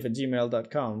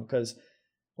webcastrelief@gmail.com, because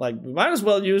like we might as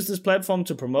well use this platform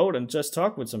to promote and just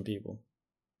talk with some people.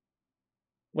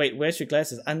 Wait, where's your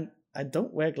glasses? I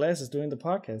don't wear glasses during the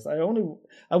podcast. I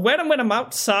wear them when I'm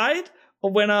outside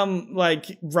or when I'm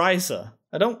like riser.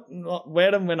 I don't wear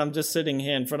them when I'm just sitting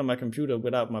here in front of my computer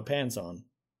without my pants on.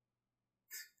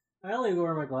 I only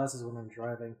wear my glasses when I'm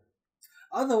driving.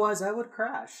 Otherwise I would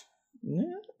crash.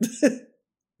 Yeah.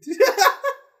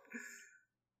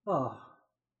 Oh,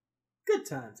 good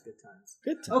times.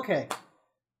 Okay,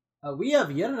 we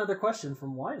have yet another question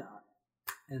from Why Not,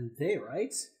 and they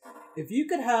write, if you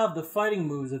could have the fighting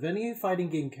moves of any fighting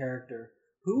game character,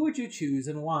 who would you choose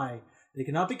and why? They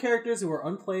cannot be characters who are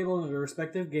unplayable in their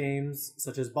respective games,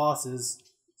 such as bosses,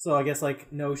 so I guess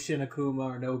like no Shin Akuma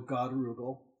or no God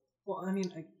Rugal. Well, I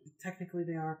mean, technically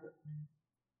they are, but...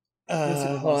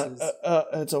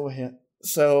 it's over here.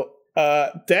 So...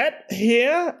 that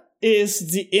here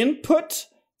is the input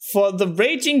for the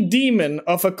Raging Demon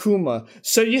of Akuma.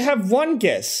 So you have one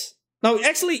guess. Now,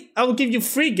 actually, I will give you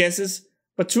 3 guesses,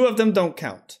 but 2 of them don't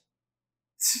count.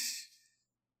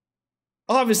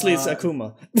 Obviously, it's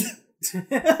Akuma.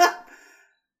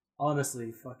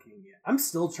 Honestly, fucking yeah. I'm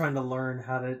still trying to learn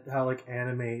how like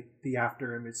animate the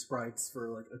after image sprites for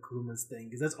like Akuma's thing,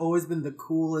 because that's always been the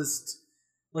coolest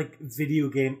like video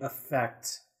game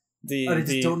effect.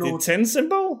 The 10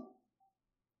 symbol?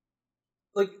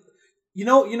 Like, you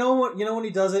know when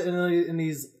he does it in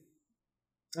these...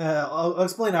 I'll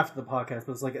explain after the podcast,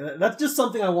 but it's like, that's just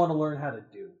something I want to learn how to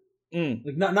do.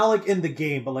 Like, not like in the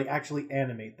game, but like actually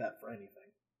animate that for anything.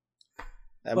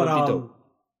 That would be dope.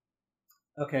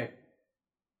 Okay.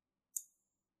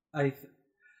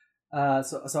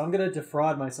 So I'm gonna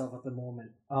defraud myself at the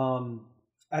moment.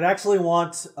 I'd actually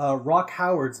want Rock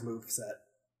Howard's moveset.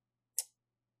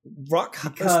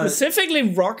 Specifically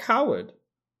Rock Howard.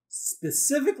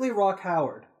 Specifically Rock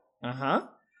Howard. Uh-huh.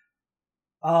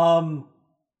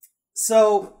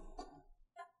 So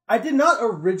I did not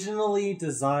originally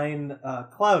design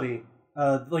Cloudy.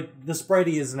 Like the sprite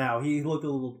he is now. He looked a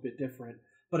little bit different.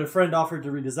 But a friend offered to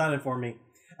redesign it for me.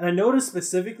 And I noticed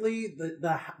specifically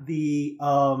the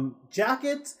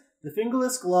jacket, the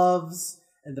fingerless gloves,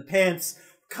 and the pants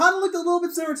kind of looked a little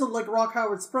bit similar to like Rock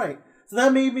Howard's sprite. So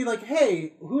that made me like,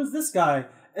 hey, who's this guy?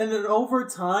 And then over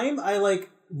time, I like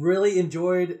really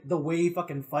enjoyed the way he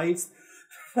fucking fights.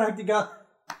 In fact,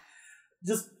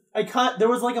 there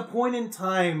was like a point in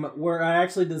time where I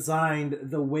actually designed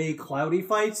the way Cloudy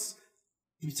fights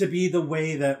to be the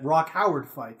way that Rock Howard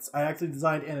fights. I actually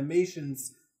designed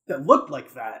animations that looked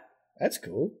like that. That's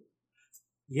cool.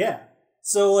 Yeah.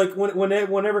 So like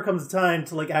whenever comes time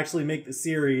to like actually make the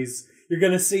series, you're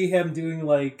gonna see him doing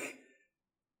like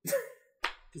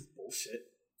just bullshit.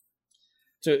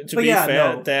 To be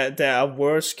fair, there are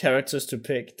worse characters to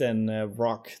pick than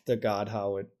Rock the God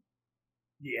Howard.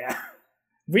 Yeah.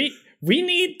 We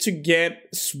need to get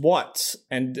SWAT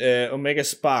and Omega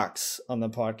Sparks on the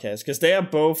podcast because they are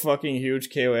both fucking huge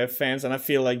KOF fans, and I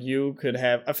feel like you could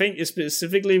have. I think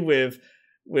specifically with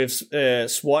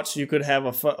SWAT, you could have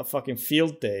a fucking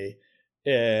field day.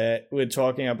 We're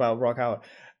talking about Rock Howard.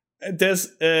 There's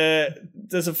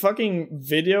a fucking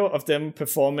video of them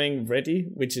performing Ready,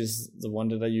 which is the one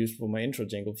that I used for my intro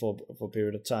jingle for a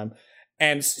period of time,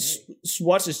 and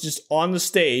SWAT is just on the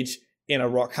stage in a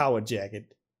Rock Howard jacket,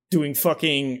 doing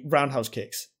fucking roundhouse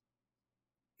kicks.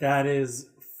 That is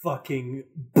fucking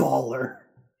baller.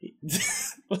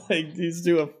 Like, these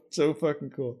two are so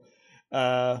fucking cool.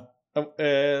 The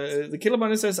Killer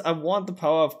Bunny says, I want the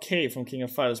power of K from King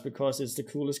of Fighters because it's the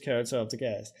coolest character of the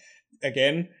cast.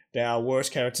 Again, there are worse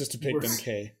characters to pick than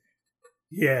K.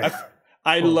 Yeah.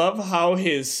 I love how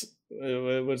his,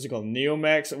 what's it called,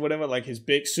 Neomax or whatever, like his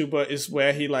big super is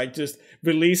where he like just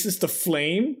releases the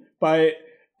flame by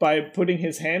putting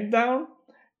his hand down.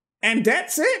 And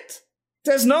that's it.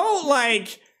 There's no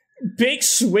like big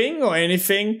swing or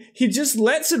anything. He just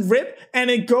lets it rip and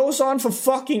it goes on for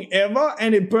fucking ever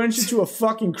and it burns you to a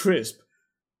fucking crisp.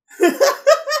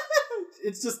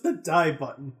 It's just the die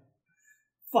button.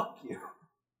 Fuck you.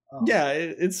 Oh. Yeah,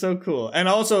 it's so cool. And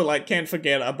also, like, can't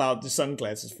forget about the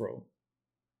sunglasses throw.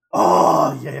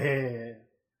 Oh, yeah.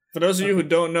 For those of you who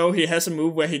don't know, he has a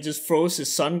move where he just throws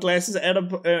his sunglasses at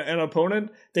an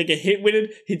opponent. They get hit with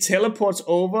it. He teleports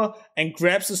over and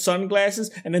grabs the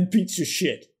sunglasses and then beats your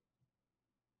shit.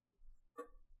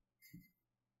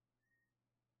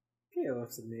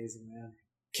 KOF's amazing, man.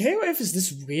 KOF is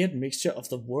this weird mixture of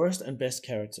the worst and best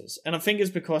characters. And I think it's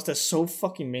because there's so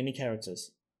fucking many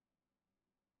characters.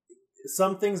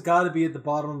 Something's got to be at the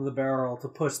bottom of the barrel to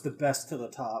push the best to the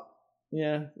top.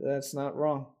 Yeah, that's not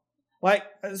wrong. Like,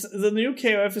 the new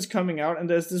KOF is coming out, and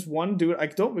there's this one dude, I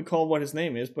don't recall what his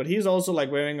name is, but he's also, like,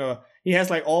 he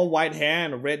has, like, all white hair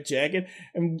and a red jacket,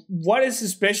 and what is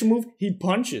his special move? He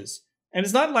punches. And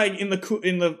it's not, like, in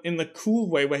the cool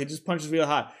way where he just punches real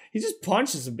hard. He just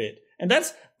punches a bit. And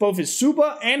that's both his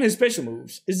super and his special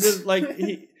moves. It's just, like,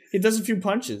 he does a few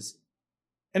punches.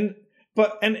 And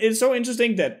it's so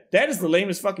interesting that is the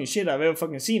lamest fucking shit I've ever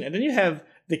fucking seen. And then you have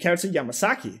the character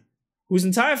Yamasaki, whose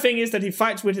entire thing is that he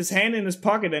fights with his hand in his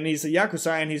pocket and he's a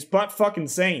Yakuza and he's butt fucking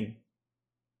sane.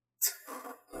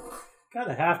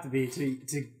 Gotta have to be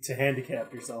to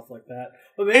handicap yourself like that.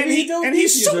 But maybe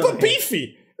he's super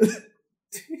beefy. I'm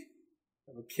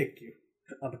gonna kick you.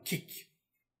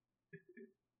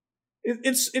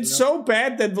 It's so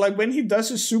bad that like when he does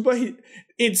his super,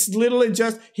 it's literally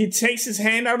just he takes his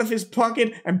hand out of his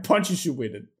pocket and punches you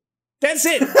with it. That's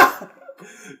it.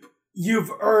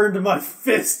 You've earned my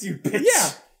fist, you bitch. Yeah.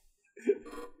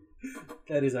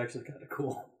 That is actually kind of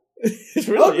cool. It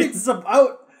really is. I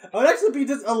would actually be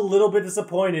just a little bit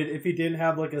disappointed if he didn't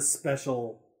have like a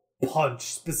special punch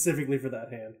specifically for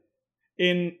that hand.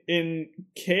 In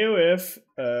KOF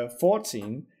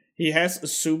 14, he has a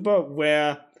super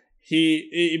where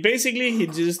he basically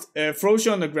just throws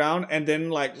you on the ground and then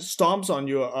like stomps on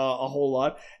you a whole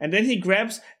lot, and then he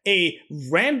grabs a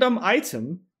random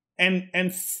item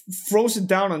and throws it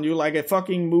down on you like a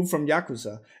fucking move from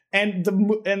Yakuza. And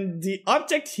the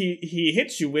object he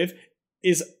hits you with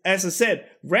is, as I said,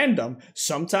 random.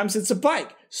 Sometimes it's a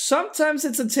bike, sometimes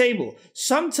it's a table,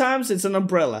 sometimes it's an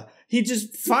umbrella. He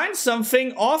just finds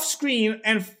something off screen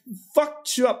and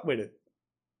fucks you up with it.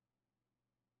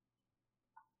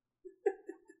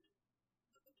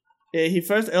 He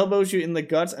first elbows you in the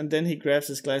guts and then he grabs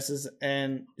his glasses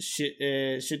and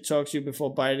shit talks you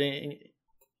before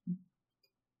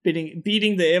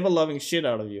beating the ever-loving shit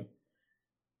out of you.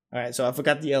 Alright, so I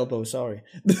forgot the elbow, sorry.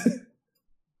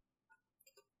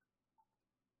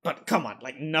 But come on,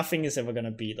 like nothing is ever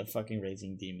gonna beat a fucking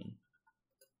Raging Demon.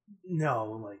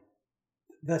 No, like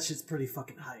that shit's pretty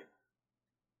fucking hype.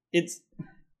 It's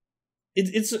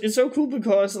so cool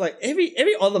because like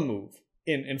every other move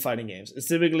in fighting games is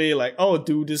typically like, oh,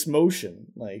 do this motion,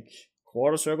 like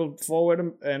quarter circle forward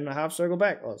and a half circle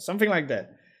back or something like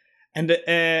that. And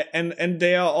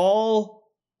they are all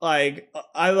like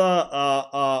either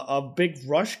a big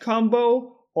rush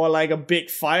combo or like a big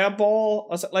fireball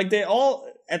or like they all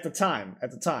at the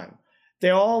time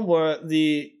they all were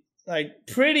the like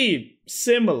pretty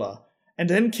similar. And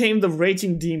then came the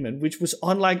Raging Demon, which was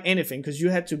unlike anything because you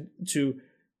had to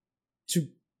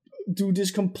do this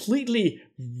completely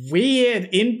weird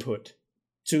input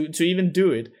to even do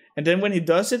it. And then when he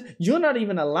does it, you're not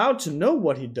even allowed to know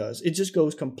what he does. It just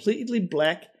goes completely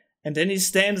black, and then he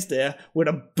stands there with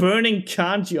a burning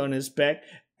kanji on his back,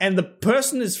 and the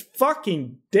person is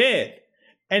fucking dead.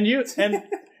 And you're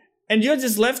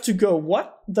just left to go,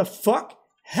 what the fuck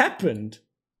happened?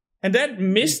 And that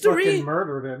mystery, he fucking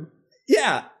murdered him.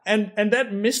 yeah, and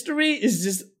that mystery is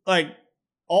just like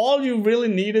all you really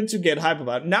needed to get hype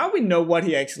about. Now we know what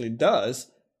he actually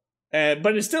does,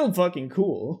 but it's still fucking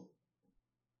cool.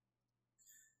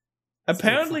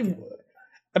 Apparently,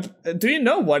 do you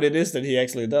know what it is that he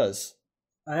actually does?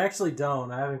 I actually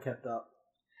don't. I haven't kept up.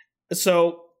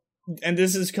 So, and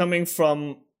this is coming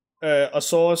from a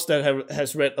source that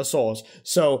has read a source.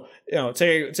 So,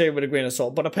 take it with a grain of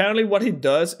salt. But apparently what he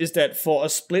does is that for a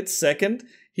split second,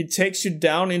 he takes you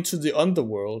down into the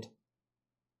underworld.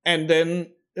 And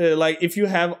then, like, if you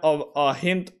have a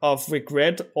hint of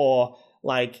regret or,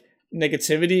 like,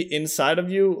 negativity inside of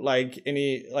you, like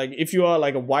if you are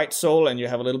like a white soul and you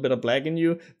have a little bit of black in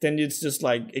you, then it's just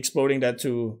like exploding that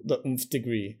to the nth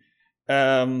degree.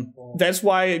 That's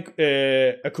why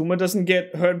Akuma doesn't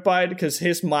get hurt by it, because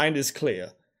his mind is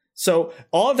clear. So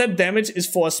all that damage is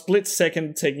for a split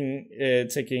second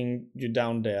taking you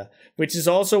down there, which is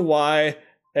also why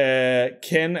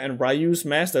Ken and Ryu's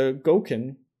master,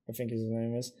 Goken, I think his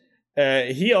name is,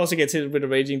 he also gets hit with a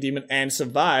raging demon and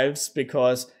survives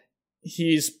because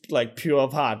he's like pure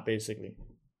of heart, basically.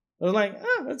 I was like,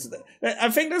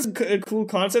 I think that's a cool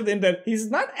concept in that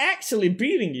he's not actually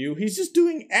beating you, he's just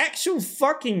doing actual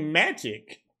fucking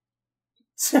magic.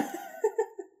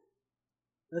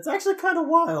 That's actually kind of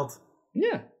wild.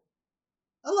 Yeah.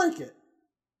 I like it.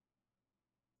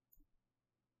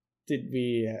 Did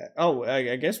we...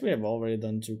 I guess we have already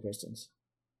done 2 questions.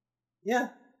 Yeah.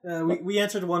 We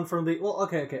answered one from the... Well,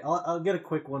 okay. I'll get a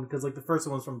quick one, because like the first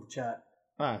one's from the chat.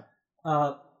 Alright.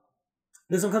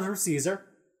 This one comes from Caesar.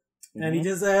 And he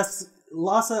just asks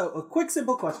Lhasa a quick,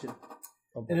 simple question.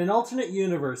 In an alternate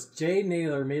universe, Jay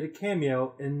Naylor made a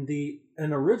cameo in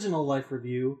an original Life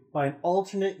review by an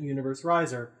alternate universe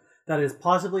riser that is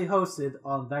possibly hosted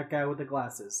on That Guy with the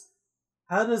Glasses.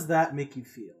 How does that make you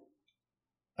feel?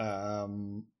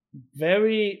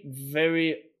 Very,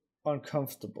 very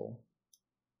uncomfortable.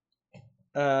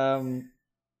 I've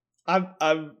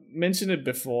mentioned it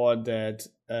before that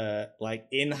like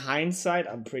in hindsight,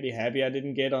 I'm pretty happy I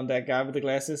didn't get on That Guy with the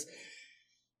Glasses,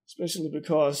 especially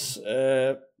because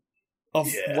of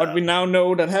what we now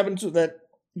know that happened to that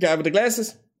guy with the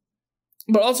glasses,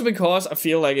 but also because I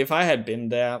feel like if I had been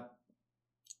there,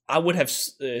 I would have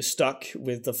stuck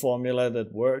with the formula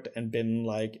that worked and been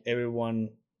like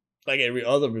everyone, like every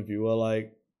other reviewer,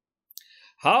 like,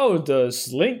 how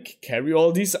does Link carry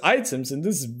all these items in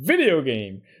this video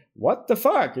game? What the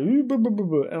fuck? And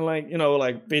like,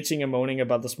 like bitching and moaning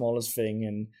about the smallest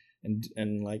thing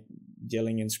and like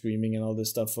yelling and screaming and all this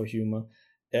stuff for humor.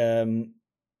 I'm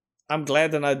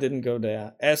glad that I didn't go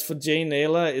there. As for Jay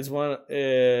Naylor, it's one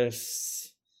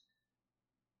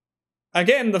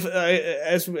again,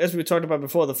 as we talked about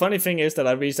before, the funny thing is that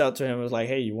I reached out to him and was like,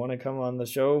 hey, you want to come on the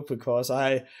show? Because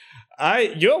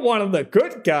you're one of the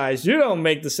good guys. You don't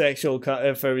make the sexual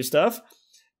furry stuff.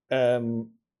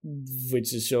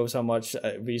 Which just shows how much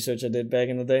research I did back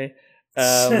in the day.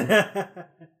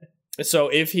 So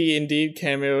if he indeed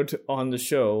cameoed on the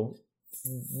show,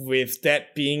 with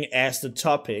that being as the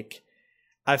topic,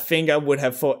 I think I would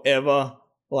have forever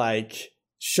like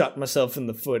shot myself in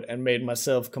the foot and made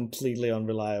myself completely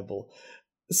unreliable.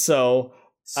 So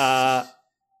dodge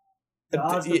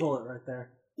the bullet right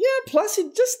there. Yeah, plus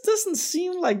he just doesn't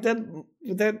seem like that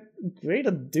great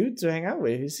a dude to hang out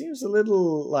with. He seems a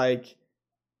little like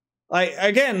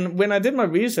again, when I did my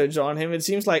research on him, it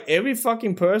seems like every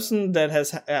fucking person that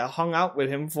has hung out with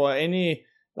him for any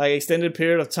like extended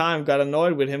period of time got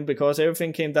annoyed with him because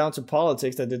everything came down to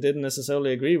politics that they didn't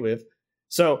necessarily agree with.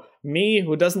 So me,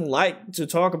 who doesn't like to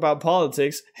talk about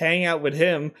politics, hang out with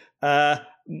him,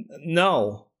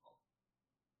 no.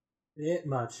 Bit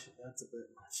much. That's a bit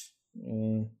much.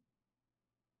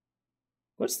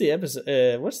 What's the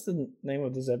episode? What's the name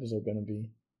of this episode gonna be?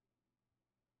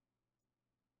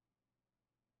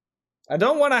 I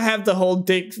don't want to have the whole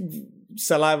dick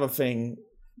saliva thing.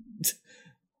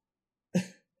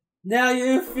 Now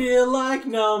you feel like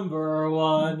number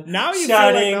one. Now you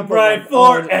shining feel like bright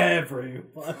for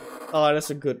everyone. Oh, that's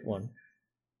a good one.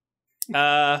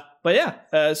 But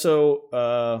yeah, so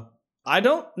I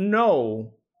don't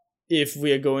know if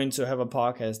we are going to have a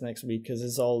podcast next week because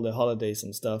it's all the holidays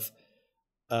and stuff.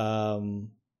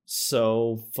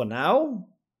 So for now,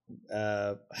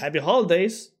 happy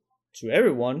holidays to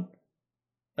everyone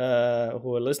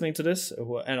who are listening to this,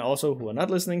 and also who are not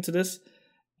listening to this.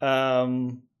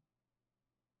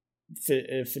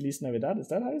 Feliz Navidad, is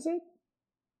that how you say it?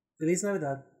 Feliz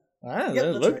Navidad. Ah,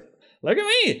 yep, look at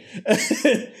me.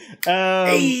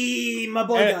 Hey, my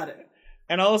boy got it.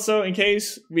 And also, in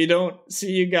case we don't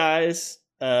see you guys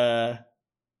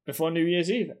before New Year's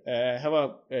Eve. Have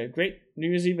a great New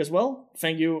Year's Eve as well.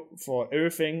 Thank you for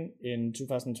everything in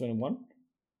 2021.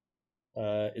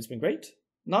 It's been great.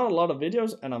 Not a lot of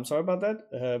videos, and I'm sorry about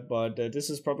that. But this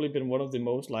has probably been one of the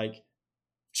most like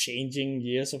changing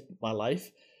years of my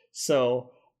life.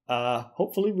 So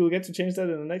hopefully we'll get to change that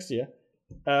in the next year.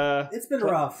 It's been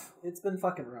rough. It's been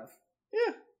fucking rough.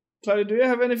 Yeah. Claudia, do you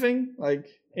have anything like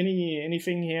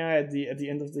anything here at the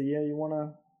end of the year you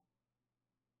wanna?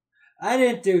 I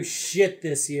didn't do shit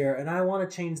this year, and I want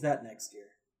to change that next year.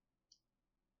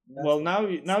 Well, now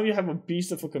you have a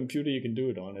beast of a computer you can do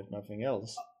it on, if nothing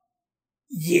else.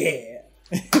 Yeah,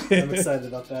 I'm excited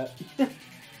about that.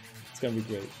 It's gonna be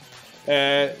great.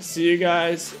 See you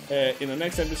guys in the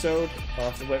next episode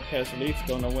of the webcast relief.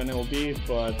 Don't know when it will be,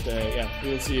 but yeah,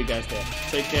 we'll see you guys there.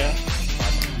 Take care.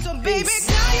 So baby,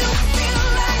 now you feel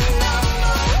like number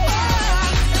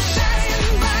one, shining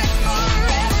bright for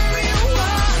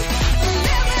everyone,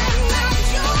 living out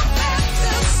your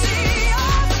fantasy,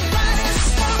 all the brightest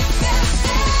stuff that's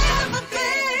ever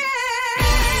been.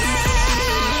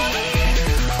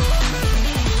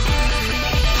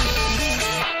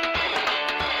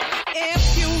 If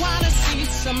you wanna see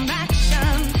some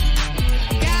action,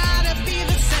 gotta be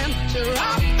the center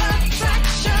of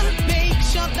attraction. Make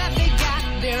sure that they got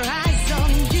their eyes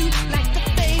on you, like the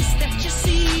face that you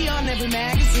see on every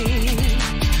magazine.